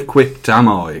 Not equipped, am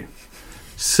I?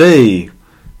 C.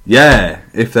 Yeah,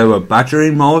 if they were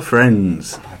badgering my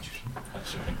friends.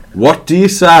 What do you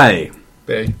say?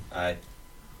 B. Aye.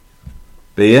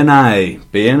 B and A.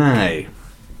 B and A.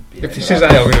 If this is A,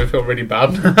 I'm going to feel really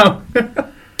bad now.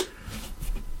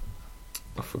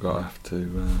 I forgot I have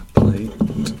to play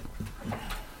it.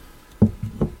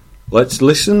 Let's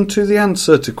listen to the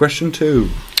answer to question 2.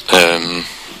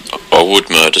 I would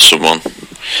murder someone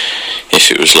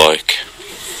if it was like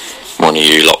one of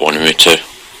you lot wanted me to.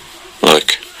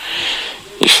 Like,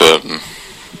 if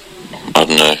I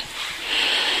don't know,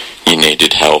 you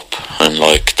needed help and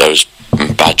like they was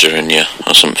badgering you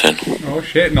or something. Oh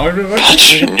shit, no reverse.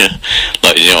 Badgering you,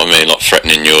 like, you know what I mean, like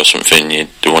threatening you or something. You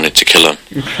wanted to kill them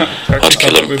I'd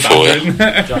kill him for you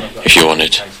if you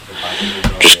wanted.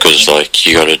 Just because like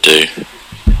you gotta do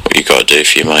what you gotta do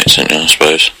for your mates, ain't you, I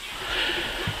suppose.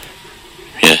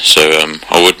 Yeah, so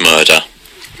I would murder,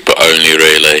 but only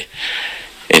really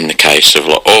in the case of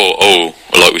like,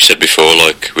 like we said before,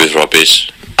 like with Robbie's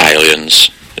aliens.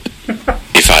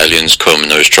 If aliens come and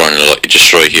they was trying to like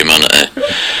destroy humanity,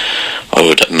 I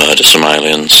would murder some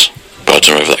aliens, but I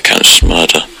don't know if that counts as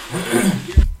murder.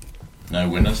 No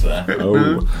winners there.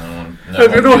 Oh. No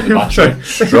one knew the badger.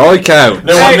 Strike out.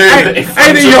 No one knew that if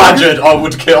friends the were young- badgered, I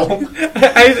would kill.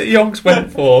 A that Yonks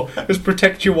went for was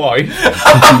protect your wife.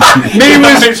 Me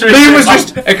was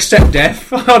just accept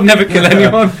death. I'd never kill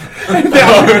anyone.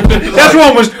 The other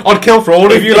one was I'd kill for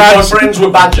all of you If my lads. friends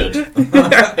were badgered, if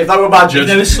they were badgered,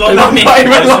 They were slightly not mean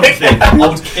even or like something. I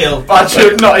would kill.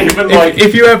 badgered, not even like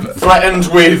If you have threatened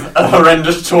with a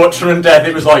horrendous torture and death.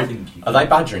 It was like, are they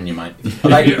badgering you, mate?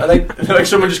 Are they like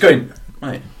someone just going,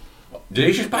 mate? Did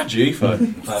he just badger you for?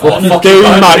 Fucking fuck do you,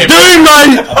 it, mate. Do it,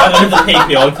 mate. I don't have the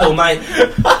PPI call, mate.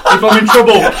 if I'm in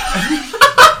trouble,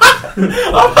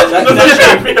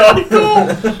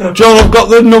 John, I've got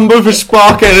the number for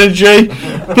Spark Energy.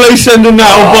 Please send a nail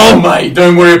Oh, bomb. mate,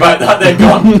 don't worry about that. They're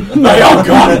gone. They are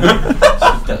gone.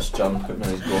 That's John putting on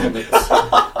his gauntlet.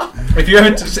 if you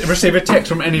ever receive a text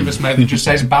from any of us, mate, that just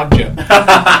says badger,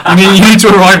 you need to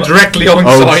arrive directly on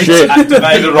Oh site. shit.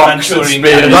 Activate The rocks and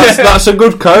spears. That's a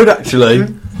good code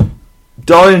actually.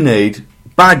 Dire need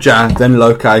badger, then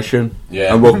location,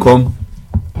 Yeah. and we'll come.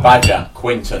 Badger,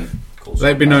 Quinton.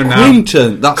 Let it be known now.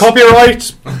 Quinton. That's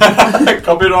Copyright.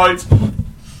 Copyright.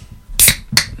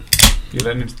 You're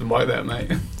letting into the mic there,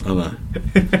 mate. I know.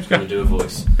 He's going to do a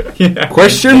voice.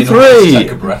 Question Take a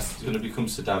 3. breath. He's going to become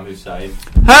Saddam Hussein.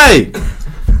 Hey!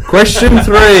 Question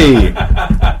 3.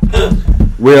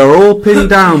 We are all pinned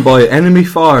down by enemy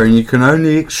fire and you can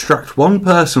only extract one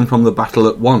person from the battle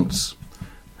at once.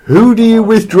 Who do you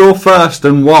withdraw first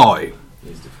and why?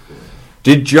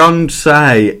 Did John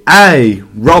say A.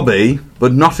 Robbie,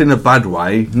 but not in a bad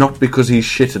way, not because he's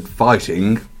shit at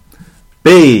fighting?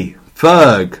 B.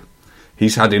 Ferg,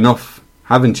 he's had enough,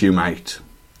 haven't you, mate?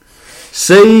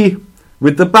 C.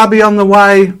 With the babby on the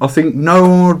way, I think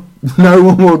no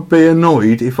one would be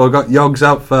annoyed if I got Yogs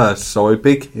out first, so I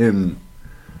pick him.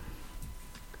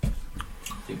 I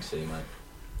think C,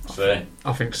 mate. See.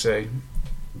 I think C.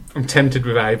 I'm tempted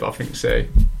with A, but I think C.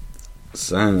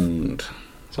 Sound.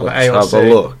 So Let's A or have C. a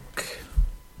look.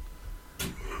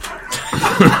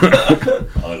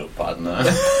 I look bad now.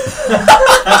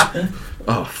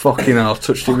 Oh, fucking hell, I've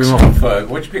touched it with my Ferg,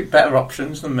 would you pick better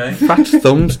options than me? fat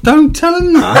thumbs. Don't tell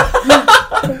him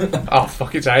that. Oh,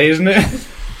 fuck, it's A, isn't it?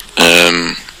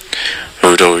 Who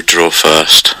would I withdraw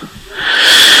first?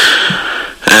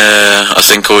 I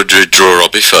think I would withdraw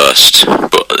Robbie first,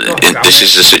 but this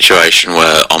is a situation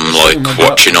where I'm like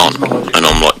watching on and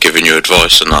I'm like giving you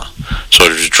advice and that. So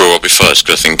I'd withdraw Robbie first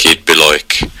because I think he'd be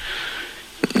like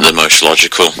the most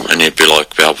logical and he'd be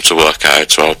like be able to work out how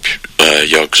to help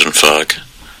Yogs and Ferg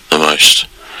the most.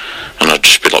 And I'd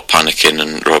just be like panicking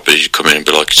and Robbie would come in and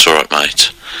be like, it's alright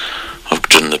mate, I've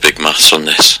done the big maths on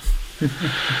this.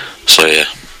 So yeah,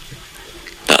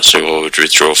 that's who I would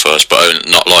withdraw first, but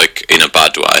not like in a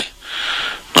bad way,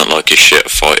 not like he's shit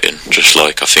at fighting, just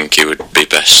like I think he would be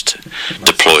best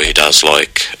deployed as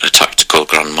like a tactical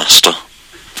grandmaster.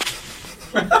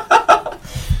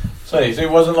 So it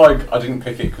wasn't like I didn't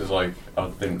pick it because like I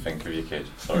didn't think of your kid.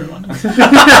 Sorry, man.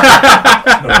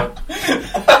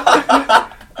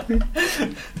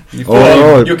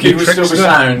 Alright. Your kid would still be trickster.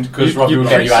 sound because Robbie will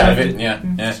get you out of it. Yeah,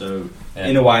 yeah. So, Yeah.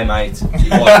 in a way, mate, you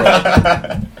was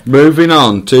right. Moving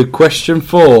on to question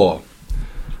 4.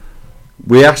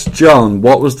 We asked John,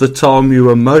 what was the time you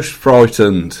were most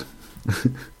frightened?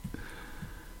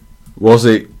 Was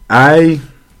it A.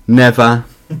 Never?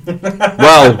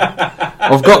 Well,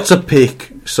 I've got to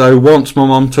pick. So once my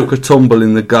mum took a tumble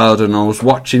in the garden, I was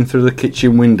watching through the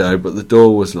kitchen window, but the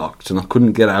door was locked and I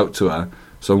couldn't get out to her.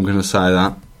 So I'm going to say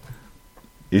that.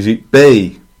 Is it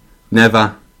B.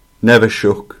 Never? Never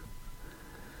shook?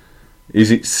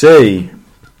 Is it C.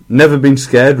 Never been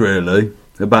scared really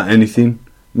about anything?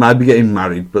 Maybe getting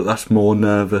married, but that's more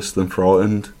nervous than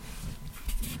frightened.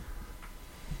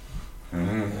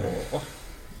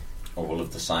 All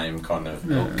of the same kind of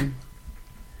Yeah. look.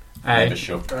 A. Never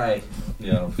shook. Right.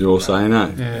 Yeah. You're saying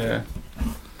A? Yeah.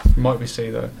 Might be C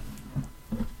though.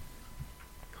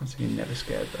 Can't say you're never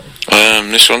scared though.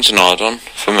 This one's an odd one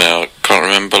for me. I can't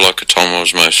remember like a time I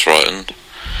was most frightened.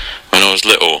 When I was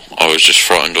little, I was just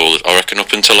frightened I reckon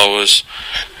up until I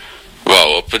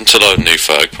knew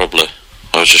Ferg probably.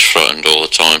 I was just frightened all the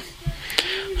time.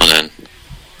 And then,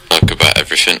 like about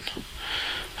everything.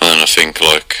 And then I think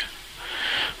like,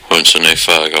 once I knew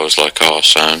Ferg, I was like, oh,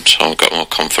 sound. I've got more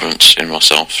confidence in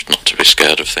myself not to be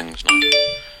scared of things now.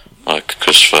 Like,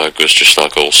 because Ferg was just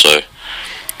like also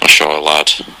a shy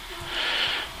lad.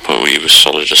 But he was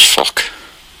solid as fuck.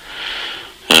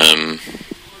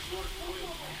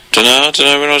 I don't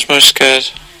know when I was most scared.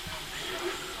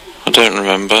 I don't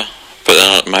remember. But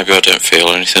then maybe I don't feel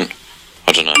anything.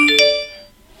 I don't know.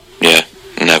 Yeah,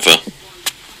 never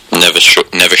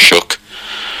shook.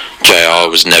 JR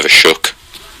was never shook.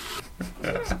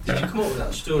 Did you come up with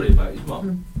that story about his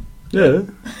mum? Yeah.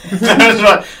 It's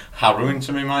like harrowing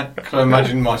to me, mate. Because I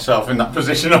imagined myself in that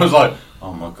position. I was like,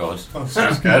 oh my god, I'm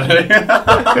so scared.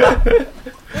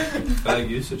 Ferg,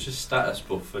 you're such a status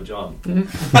buff for John.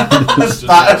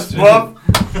 Status buff.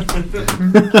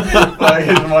 Like,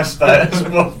 here's my status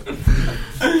buff.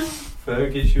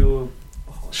 Ferg is your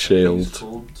Shield. It's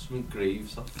called something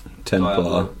Greaves.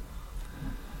 Templar.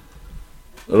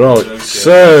 Right,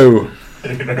 so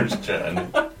Hero's journey.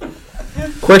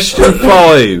 question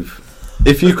 5.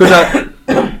 If you could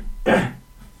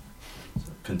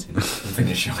Continue.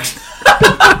 Finish your.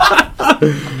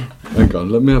 hang on,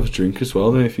 let me have a drink as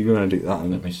well then if you're going to edit that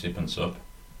Let in. me sip and sup.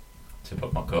 Tip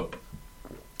up my cup.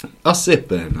 I sip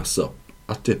then, I sup.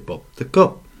 I dip up the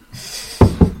cup.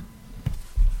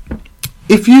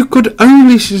 If you could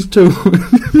only listen to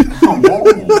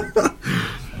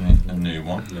A new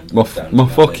one. my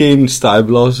fucking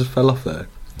stabiliser fell off there.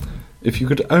 If you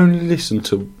could only listen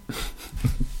to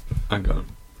hang on.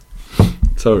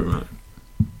 Sorry, mate.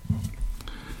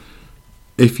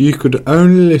 If you could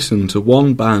only listen to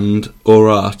one band or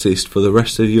artist for the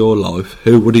rest of your life,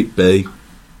 who would it be?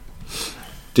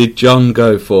 Did John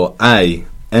go for A.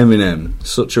 Eminem,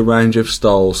 such a range of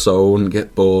styles so I wouldn't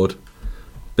get bored?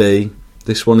 B.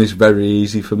 This one is very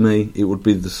easy for me, it would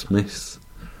be The Smiths.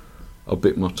 I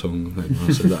bit my tongue, I think, when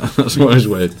I said that. That's why I was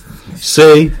weird.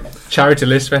 C. Charity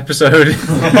list episode.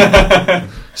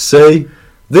 C.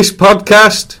 This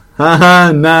podcast?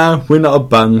 Haha, no, we're not a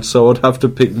band, so I'd have to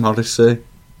pick Morrissey.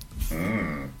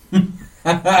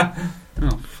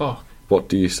 Oh, fuck. What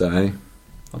do you say?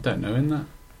 I don't know in that.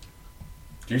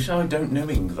 Do you say I don't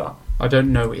knowing that? I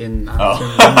don't know in that.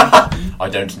 Oh. I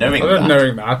don't knowing I don't that.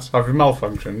 knowing that. I've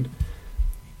malfunctioned.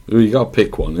 Well, you got to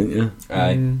pick one, ain't you?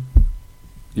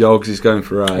 Yogs is going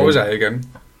for A. What was that again?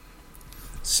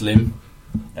 Slim.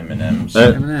 M&M's.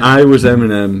 Eminem. I was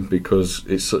Eminem because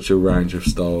it's such a range of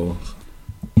styles.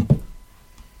 I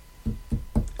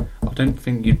don't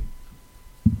think you'd.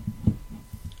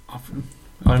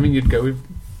 I mean, you'd go with.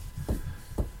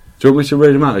 Do you want me to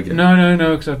read them out again?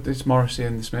 No, because it's Morrissey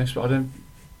and the Smiths, but I don't.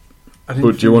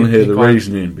 But do you want to hear the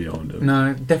reasoning behind them?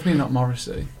 No, definitely not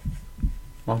Morrissey.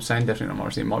 Well, I'm saying definitely not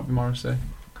Morrissey. It might be Morrissey.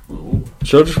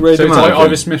 Shall I just read So them it's out like again?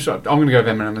 either Smiths. I'm going to go with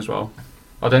Eminem as well.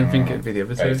 I don't think it'd be the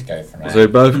other two. Go for So they're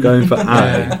both going for A.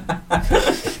 Yeah.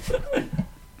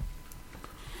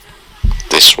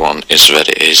 This one is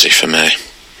very easy for me.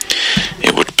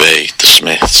 It would be The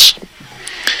Smiths,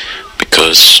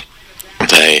 because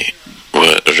they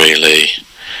were really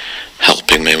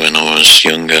helping me when I was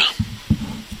younger.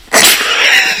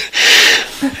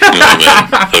 You know what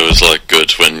I mean? It was like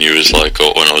good when you was like,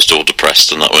 when I was all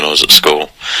depressed and that when I was at school,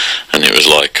 and it was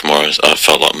like I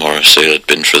felt like Morrissey had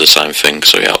been through the same thing,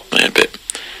 so he helped me a bit.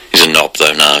 He's a knob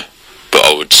though now, but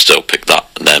I would still pick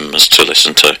them as to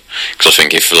listen to, because I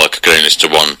think if like I could only listen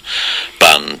to one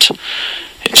band,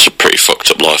 it's a pretty fucked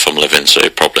up life I'm living, so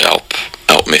it'd probably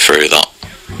help me through that,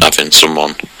 having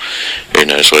someone who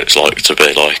knows what it's like to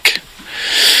be like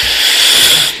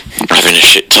having a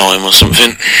shit time or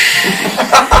something.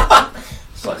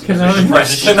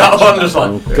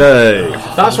 Okay.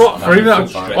 That's what. For even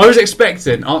that, I was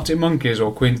expecting Arctic Monkeys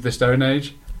or Queens of the Stone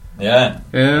Age. Yeah.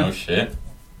 Yeah. Oh shit.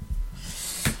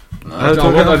 I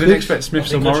didn't expect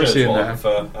Smiths or Morrissey in there. Out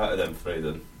of them three,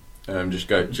 then.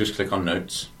 Just click on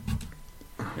notes.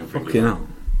 Fucking hell.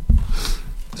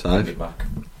 So, Get back.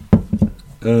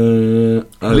 I literally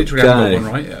haven't got okay. one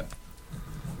right yet.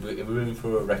 We're in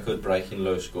for a record-breaking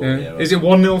low score Yeah. here. Is it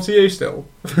 1-0 to you still?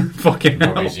 Fucking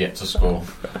hell. Robbie's yet to score.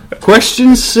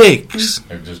 Question 6.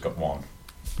 We've just got one.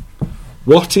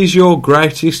 What is your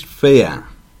greatest fear?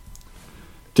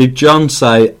 Did John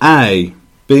say A.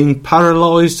 Being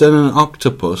paralysed and an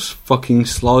octopus fucking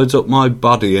slides up my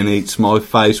body and eats my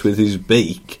face with his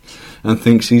beak and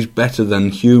thinks he's better than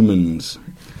humans?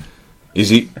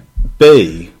 Is it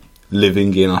B.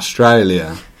 Living in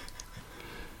Australia?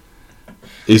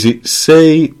 Is it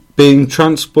C. Being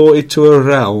transported to a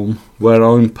realm where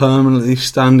I'm permanently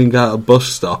standing at a bus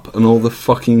stop and all the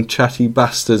fucking chatty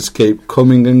bastards keep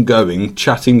coming and going,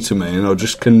 chatting to me, and I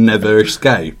just can never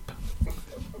escape?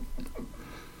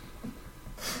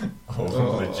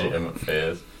 Legitimate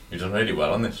fears. You've done really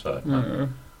well on this side. Mate,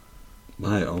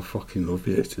 I'll fucking love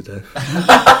you to death.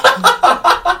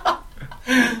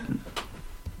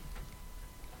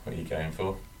 What are you going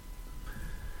for?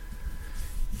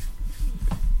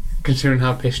 Considering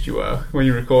how pissed you were when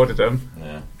you recorded them.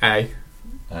 Yeah. A.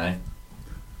 Aye. I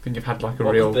think you've had like a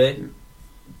What real. would be?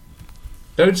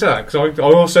 Don't say that, because I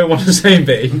also want to say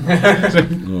B.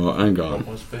 Oh, hang on. What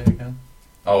was B again?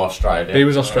 Oh, Australia. B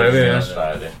was Australia, yeah.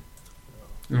 Australia.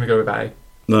 I'm going to go with A.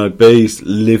 No, B's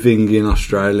living in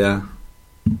Australia.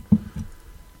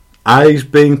 A's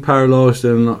being paralysed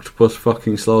and an octopus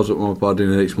fucking slows up my body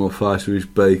and eats my face with his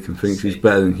beak and thinks he's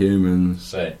better than humans.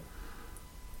 C.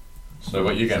 So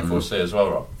what are you going for? C as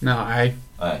well, Rob? No, A.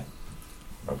 A.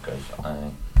 Rob goes for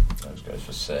A. Rose goes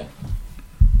for C.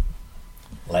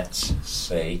 Let's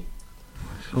see.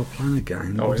 Stop playing a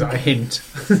game. Oh, is that a hint?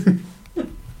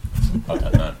 I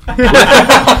don't know.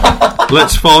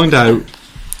 Let's find out.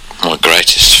 My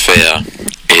greatest fear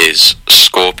is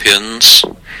scorpions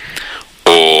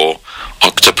or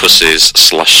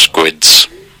octopuses/squids.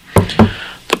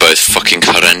 They're both fucking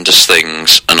horrendous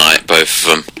things, and I hate both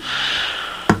of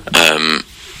them.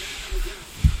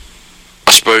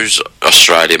 I suppose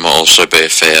Australia might also be a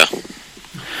fear,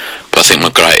 but I think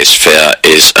my greatest fear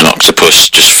is an octopus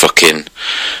just fucking, and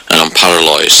I'm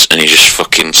paralysed, and he just he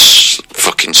fucking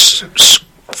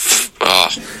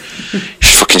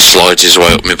slides his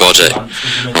way up my body.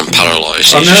 I'm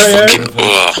paralysed. He's just fucking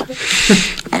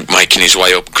making his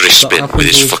way up Grispin with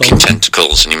his fucking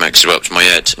tentacles, and he makes it up to my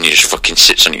head, and he just fucking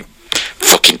sits and he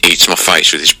fucking eats my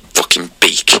face with his fucking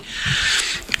beak.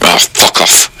 Oh, fuck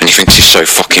off. And he thinks he's so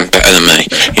fucking better than me.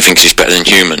 He thinks he's better than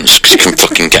humans because he can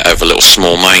fucking get over little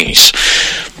small maze.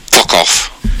 Fuck off.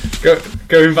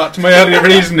 Going back to my earlier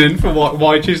reasoning for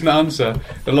why choosing the answer,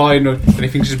 the line of, and he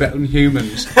thinks he's better than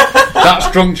humans.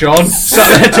 That's drunk John,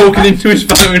 sat there talking into his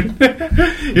phone.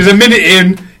 He's a minute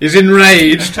in, he's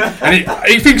enraged, and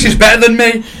he thinks he's better than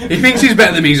me. He thinks he's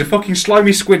better than me, he's a fucking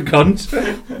slimy squid cunt.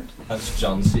 That's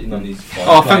John sitting on his phone.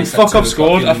 Oh, thank fuck I've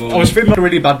scored. I was feeling like a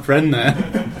really bad friend there.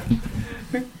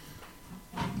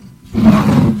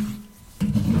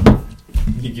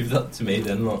 You give that to me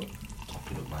then, look.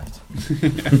 Top it up, mate.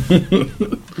 Do you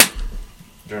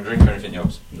want to drink or anything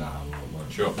else? Nah, I'm not, mate.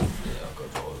 Sure. Yeah, I've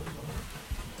got boilers.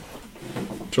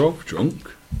 Drunk.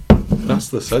 That's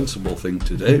the sensible thing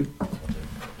to do.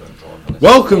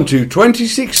 Welcome to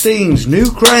 2016's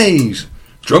new craze.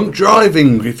 Drunk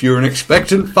driving if you're an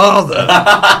expectant father.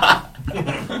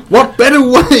 What better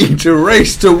way to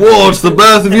race towards the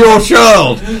birth of your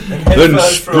child than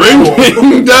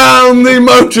sprinting down the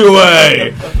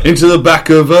motorway into the back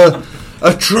of a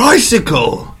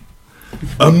tricycle,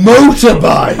 a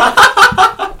motorbike,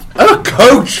 a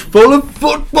coach full of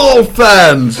football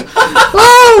fans.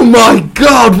 Oh my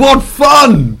God, what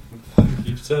fun!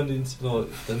 You've turned into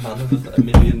like the man of a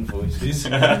million voices.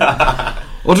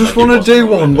 I just want to do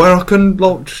one where I can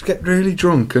like just get really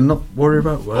drunk and not worry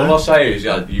about All I'll work. say is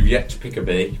you've yet to pick a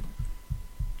B.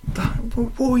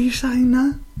 What were you saying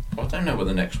there? I don't know what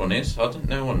the next one is.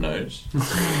 No one knows.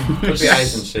 Could be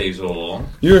A's and C's all along.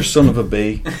 You're a son of a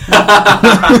bee.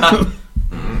 I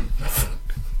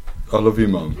love your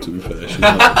mum, to be fair. She's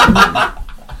not.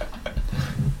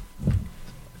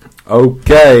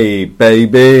 Okay,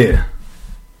 baby.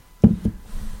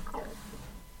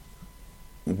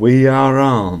 We are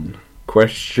on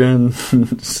question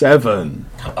 7.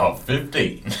 Oh,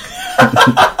 15.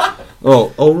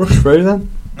 Oh, I'll rush through then.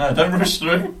 No, don't rush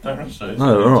through. Don't rush through.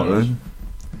 No, alright then.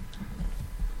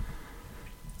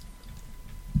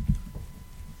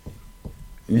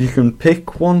 You can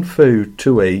pick one food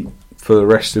to eat for the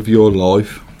rest of your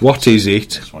life. What is it?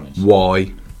 This one is.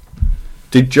 Why?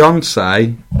 Did John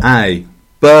say A,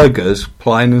 burgers,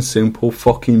 plain and simple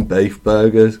fucking beef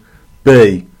burgers?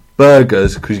 B,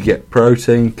 burgers because you get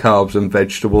protein, carbs and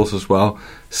vegetables as well.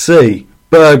 C,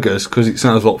 burgers because it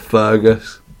sounds like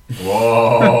Fergus.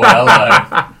 Whoa,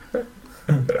 hello.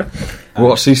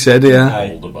 What's he said here?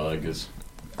 All the burgers.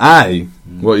 A,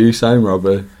 what are you saying,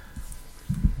 Robbie?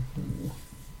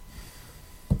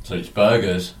 So it's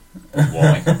burgers.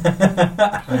 Why?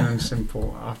 Plain and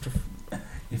simple.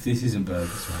 If this isn't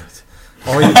burgers,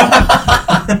 right?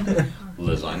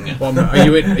 Lasagna. Well,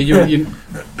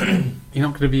 you're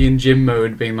not going to be in gym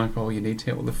mode being like, oh, you need to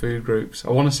hit all the food groups. I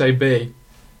want to say B.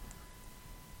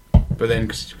 But then,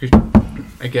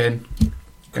 again,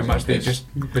 going back to just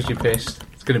because you're pissed,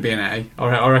 it's going to be an A.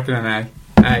 I reckon an A.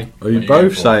 A. Are you What both you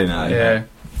go saying for? A? Yeah.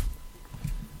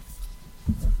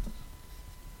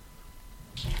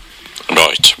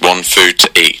 Right, one food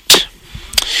to eat.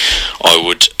 I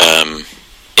would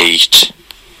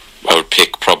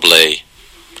pick probably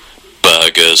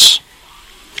burgers,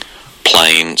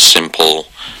 plain, simple,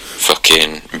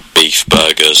 fucking beef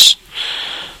burgers,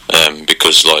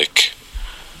 because like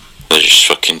they're just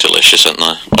fucking delicious, aren't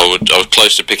they? I was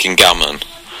close to picking gammon,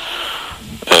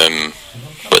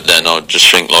 but then I'd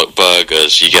just think like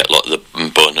burgers. You get like the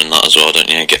bun and that as well, don't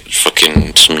you? You get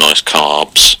fucking some nice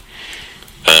carbs.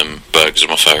 Burgers are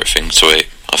my favourite thing to eat,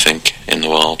 I think, in the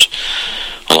world.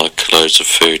 I like loads of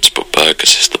foods, but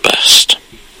burgers is the best.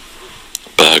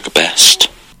 Burger best.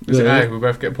 Was Yeah. it A? We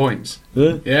both get points.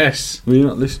 Yeah? Yes. Were you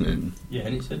not listening? Yeah,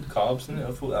 and it said carbs, didn't it?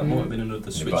 I thought that might have been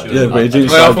another switch. but- Yeah, but he didn't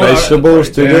Well, I say thought- vegetables,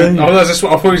 did Yeah. he? Oh, that's just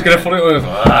what I thought he was going to follow it with.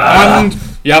 And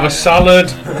you have a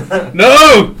salad.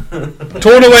 No!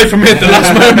 Torn away from me at the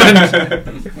last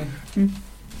moment. Me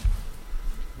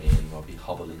and Robbie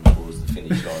hobbling towards the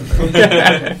finish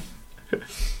line.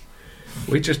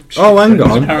 We just. Oh, hang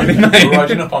on. Apparently, We're mate.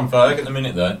 riding up on Ferg at the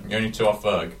minute, though. You're only 2 off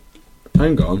Ferg.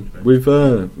 Hang on. We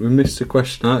missed a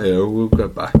question out here. We'll go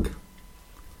back.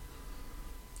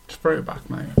 Just throw it back,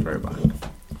 mate. Throw it back.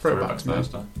 Throw it back, mate.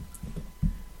 Thursday.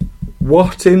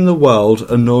 What in the world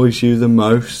annoys you the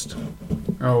most?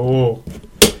 Oh.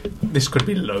 This could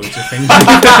be loads of things.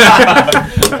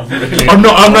 I'm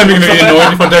not even going to be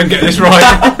annoyed if I don't get this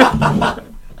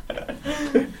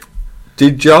right.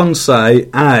 Did John say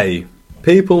A?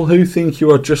 People who think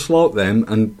you are just like them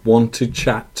and want to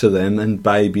chat to them and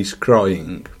babies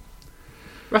crying.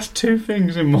 That's 2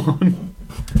 things in one.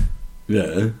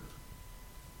 Yeah.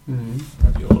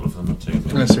 Maybe all of them are 2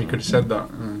 things. Unless we could have said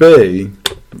that. B.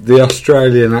 The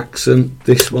Australian accent.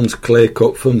 This one's clear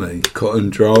cut for me. Cut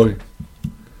and dry.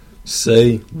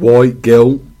 C. White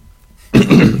guilt.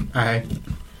 Aye.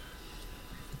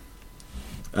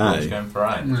 I was A. going for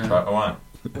A. Yeah. Straight away.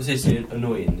 Was this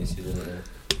annoying? This is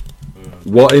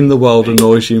What in the world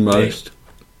annoys you most?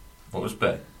 What was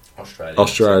B? Australian.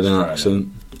 Australian Australia. accent.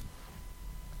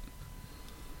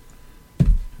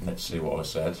 Let's see what I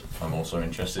said. I'm also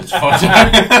interested to find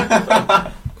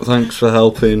out. Thanks for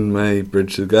helping me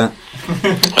bridge the gap.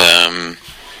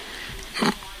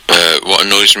 What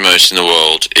annoys me most in the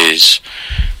world is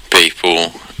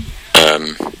people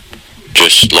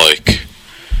just like,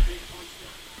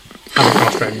 Have an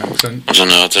Australian accent. I don't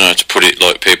know how to put it,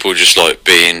 like people just like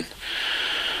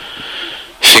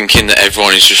thinking that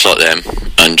everyone is just like them,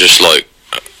 and just like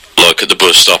at the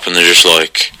bus stop, and they're just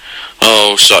like,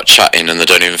 oh, start chatting, and they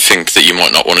don't even think that you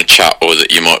might not want to chat, or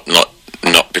that you might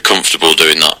not be comfortable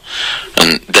doing that,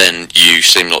 and then you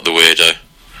seem like the weirdo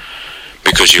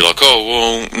because you're like, oh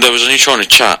well, they was only trying to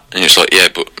chat, and it's like, yeah,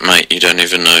 but mate, you don't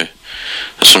even know.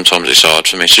 And sometimes it's hard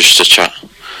for me just to chat.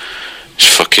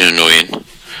 It's fucking annoying.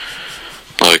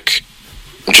 Like,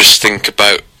 just think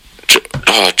about,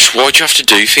 just why do you have to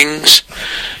do things?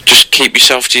 Just keep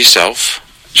yourself to yourself.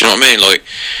 Do you know what I mean? Like,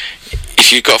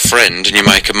 if you've got a friend and you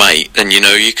make a mate, then you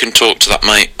know you can talk to that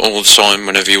mate all the time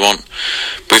whenever you want.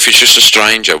 But if it's just a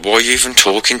stranger, why are you even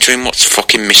talking to him? What's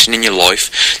fucking missing in your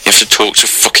life? You have to talk to a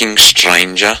fucking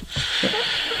stranger.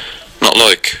 Not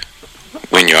like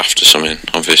when you're after something,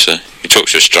 obviously. You talk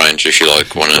to a stranger if you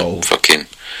like want to fucking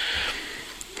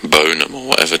bone them or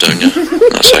whatever, don't you?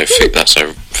 That's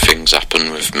how things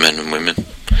happen with men and women.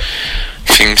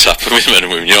 Things happen with men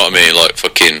and women, you know what I mean? Like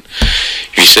fucking,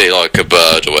 if you see like a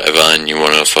bird or whatever and you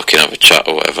want to fucking have a chat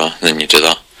or whatever, then you do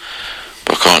that.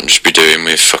 But I can't just be doing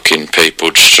with fucking people,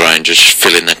 just strangers, just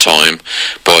filling their time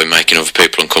by making other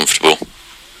people uncomfortable.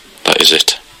 That is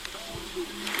it.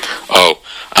 Oh,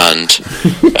 and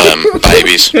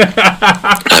babies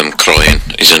crying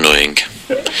is annoying.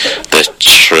 Their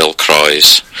shrill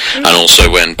cries, and also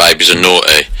when babies are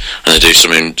naughty and they do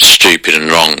something stupid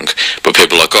and wrong, but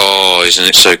people are like, oh, isn't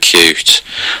it so cute?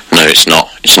 No, it's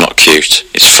not. It's not cute.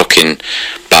 It's fucking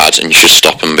bad, and you should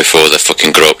stop them before they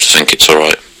fucking grow up to think it's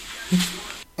alright.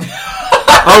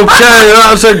 Okay,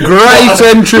 that's a great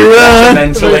entry there.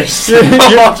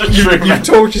 Mentalist. You've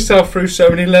talked yourself through so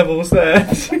many levels there.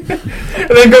 And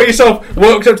then got yourself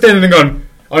walked up to the end and gone,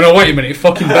 oh no, wait a minute,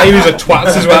 fucking babies are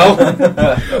twats as well.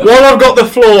 While I've got the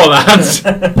floor, lads.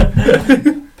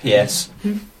 P.S.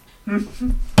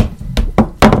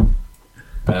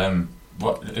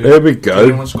 What? Here we go. Did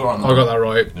anyone score on that? I got that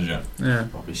right. Did you? Yeah.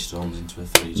 Robbie storms into a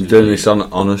 3-2. I'm doing this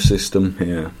on a system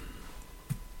here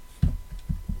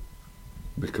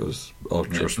because I'll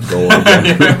trust Paul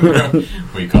again.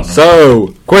 We can't.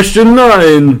 So, question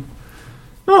 9.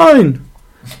 One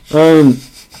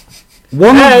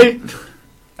Hey!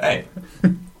 Hey.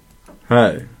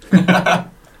 Hey.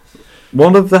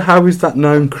 One of the How Is That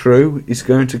Known crew is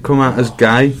going to come out as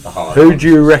gay. Who do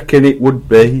you reckon it would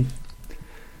be?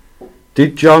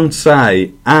 Did John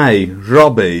say A.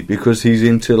 Robbie because he's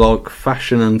into like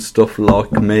fashion and stuff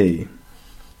like me?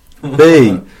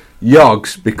 B.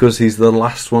 Yogs because he's the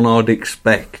last one I'd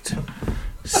expect.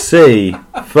 C.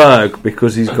 Ferg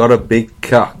because he's got a big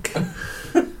cock.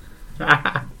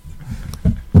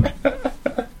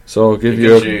 So I'll give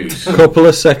you a couple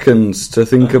of seconds to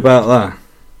think about that.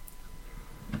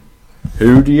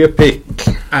 Who do you pick?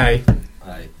 A.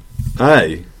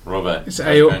 A. Robert. It's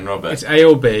A or, Robert. it's A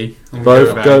or B. I'm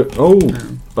Both gonna go. Oh,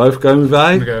 both going with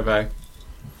I'm A. going to go with A.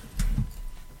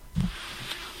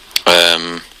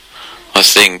 I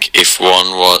think if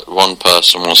one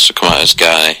person was to come out as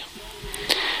gay,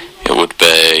 it would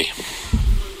be.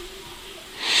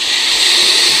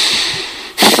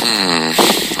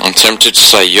 I'm tempted to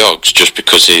say Yogs just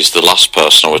because he's the last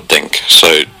person I would think. So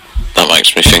that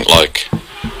makes me think like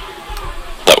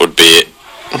that would be it.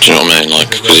 Do you know what I mean? Like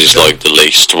because he's like the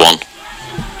least one.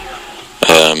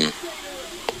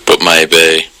 But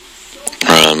maybe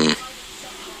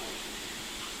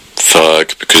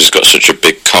Ferg because he's got such a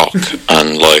big cock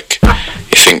and like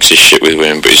he thinks he's shit with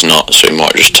women but he's not, so he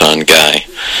might just turn gay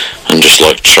and just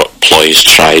like ply his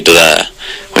trade there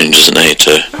when he doesn't need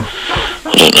to.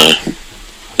 I don't know.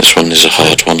 This one is a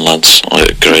hard one, lads. I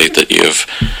agree that you've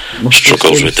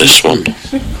struggled with this one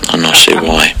and I see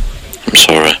why. I'm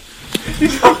sorry.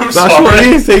 That's what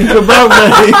you think about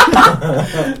me.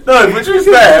 No, but to be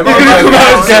fair, He's going to come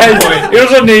out gay. He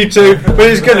doesn't need to, but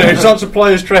he's going to. He's not to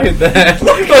play us straight there.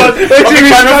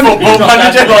 Football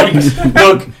manager, like,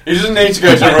 look, he doesn't need to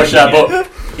go to Russia, but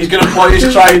he's going to play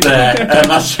his trade there, and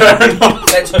that's fair enough.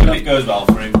 Let's hope it goes well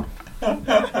for him.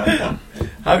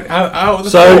 Out of the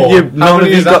So four, you've- how none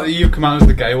many of is you that you've come out as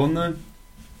the gay one then?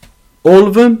 All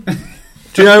of them?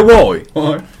 Do you know why?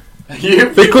 Why?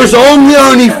 Because I'm the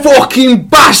only fucking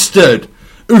bastard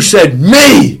who said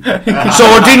me, so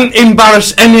I didn't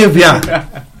embarrass any of you.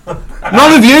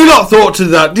 None of you lot thought to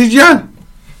that, did you?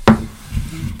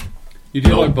 You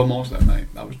do like bumholes though, mate.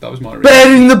 That was my reason.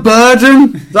 Bearing the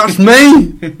burden, that's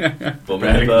me.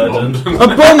 Bumming the burden. A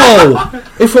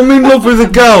bumhole. If I'm in love with a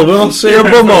girl and I see a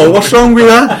bumhole, what's wrong with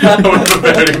that?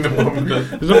 Bearing the burden.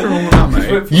 There's nothing wrong with that,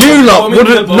 mate. You lot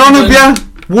wouldn't. None of you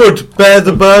would bear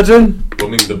the burden.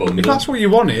 Bumming the bundle. If that's what you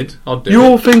wanted, I'd do You it.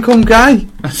 all think I'm gay.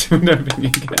 That's what I'm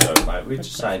thinking. No, mate, we're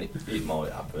just saying it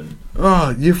might happen.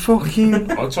 Oh, you fucking.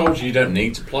 I told you don't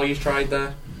need to ply your trade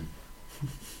there.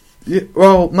 Yeah,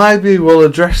 well, maybe we'll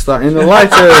address that in a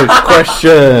later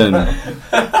question.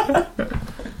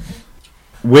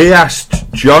 We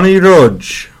asked Johnny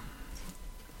Rudge,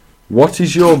 what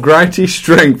is your greatest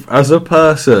strength as a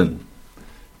person?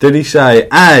 Did he say,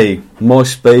 A, my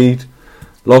speed,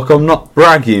 like I'm not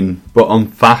bragging, but I'm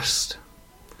fast?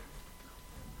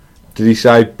 Did he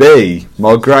say, B,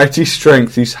 my greatest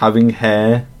strength is having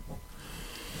hair?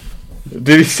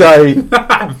 Did he say...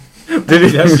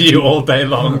 That's you all day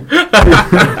long.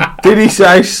 Did he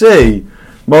say C?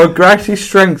 My greatest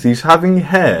strength is having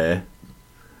hair.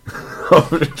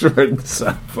 I've just read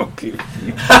so fucking.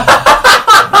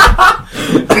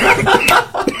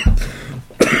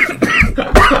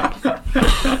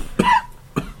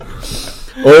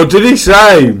 Or did he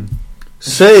say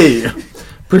C?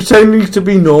 Pretending to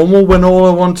be normal when all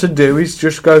I want to do is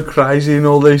just go crazy in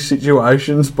all these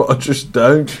situations, but I just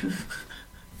don't.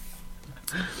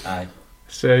 Aye.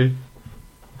 See,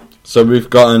 So we've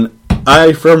got an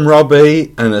A from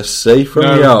Robbie and a C from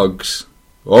No. Yogs.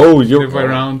 Oh, the you're other way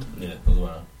around. Yeah, other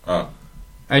way around.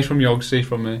 A from Yog, C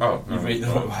from me. Oh, You've read it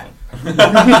the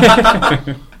right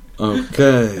way.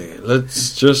 Okay,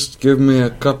 let's just give me a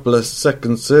couple of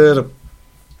seconds here to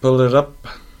pull it up.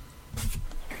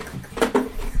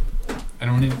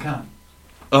 Anyone need a can?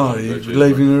 Oh, you're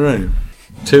leaving the room.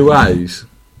 2 A's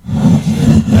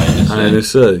and a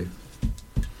C.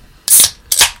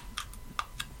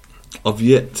 I've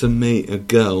yet to meet a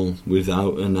girl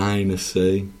without an A and a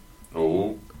C.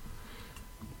 Oh.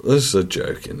 There's a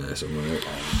joke in there somewhere.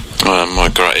 My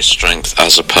greatest strength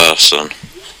as a person.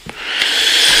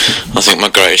 I think my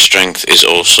greatest strength is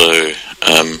also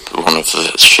one of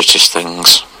the shittest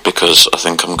things because I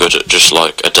think I'm good at just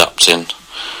like adapting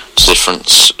to different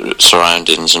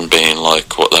surroundings and being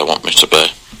like what they want me to be.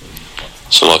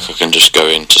 So like I can just go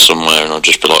into somewhere and I'll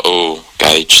just be like, oh,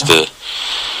 gauge the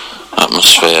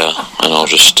atmosphere and I'll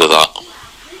just do that.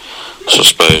 So I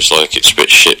suppose like it's a bit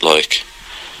shit like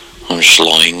I'm just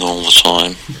lying all the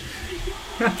time.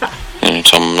 The only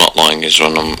time I'm not lying is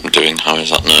when I'm doing How Is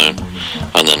That Known,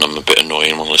 and then I'm a bit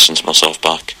annoying when I listen to myself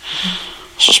back.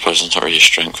 So I suppose it's not really a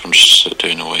strength, I'm just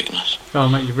doing a weakness. Oh,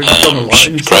 mate, you've really done a lot.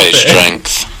 Greatest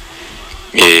strength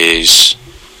is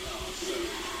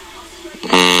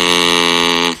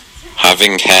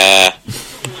having hair.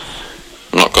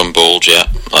 I'm not gone bald yet,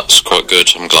 that's quite good,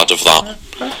 I'm glad of that.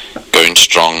 Going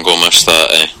strong, almost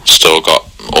 30, still got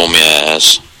all my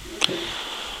hairs.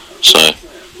 So,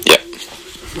 yep.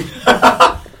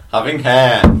 Having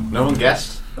hair. No one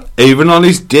guessed. Even on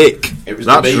his dick. It was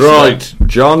the That's beast, right.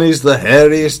 John is the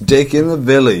hairiest dick in the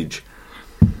village.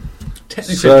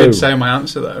 Technically, So- I did say my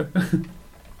answer though.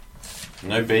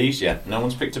 No B's yet. No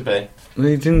one's picked a B.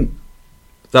 He didn't.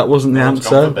 That wasn't the No one's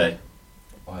gone for answer.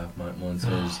 B. I have mine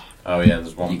says. Oh yeah,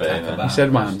 there's one You B. can't in go there. back. You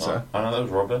said my answer. Oh no, that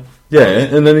was Robert. Yeah,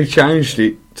 and then he changed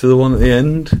it to the one at the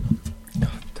end.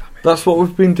 That's what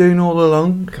we've been doing all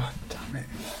along. God damn it.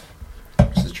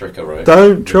 It's the trick, right?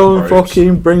 Don't try and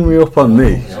fucking bring me up on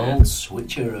this The old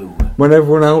switcheroo. when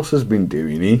everyone else has been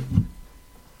doing it.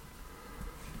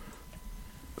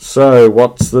 So,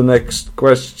 what's the next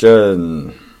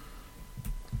question?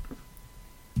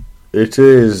 It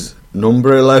is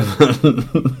number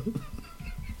 11.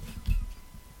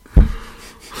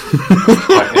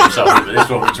 Backing himself into this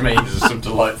one, which means there's some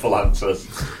delightful answers.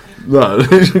 No,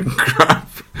 this is crap.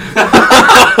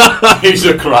 He's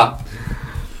a crap.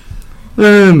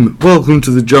 Welcome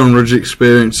to the John Rudge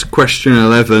Experience, question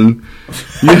 11.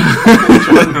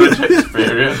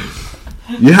 Experience.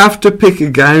 You have to pick a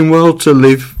game world to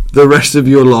live the rest of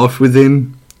your life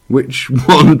within. Which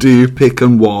one do you pick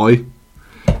and why?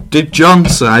 Did John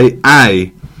say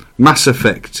A, Mass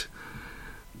Effect?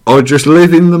 I just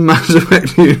live in the Mass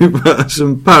Effect universe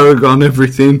and paragon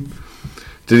everything.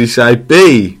 Did he say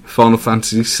B, Final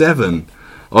Fantasy VII?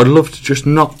 I'd love to just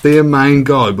not be a main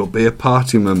guy but be a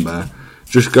party member.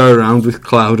 Just go around with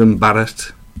Cloud and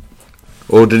Barrett.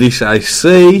 Or did he say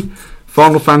C,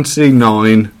 Final Fantasy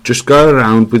IX? Just go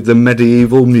around with the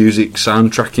medieval music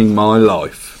soundtracking my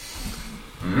life.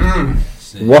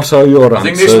 What are your answers? I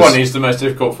think this one is the most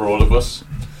difficult for all of us.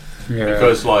 Yeah.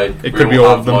 Because, like, It we could be all all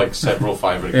have, of them. like, several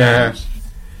favourite Yeah. games.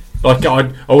 Like,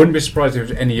 I wouldn't be surprised if it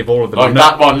was any of all of them. Like, I know-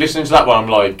 that one, listening to that one, I'm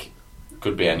like,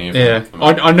 could be any of Yeah. them.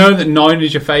 I know that 9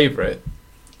 is your favourite,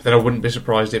 but then I wouldn't be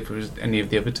surprised if it was any of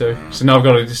the other two. So now I've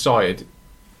got to decide.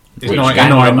 Is Which 9, game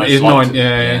nine, you're most is likely 9, to-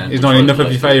 yeah, yeah, is which 9 one enough you're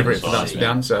of your likely to favourite for decide, that's the yeah.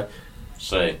 answer?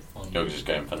 See, Yogs is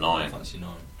going for 9. Fancy 9.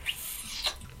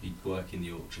 He'd work in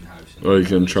the auction house. Or you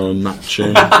can try and match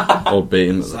him or beat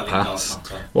him at the Selling pass.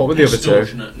 dark matter. What were the other two?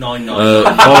 Extortionate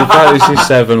 999. Final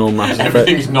Fantasy VII or Mass Effect?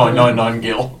 Everything's 999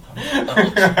 Gil.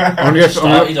 I'm going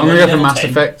to go for Mass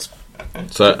Effect.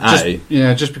 So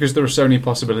A. Just because there are so many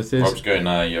possibilities. Rob's going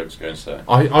Yogs going C.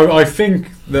 I think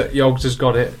that Yogs has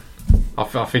got it. I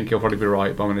think he'll probably be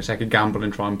right, but I'm going to take a gamble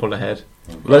and try and pull ahead.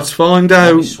 Let's find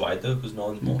I'd be out. swayed though, because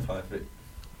 9's more favourite.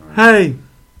 Hey.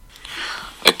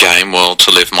 A game world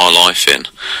to live my life in.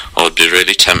 I would be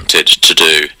really tempted to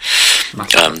do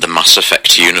the Mass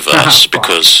Effect universe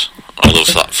because I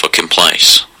love that fucking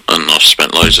place. And I've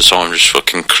spent loads of time just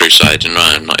fucking crusading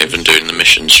around, not even doing the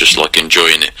missions, just like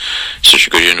enjoying it. Such a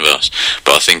good universe.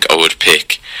 But I think I would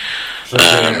pick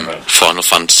Final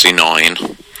Fantasy IX,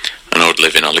 and I would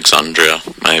live in Alexandria,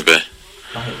 maybe.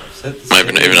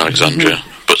 Maybe not even Alexandria,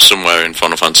 but somewhere in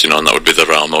Final Fantasy IX, that would be the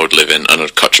realm I would live in, and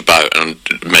I'd catch about, and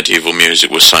medieval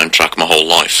music would soundtrack my whole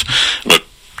life, and I'd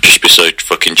just be so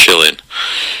fucking chilling.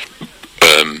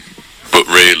 But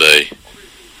really,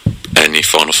 any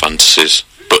Final Fantasies,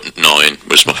 but 9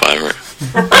 was my favourite.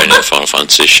 Any of the Final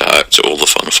Fantasies, shout out to all the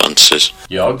Final Fantasies.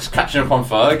 Yogs catching up on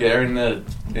Ferg here in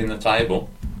the table.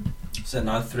 So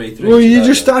now 3-3. Well, you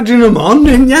just adding them on,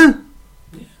 didn't you?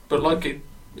 But like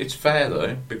it's fair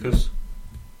though, because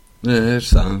Yeah,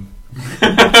 it's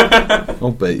that.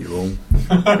 I'll beat you all.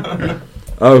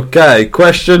 Okay,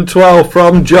 question 12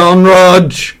 from John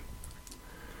Rodge.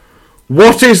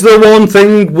 What is the one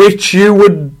thing which you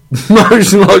would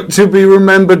most like to be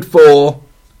remembered for?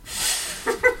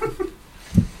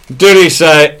 Did he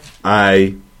say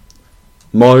A,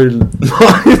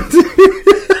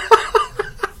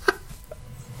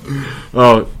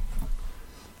 oh,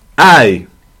 A,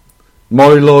 my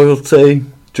loyalty,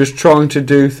 just trying to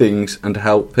do things and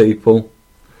help people?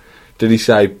 Did he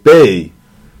say B,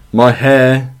 my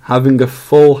hair, having a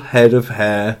full head of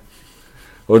hair?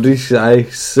 Or did he say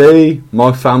C,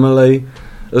 my family,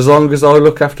 as long as I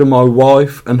look after my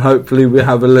wife and hopefully we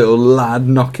have a little lad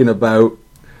knocking about,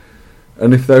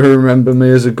 and if they remember me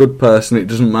as a good person, it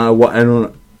doesn't matter what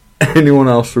anyone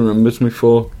else remembers me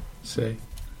for? C.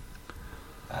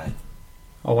 Aye.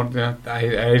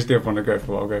 A is the other one to go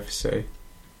for. I'll go for C.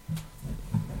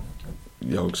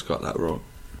 Yogg's got that right.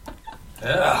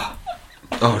 Yeah.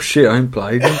 Oh shit, I ain't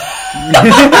played it.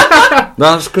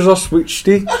 That's because I switched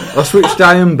it. I switched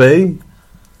A and B.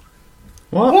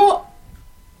 what?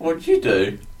 What did you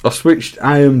do? I switched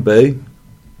A and B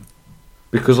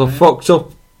because I fucked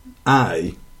up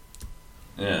A,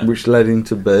 Yeah. which led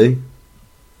into B.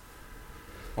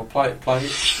 Well, play.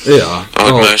 Yeah.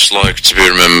 I'd most like to be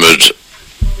remembered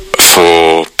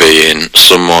for being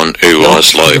someone who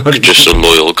was like just a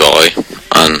loyal guy,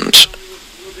 and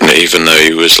even though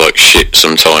he was like shit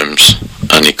sometimes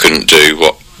and he couldn't do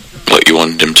what like you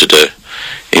wanted him to do,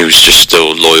 he was just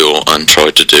still loyal and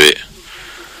tried to do it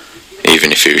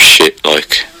even if he was shit.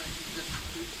 Like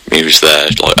he was there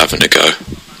like having a go.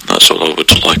 That's all I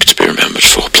would like to be remembered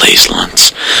for, please,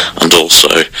 Lance. And also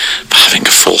for having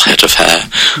a full head of hair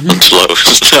until I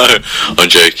was... No, I'm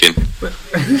joking.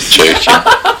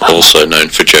 Also known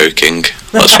for joking.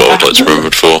 That's what I would like to be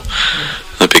remembered for.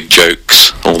 The big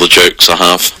jokes. All the jokes I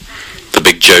have. The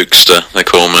big jokester, they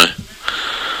call me.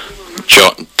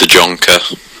 The jonker.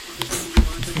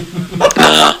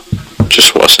 Nah,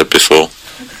 just what I said before.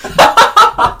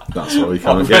 That's what we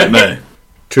can't get me.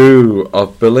 To, I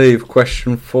believe,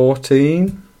 question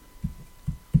 14?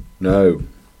 No.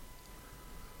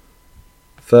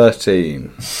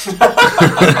 13.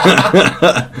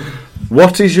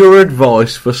 What is your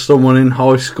advice for someone in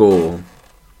high school?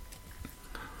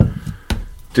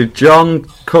 Did John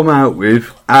come out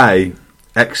with A,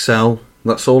 excel?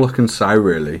 That's all I can say,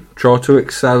 really. Try to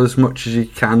excel as much as you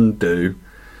can do.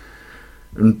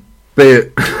 And B,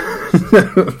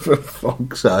 for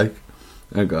fuck's sake.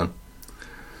 Hang on.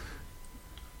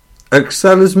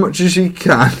 Excel as much as you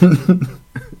can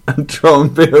and try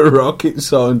and be a rocket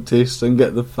scientist and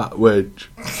get the fat wedge.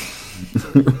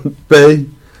 B,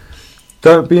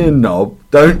 don't be a knob.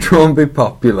 Don't try and be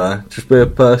popular. Just be a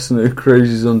person who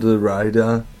cruises under the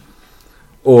radar.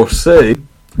 Or C,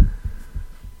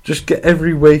 just get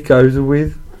every week over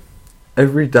with.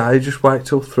 Every day, just wait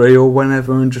till 3 or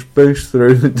whenever and just boost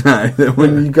through the day. Then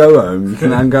when you go home, you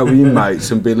can hang out with your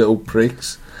mates and be little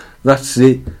pricks. That's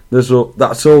it. That's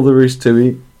all there is to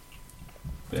it.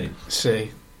 B.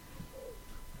 C.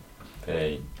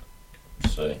 B.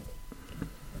 C.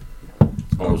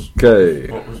 What was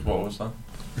that?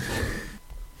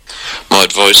 My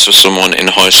advice for someone in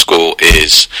high school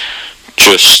is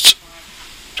just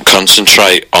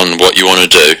concentrate on what you want to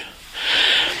do.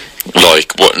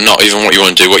 Like, not even what you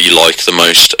want to do, what you like the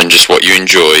most, and just what you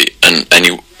enjoy. And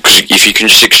because if you can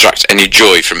just extract any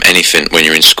joy from anything when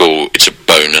you're in school, it's a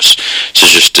bonus. So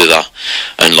just do that,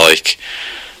 and like,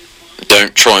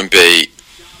 don't try and be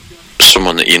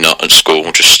someone that you're not at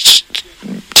school. Just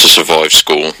to survive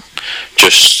school,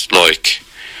 just like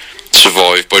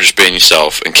survive by just being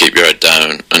yourself and keep your head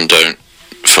down, and don't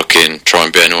fucking try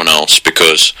and be anyone else,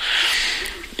 because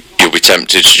you'll be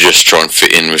tempted to just try and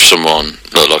fit in with someone,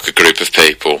 like a group of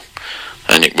people,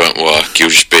 and it won't work. You'll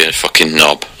just be a fucking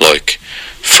knob, like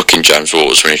fucking James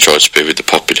Waters when he tried to be with the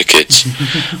popular kids.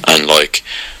 And like,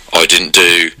 I didn't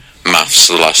do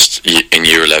maths in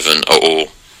year 11 at all,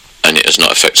 and it has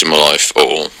not affected my life at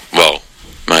all. Well,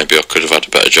 maybe I could have had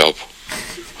a better job.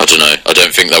 I don't know. I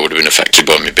don't think that would have been affected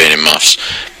by me being in maths,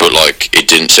 but like, it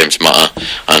didn't seem to matter,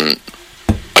 and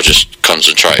I just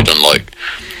concentrated on like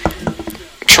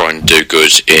trying to do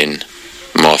good in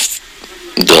my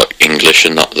English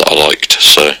and that I liked,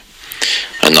 so,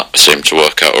 and that seemed to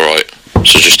work out alright.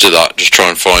 So just do that, just try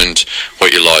and find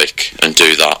what you like and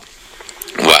do that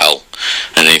well,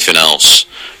 and anything else,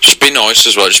 just be nice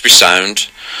as well, just be sound.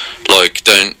 Like,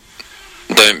 don't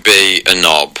be a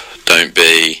knob, don't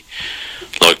be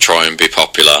like try and be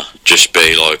popular, just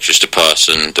be like just a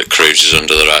person that cruises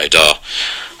under the radar,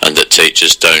 and that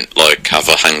teachers don't like have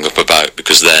a hang up about,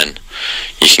 because then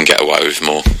you can get away with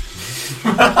more.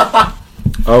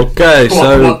 Okay,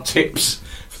 so What tips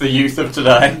for the youth of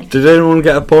today? did anyone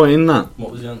get a point in that?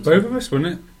 What was the answer? Both of us,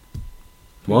 wasn't it?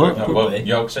 What? No, well,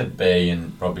 Yog said B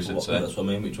and Robbie said C. That's what I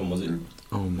mean. Which one was it?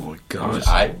 Oh my It god. was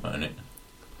A, wasn't it?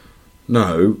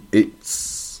 No,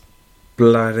 it's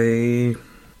bloody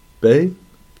B.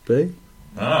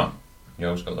 Oh,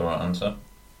 Yog's got the right answer.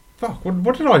 Fuck,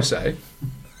 what did I say?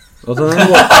 I don't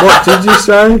know. What did you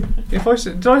say?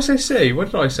 Did I say C?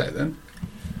 What did I say then?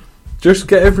 Just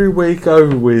get every week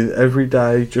over with, every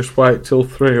day. Just wait till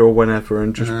 3 or whenever,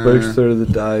 and just boost through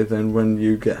the day. Then when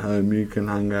you get home, you can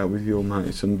hang out with your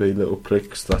mates and be little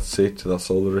pricks. That's it.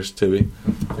 That's all there is to it.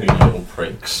 You little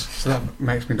pricks. So that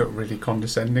makes me look really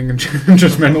condescending and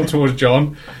judgmental towards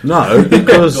John. No,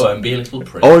 because Go and be a little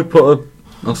prick.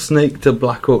 I sneaked a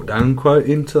Black Hawk Down quote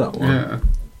into that one. Yeah.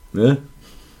 Yeah.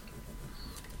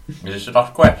 Is this a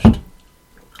last quest?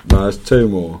 No, there's 2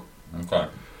 more. Okay.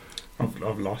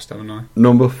 I've lost, haven't I?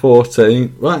 Number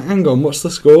 14. Right, hang on. What's the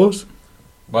scores?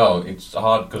 Well, it's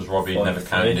hard because Robbie 5-3. never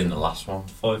counted in the last one.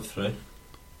 5-3.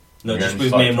 No, You're just only with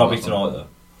slight me and from Robbie that one. tonight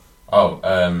though. Oh,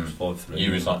 5-3.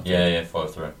 you was like, yeah,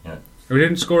 5-3. Yeah. We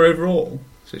didn't score overall,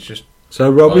 so it's just...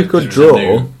 So Robbie Well, could there's a draw.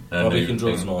 new Robbie can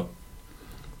draw thing. tonight.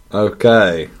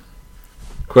 Okay.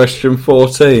 Question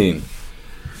 14.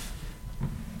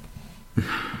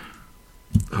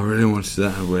 I really wanted to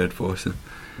have a weird voice.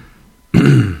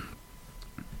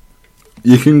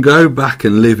 You can go back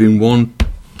and live in one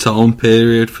time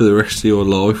period for the rest of your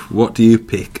life. What do you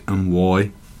pick and why?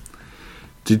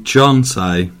 Did John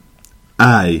say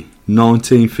A,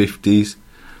 1950s,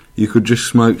 you could just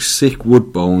smoke sick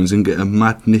Woodbines and get a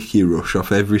mad Nicky rush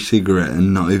off every cigarette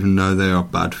and not even know they are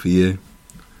bad for you?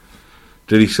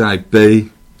 Did he say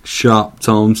B, Sharp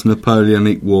times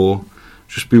Napoleonic War,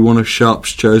 just be one of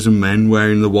Sharp's chosen men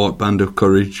wearing the white band of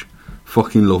courage?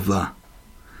 Fucking love that.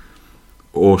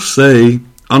 Or C,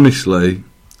 honestly,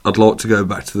 I'd like to go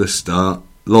back to the start,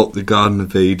 like the Garden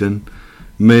of Eden.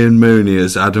 Me and Mooney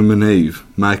as Adam and Eve.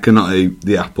 Make her not eat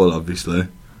the apple, obviously.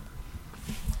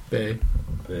 B.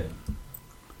 B.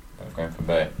 I'm going for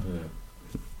B. Yeah.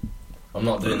 I'm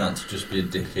not doing that to just be a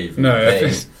dick either. No,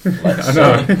 I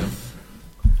know.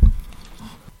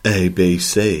 A, B,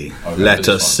 C. I'll go Let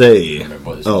for us this one. see. Remember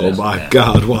what this Oh is, my yeah.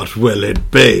 God, what will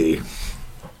it be?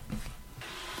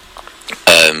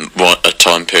 A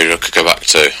time period I could go back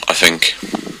to, I think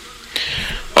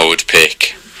I would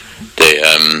pick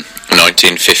the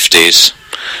 1950s,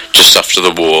 just after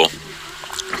the war,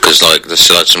 because like they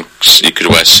still had some, you could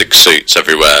wear 6 suits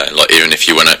everywhere, like even if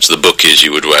you went out to the bookies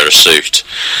you would wear a suit,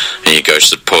 and you go to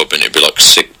the pub and it'd be like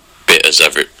 6 bitters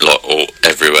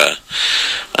everywhere,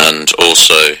 and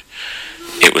also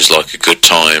it was like a good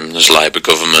time. There's Labour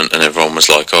government and everyone was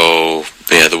like, oh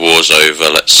yeah, the war's over,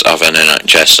 let's have an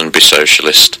NHS and be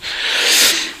socialist.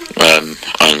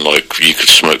 And like you could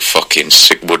smoke fucking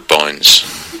sick Woodbines,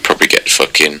 probably get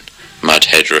fucking mad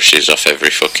head rushes off every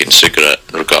fucking cigarette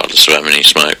regardless of how many you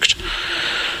smoked,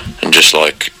 and just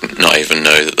like not even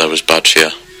know that was bad for you.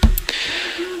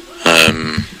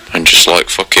 And just like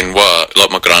fucking work,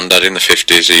 like my granddad in the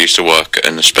 50s, he used to work at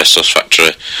an asbestos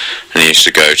factory, and he used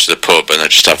to go to the pub and they'd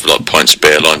just have like pints of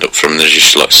beer lined up for him, and they'd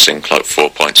just like sink like 4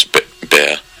 pints of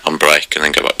beer on break and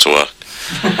then go back to work.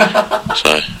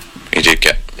 So he did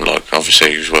get, like,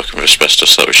 obviously he was working with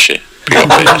asbestos, so that was shit. He got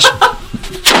bits.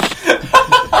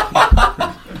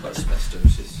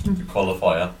 Asbestosis.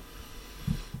 Qualifier.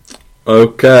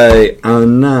 Okay,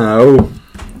 and now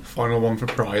Final one for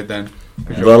Pride then.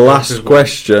 the last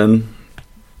question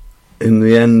in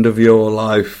the end of your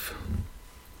life.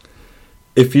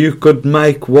 If you could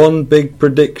make one big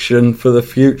prediction for the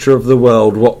future of the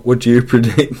world, what would you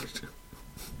predict?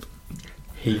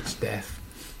 Heat death.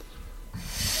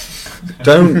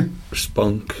 Don't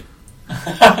spunk.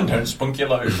 Don't spunk your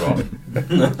load, Rob.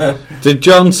 Did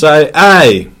John say,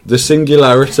 A, the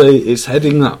singularity, it's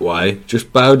heading that way,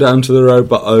 just bow down to the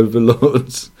robot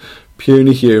overlords,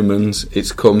 puny humans,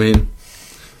 it's coming?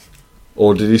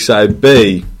 Or did he say,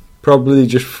 B, probably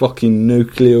just fucking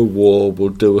nuclear war will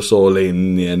do us all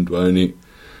in the end, won't it?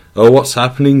 Oh, what's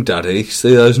happening, Daddy?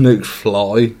 See those nukes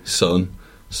fly, son?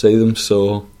 See them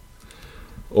soar?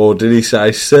 Or did he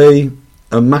say, C,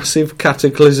 a massive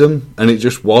cataclysm and it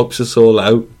just wipes us all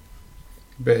out?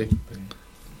 B.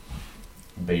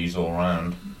 Bees all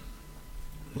round.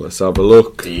 Let's have a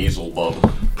look. Diesel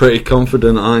bub. Pretty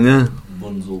confident, aren't you?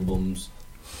 Bunzel bums.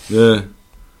 Yeah.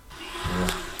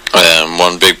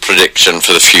 One big prediction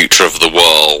for the future of the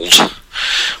world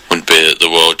would be that the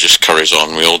world just carries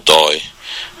on, we all die,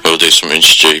 we'll do something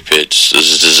stupid,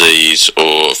 there's a disease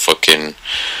or a fucking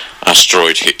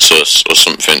asteroid hits us or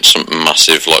something, some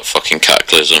massive like fucking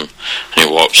cataclysm, and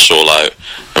it wipes us all out,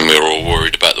 and we were all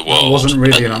worried about the world. It wasn't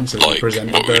really and, an answer that like,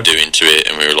 presented what we were there. doing to it,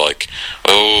 and we were like,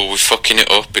 oh, we're fucking it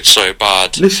up, it's so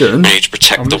bad. Listen. We need to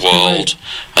protect I'm the listening, world. mate.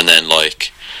 And then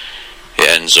like it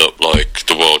ends up like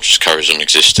the world just carries on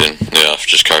existing, the earth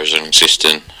just carries on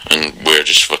existing, and we're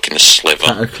just fucking a sliver.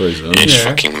 Cataclysm. You just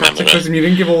fucking remember Cataclysm, it. you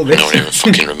didn't give all this. No one even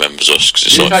fucking remembers us because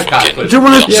it's You like know fucking. Cataclysm. Do you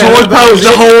want to Yeah, wipe out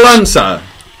the whole answer?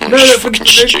 We're No, just but fucking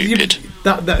you- stupid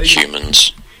that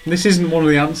humans. this isn't one of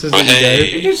the answers Oh, that you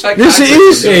hey. Did you say Yes, it cataclysm?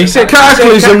 is. Yeah, he said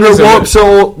Cataclysm that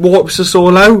cataclysm. wipes us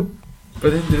all out.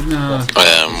 But then, nah.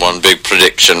 One big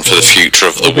prediction for the future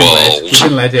of the You've been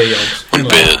world led here, Yogs. would be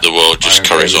that the world just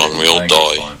carries on, we all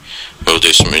die, we'll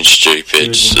do something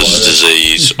stupid, there's a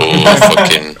disease or a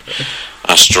fucking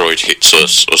asteroid hits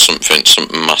us or something, some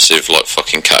massive like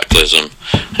fucking cataclysm,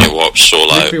 and it wipes us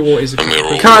all out, Maybe what is a and we were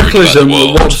all Cataclysm worried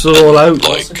that about the wipes us all out.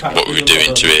 like what we were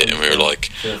doing to it, and we were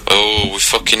like, oh, we're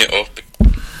fucking it up.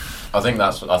 I think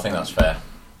that's fair.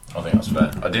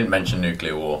 I didn't mention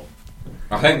nuclear war.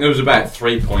 I think there was about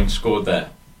 3 points scored there.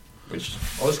 Which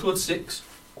I scored 6.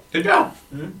 Did you?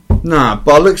 Nah,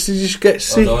 bollocks, did you just get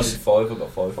Oh, no, I did 6? 5. I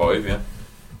got 5. 5, yeah.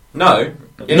 No.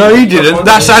 No, you didn't.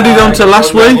 That's added on to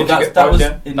last week. That was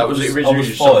the original. I was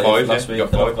You said 5 last yeah. week. You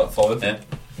And got I got 5. Yeah.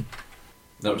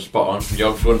 That was spot on.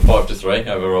 Yogs won 5-3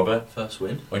 over Robert. First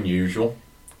win. Unusual.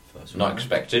 First Not win.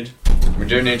 expected. We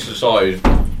do need to decide,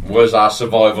 was our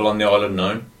survival on the island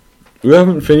known? We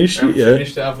haven't finished it yet.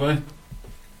 Finished it, have we?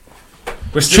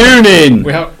 We're still, Tune in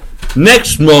we have.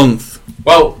 next month.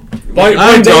 Well, By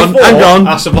Hang day on, 4, hang on.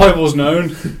 Our survival's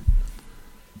known.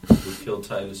 killed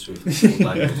Taylor Swift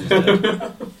before Dave was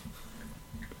dead.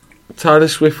 Taylor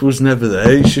Swift was never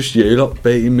there. It's just you lot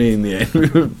beating me in the end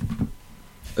with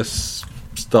a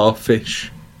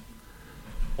starfish.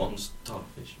 One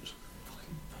starfish was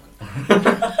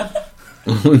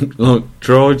fucking Like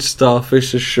dried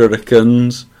starfish as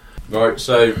shurikens. Right,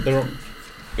 so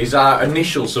is our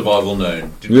initial survival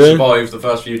known? Did we Yeah. survive the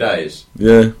first few days?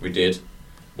 Yeah, We did.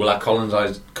 Will our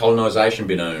colonisation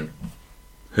be known?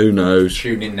 who knows?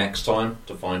 Tune in next time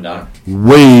to find out.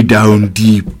 Way down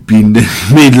deep in the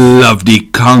middle of the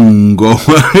Congo.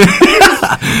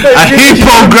 A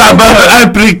hippo grab a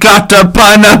apricot, a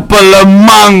pineapple, a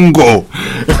mango.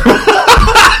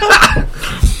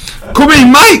 Come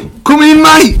in, mate. Come in,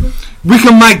 mate. We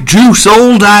can make juice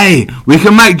all day.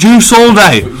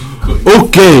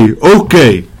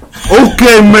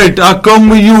 Okay, mate. I come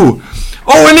with you.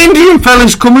 Oh, an Indian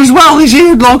fella's come as well. Is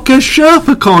he like a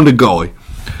Sherpa kind of guy?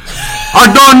 I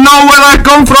don't know where I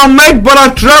come from, mate, but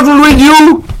I travel with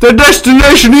you. The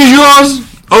destination is yours.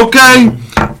 Okay.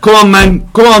 Come on, man.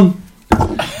 Come on.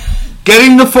 Get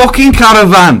in the fucking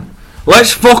caravan.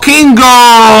 Let's fucking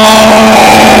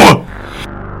go.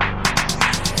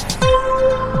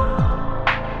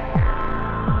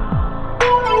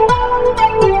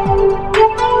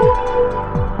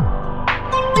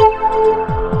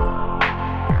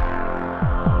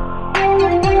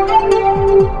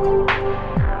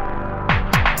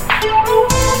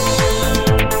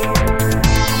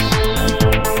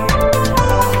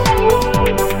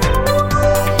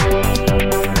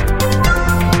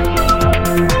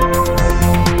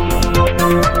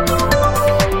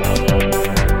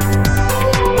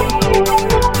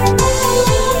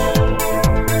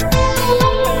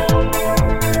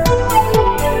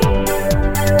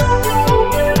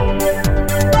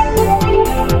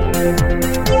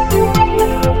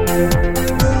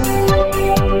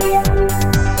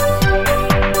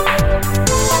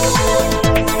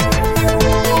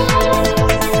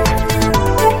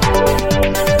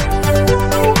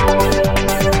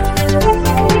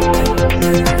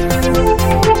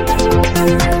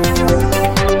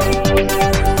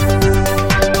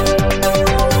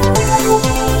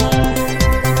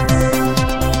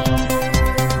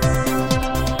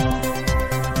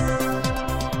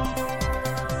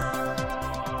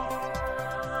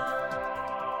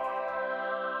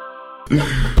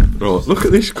 Right, look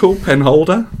at this cool pen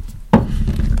holder.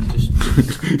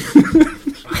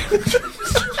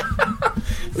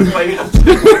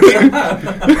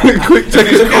 Quick,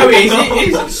 take a How easy it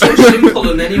is. It's so simple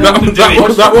and anyone can do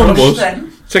it. that one was.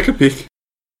 Then. Take a pic.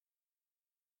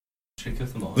 Trick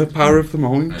of the mind. The power of the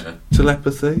mind. Yeah.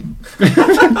 Telepathy.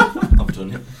 I've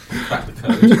done it. Crack the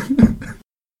code.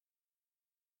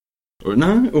 Or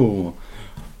no? Oh.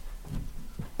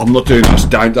 I'm not doing this,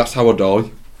 down. That's how I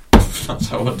die. That's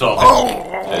how I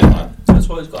die. That's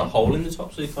why it's got a hole in the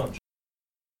top so you can't.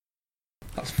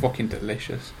 That's fucking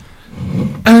delicious.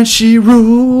 And she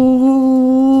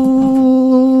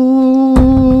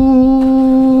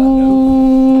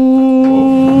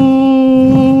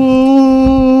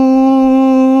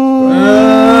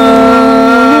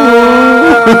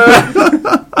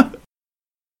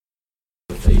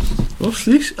What's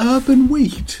this? Urban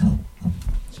wheat.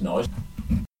 It's nice.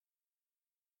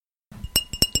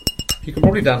 You can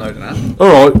probably download an app.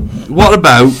 Alright, what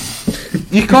about...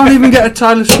 You can't even get a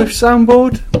Taylor Swift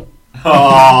soundboard?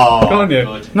 Oh, Can't you?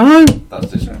 good. No. That's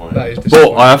disappointing. That is But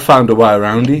disappointing. I have found a way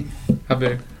around it. Have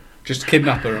you? Just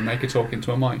kidnap her and make her talk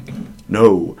into a mic.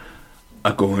 No.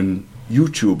 I go on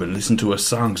YouTube and listen to her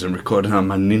songs and record it on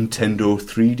my Nintendo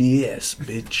 3DS,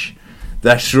 bitch.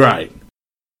 That's right.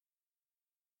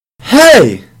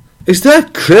 Hey! Is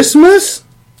that Christmas?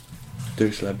 Do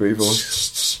a celebrity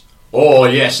voice. Oh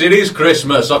yes, it is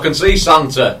Christmas. I can see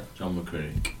Santa. John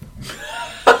McCreary.